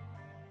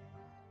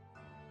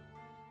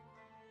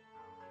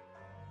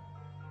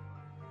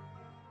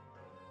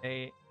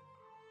A.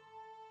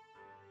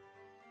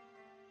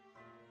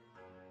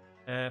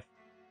 F.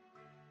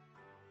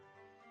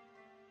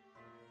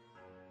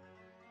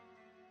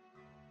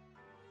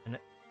 And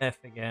F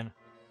again.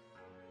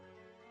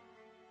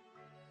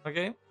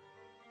 Okay,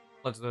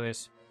 let's do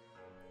this.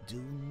 Do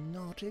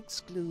not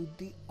exclude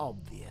the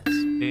obvious.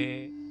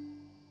 B,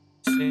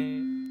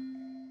 C,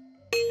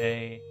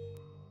 A,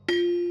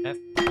 F,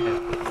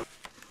 F.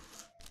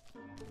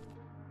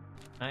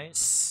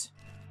 Nice.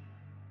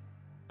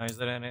 Now, is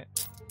there any...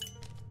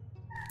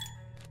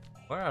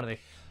 Where are they?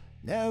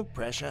 No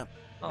pressure.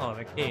 Oh,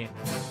 the key.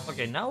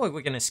 Okay, now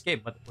we can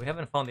escape, but we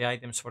haven't found the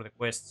items for the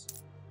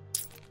quests.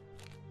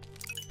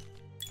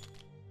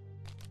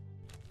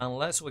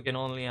 Unless we can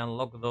only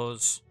unlock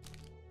those...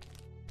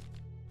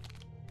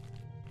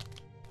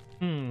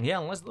 yeah,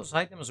 unless those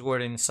items were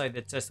inside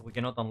the chest, we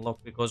cannot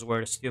unlock because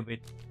we're stupid.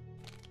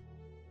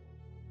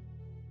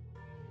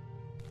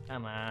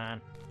 Come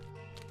on.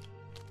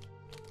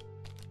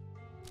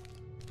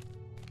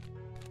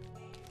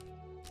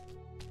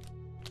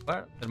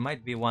 Well, there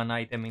might be one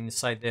item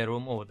inside the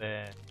room of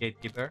the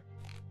gatekeeper.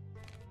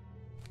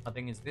 I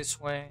think it's this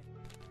way.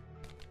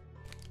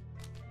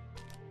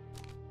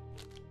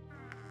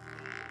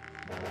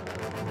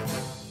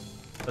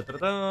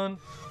 Ta-ta-da-dun.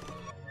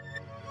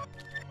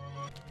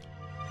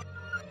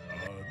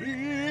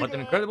 What an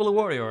incredible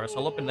warriors!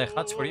 I'll open the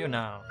hatch for you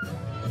now.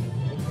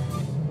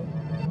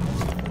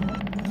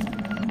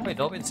 Wait,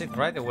 opens it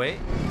right away?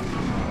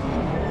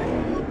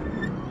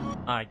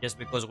 Ah, I guess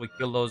because we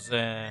killed those...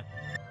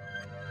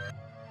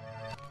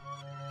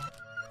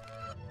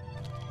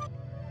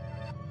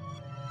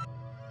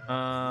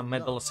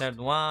 metal shared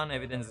 1,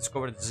 evidence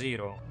discovered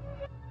 0.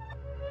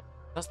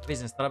 Just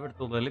business travel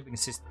to the living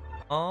system.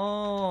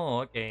 Oh,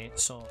 okay.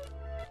 So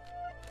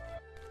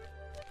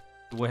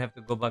we have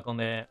to go back on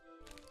the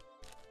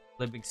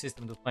living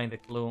system to find the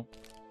clue.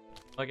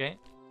 Okay.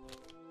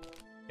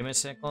 Give me a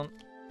second.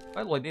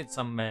 Well, we did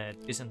some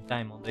decent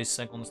time on this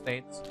second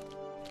stage.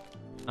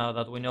 Now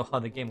that we know how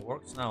the game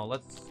works, now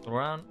let's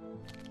run.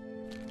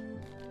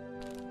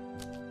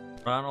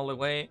 Run all the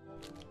way.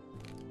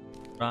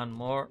 Run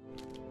more.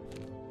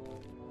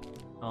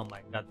 Oh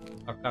my god,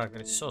 our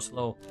character is so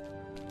slow.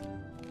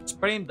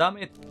 Sprint, damn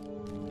it!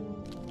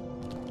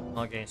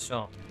 Okay,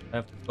 so I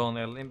have to go on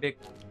the Olympic.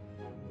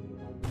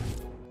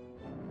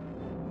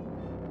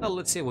 Well,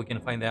 let's see if we can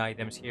find the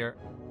items here.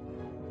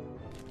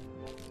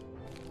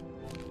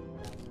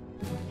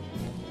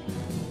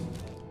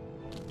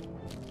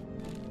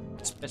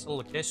 Special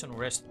location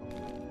restaurant.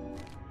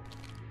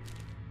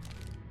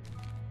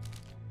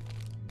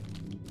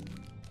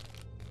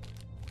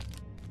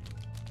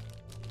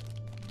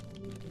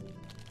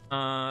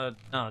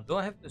 Now, do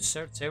I have to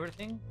search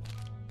everything?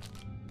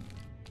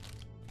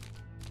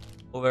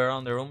 Move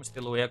around the room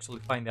till we actually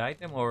find the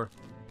item, or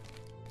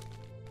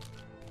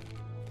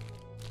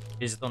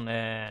is it on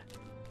a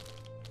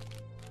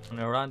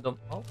random?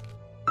 Oh,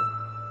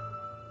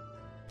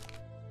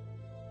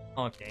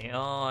 okay.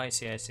 Oh, I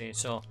see. I see.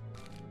 So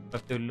we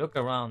have to look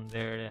around.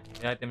 There,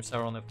 the items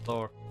are on the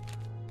floor.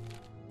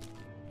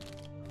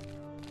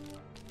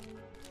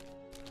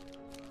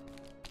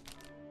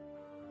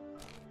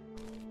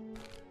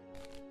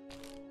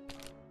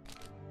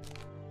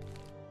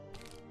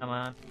 Come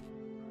on.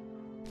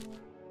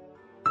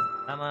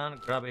 Come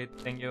on, grab it.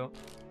 Thank you.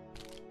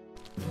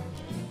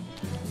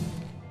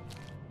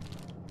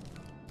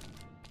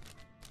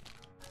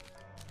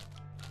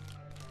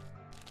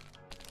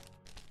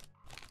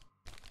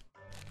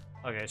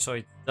 Okay, so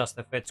it's just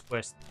a fetch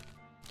quest.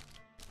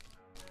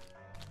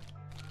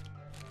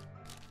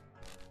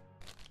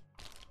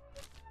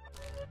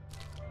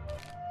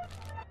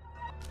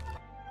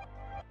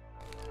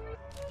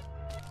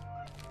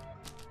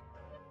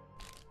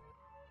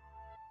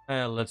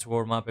 Let's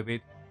warm up a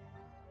bit.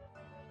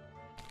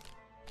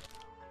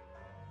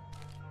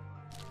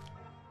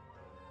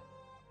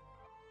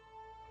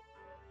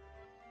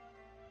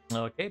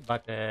 Okay,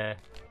 back to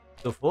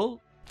full.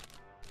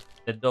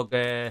 The dog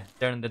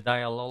turned the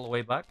dial all the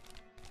way back.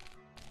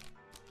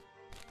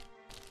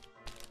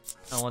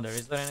 I wonder,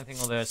 is there anything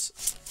on this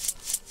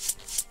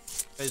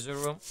treasure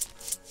room?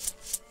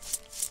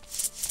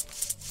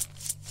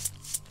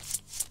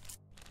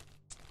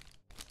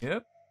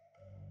 Yep,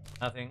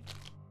 nothing.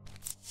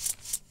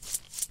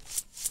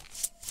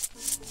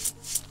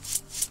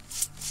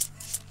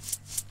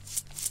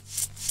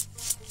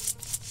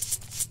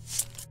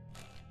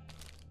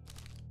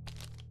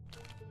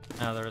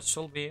 Now there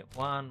should be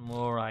one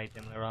more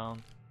item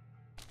around.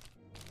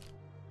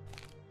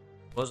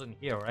 Wasn't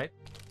here, right?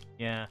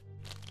 Yeah.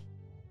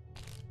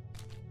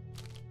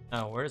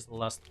 Now where's the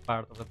last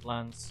part of the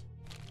plans?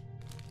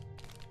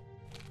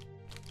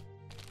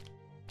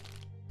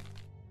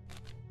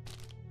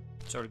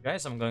 Sorry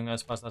guys, I'm going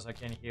as fast as I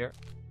can here.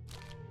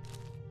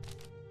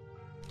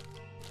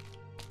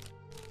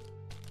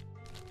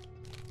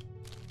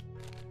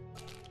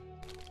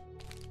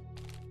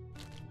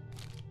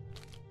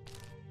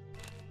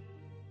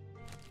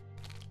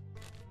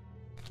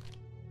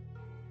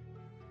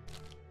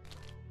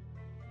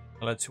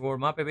 Let's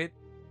warm up a bit.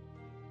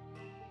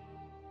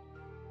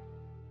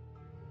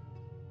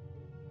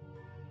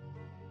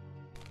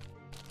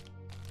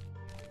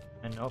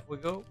 And off we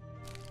go.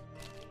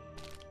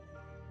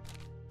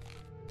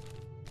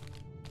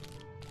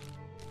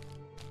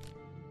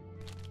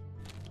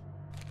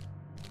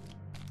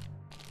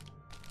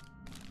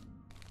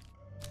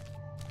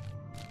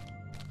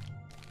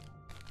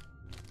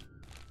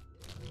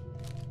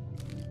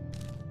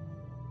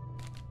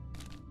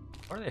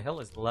 Where the hell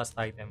is the last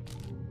item?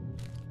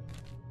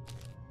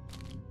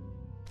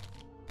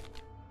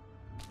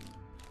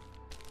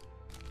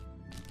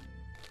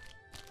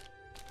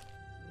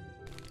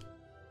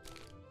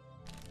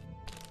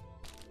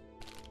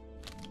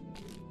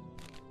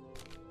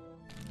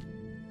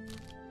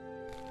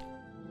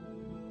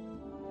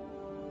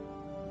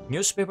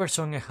 Newspaper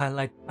showing a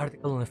highlight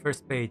article on the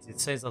first page. It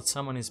says that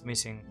someone is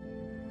missing.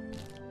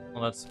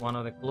 Well, that's one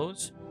of the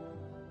clues.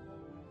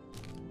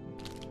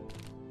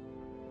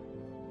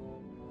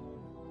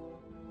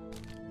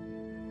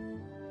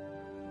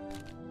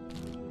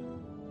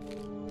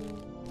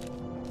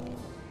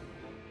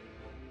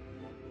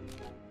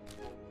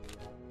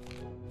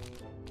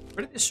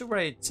 Pretty sure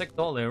I checked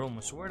all the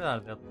rooms. Where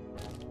are the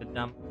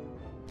damn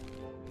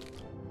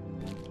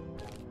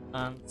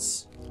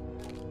ants?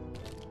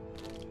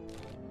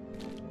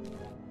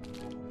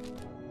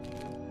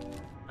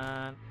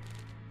 And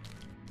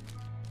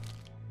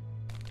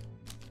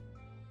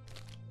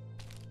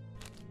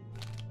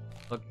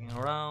looking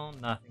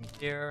around, nothing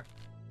here.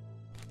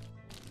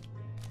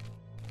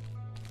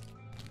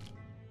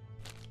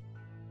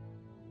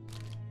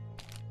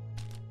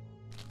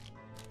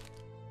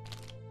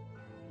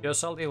 Yo,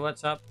 Salty,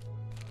 what's up?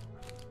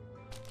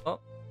 Oh.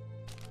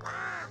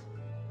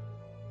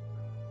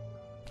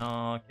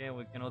 Okay,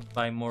 we cannot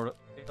buy more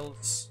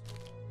pills.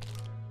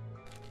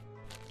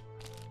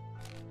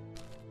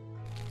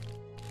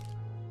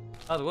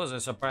 That was a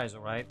surprise,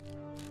 alright?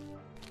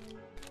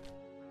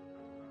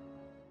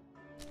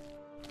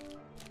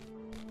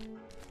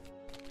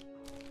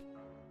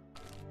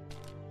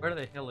 Where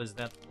the hell is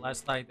that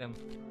last item?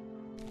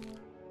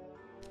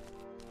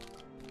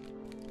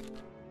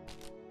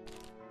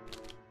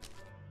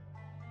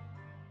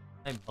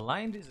 I'm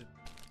blind? Is it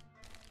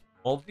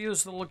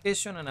obvious the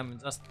location and I'm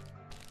just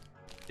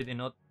really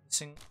not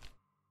noticing?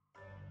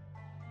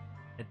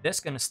 A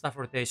desk and staff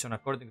rotation.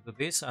 According to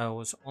this, I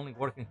was only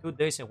working 2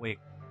 days a week.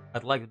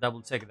 I'd like to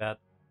double check that.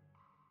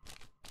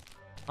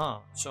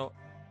 Ah, so...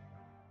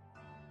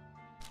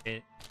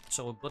 Okay,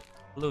 so we got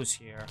clues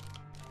here.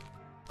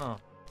 Huh.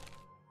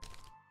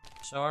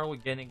 So are we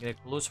getting the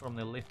clues from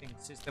the lifting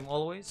system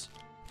always?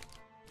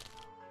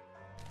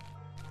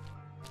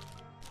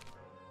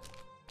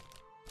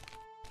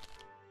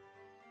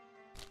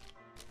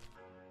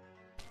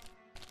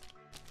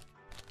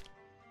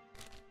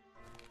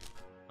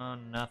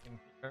 Nothing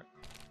here.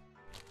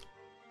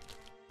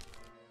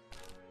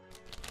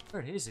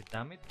 Where is it,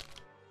 damn it?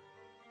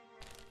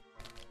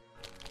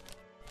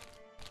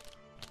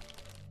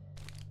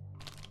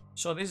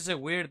 So this is a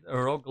weird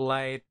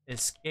roguelite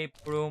escape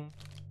room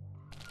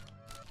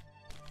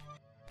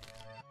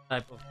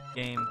type of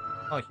game.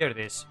 Oh, here it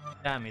is.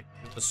 Damn it.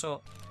 It was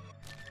so...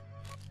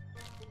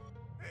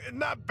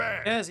 Not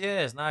bad. Yes,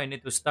 yes. Now I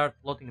need to start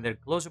plotting their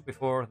closer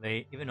before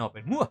they even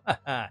open.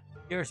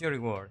 Here's your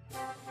reward.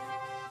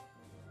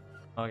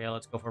 Okay,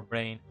 let's go for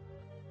brain.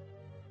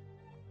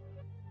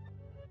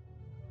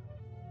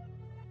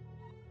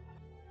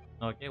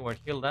 Okay, we're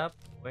healed up.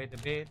 Wait a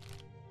bit.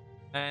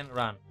 And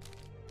run.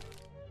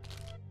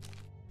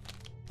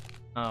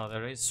 Oh,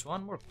 there is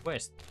one more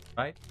quest,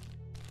 right?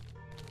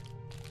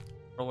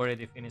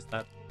 Already finished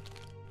that.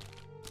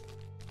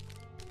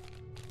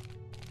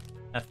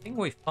 I think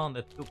we found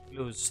the 2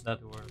 clues that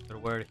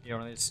were here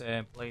on this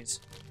place.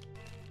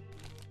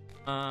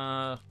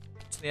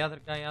 What's the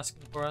other guy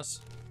asking for us?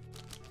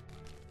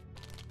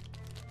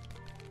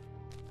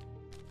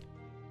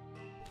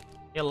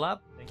 Heal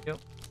up, thank you.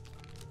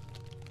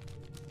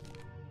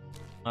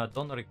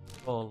 Don't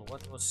recall,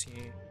 what was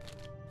he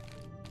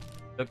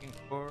looking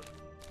for?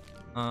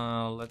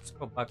 Let's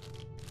go back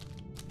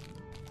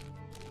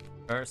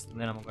first,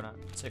 and then I'm gonna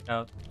check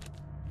out.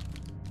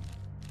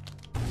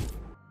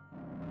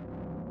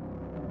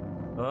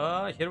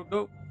 Here we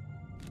go.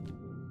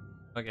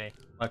 Okay,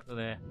 back to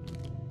the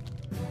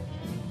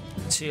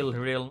chill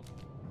realm.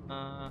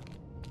 I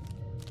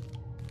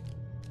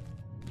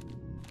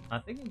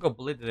think we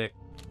completed the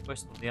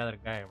quest of the other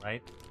guy,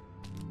 right?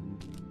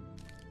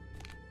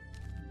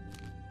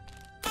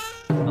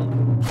 Well,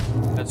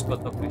 let's go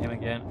talk to him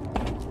again.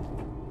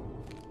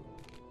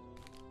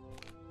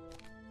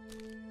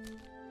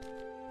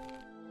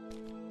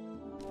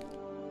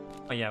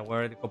 Oh yeah, we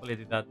already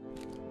completed that.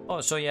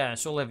 Oh, so yeah, I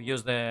should have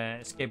used the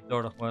escape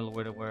door while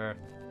we were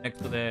next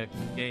to the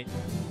gate.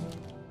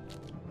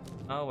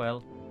 Oh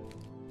well.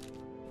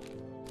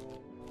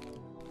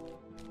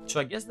 So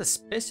I guess the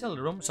special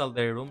rooms are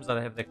the rooms that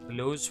have the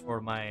clues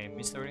for my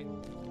mystery.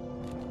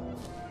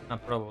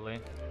 Probably.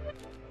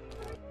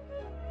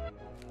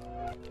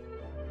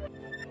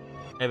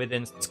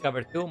 Evidence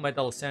discover 2,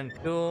 metal send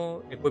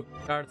 2, equipped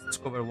cards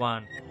discover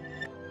 1.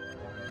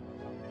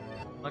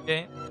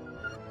 Okay.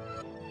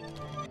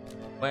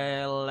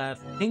 Well, I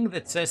think the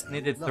chest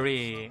needed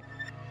 3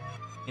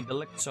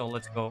 intellect, so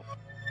let's go.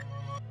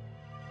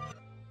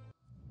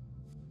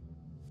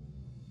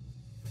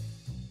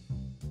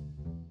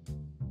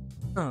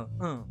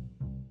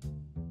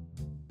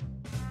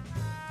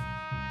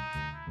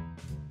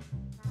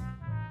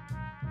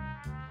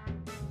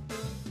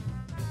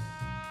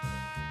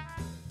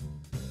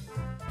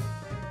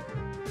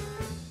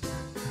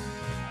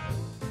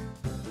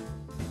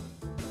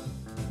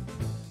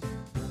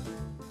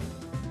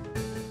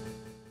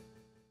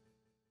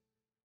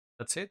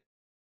 That's it.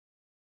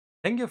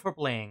 Thank you for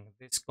playing.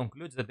 This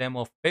concludes the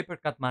demo of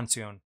Papercraft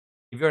Mansion.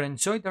 If you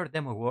enjoyed our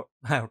demo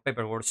our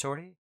paper world,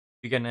 sorry,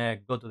 you can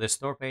go to the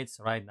store page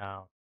right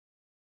now.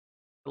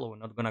 Well, we're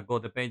not gonna go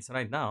to the page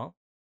right now,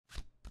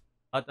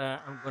 but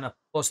I'm gonna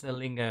post the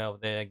link of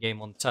the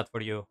game on chat for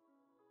you.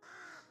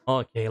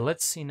 Okay,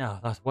 let's see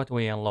now. That's what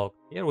we unlocked.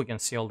 Here we can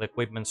see all the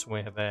equipments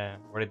we have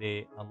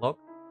already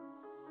unlocked.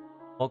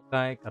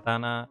 Hawkeye,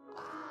 katana.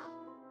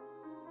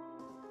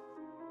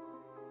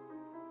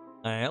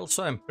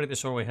 Also, I'm pretty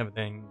sure we have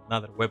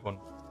another weapon.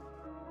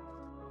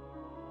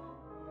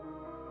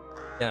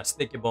 Yeah,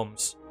 sticky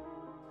bombs.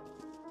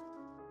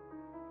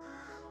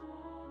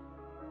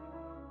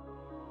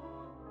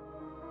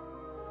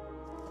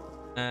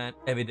 And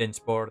evidence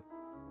board.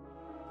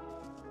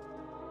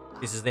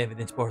 This is the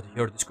evidence board.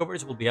 Your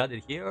discoveries will be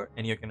added here,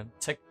 and you can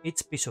check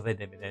each piece of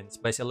evidence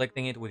by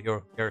selecting it with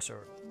your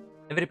cursor.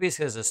 Every piece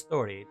has a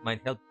story. It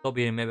might help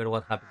Toby remember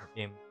what happened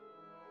to him.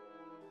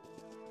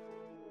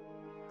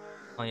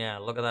 Oh yeah,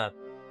 look at that.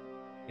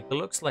 It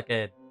looks like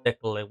a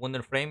decal, a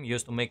wooden frame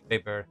used to make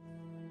paper.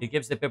 It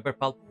gives the paper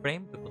pulp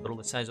frame to control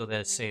the size of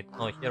the seed.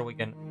 Oh, here we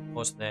can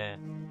post the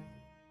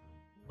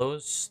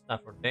clues,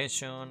 staff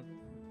rotation.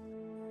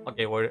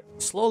 Okay, we're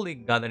slowly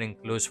gathering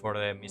clues for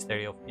the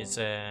mystery of his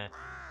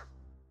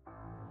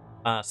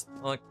past.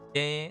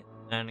 Okay,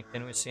 and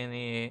can we see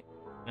any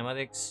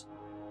pneumatics?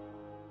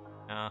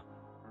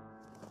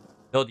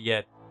 Not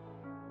yet.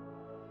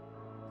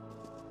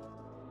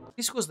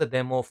 This was the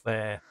demo of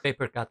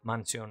Papercraft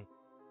Mansion.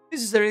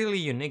 This is a really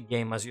unique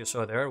game, as you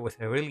saw there, with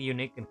a really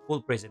unique and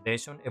cool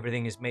presentation.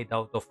 Everything is made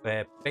out of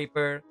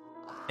paper,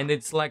 and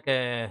it's like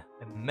a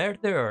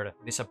murder or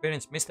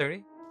disappearance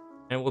mystery.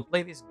 And we'll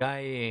play this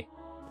guy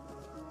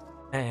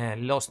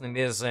lost in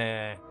this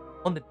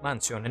haunted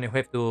mansion, and you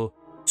have to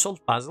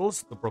solve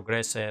puzzles to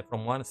progress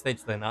from one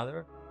stage to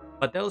another.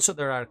 But also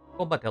there are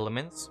combat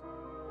elements.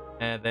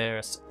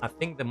 I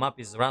think the map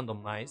is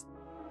randomized.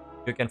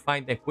 You can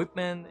find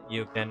equipment.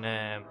 You can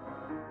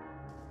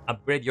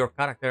upgrade your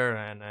character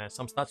and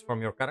some stats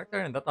from your character,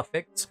 and that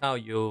affects how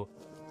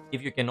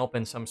if you can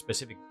open some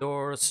specific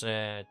doors,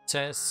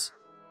 chests,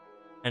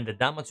 and the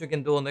damage you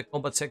can do on the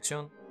combat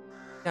section.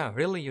 Yeah,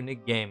 really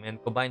unique game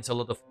and combines a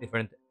lot of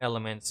different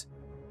elements.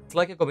 It's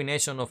like a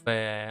combination of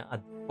a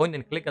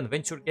point-and-click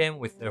adventure game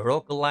with a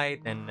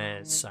roguelite and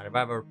a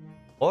survivor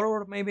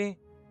horror, maybe.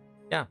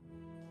 Yeah,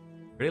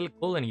 really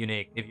cool and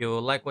unique. If you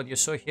like what you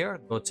saw here,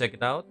 go check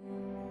it out.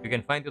 You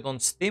can find it on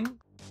Steam.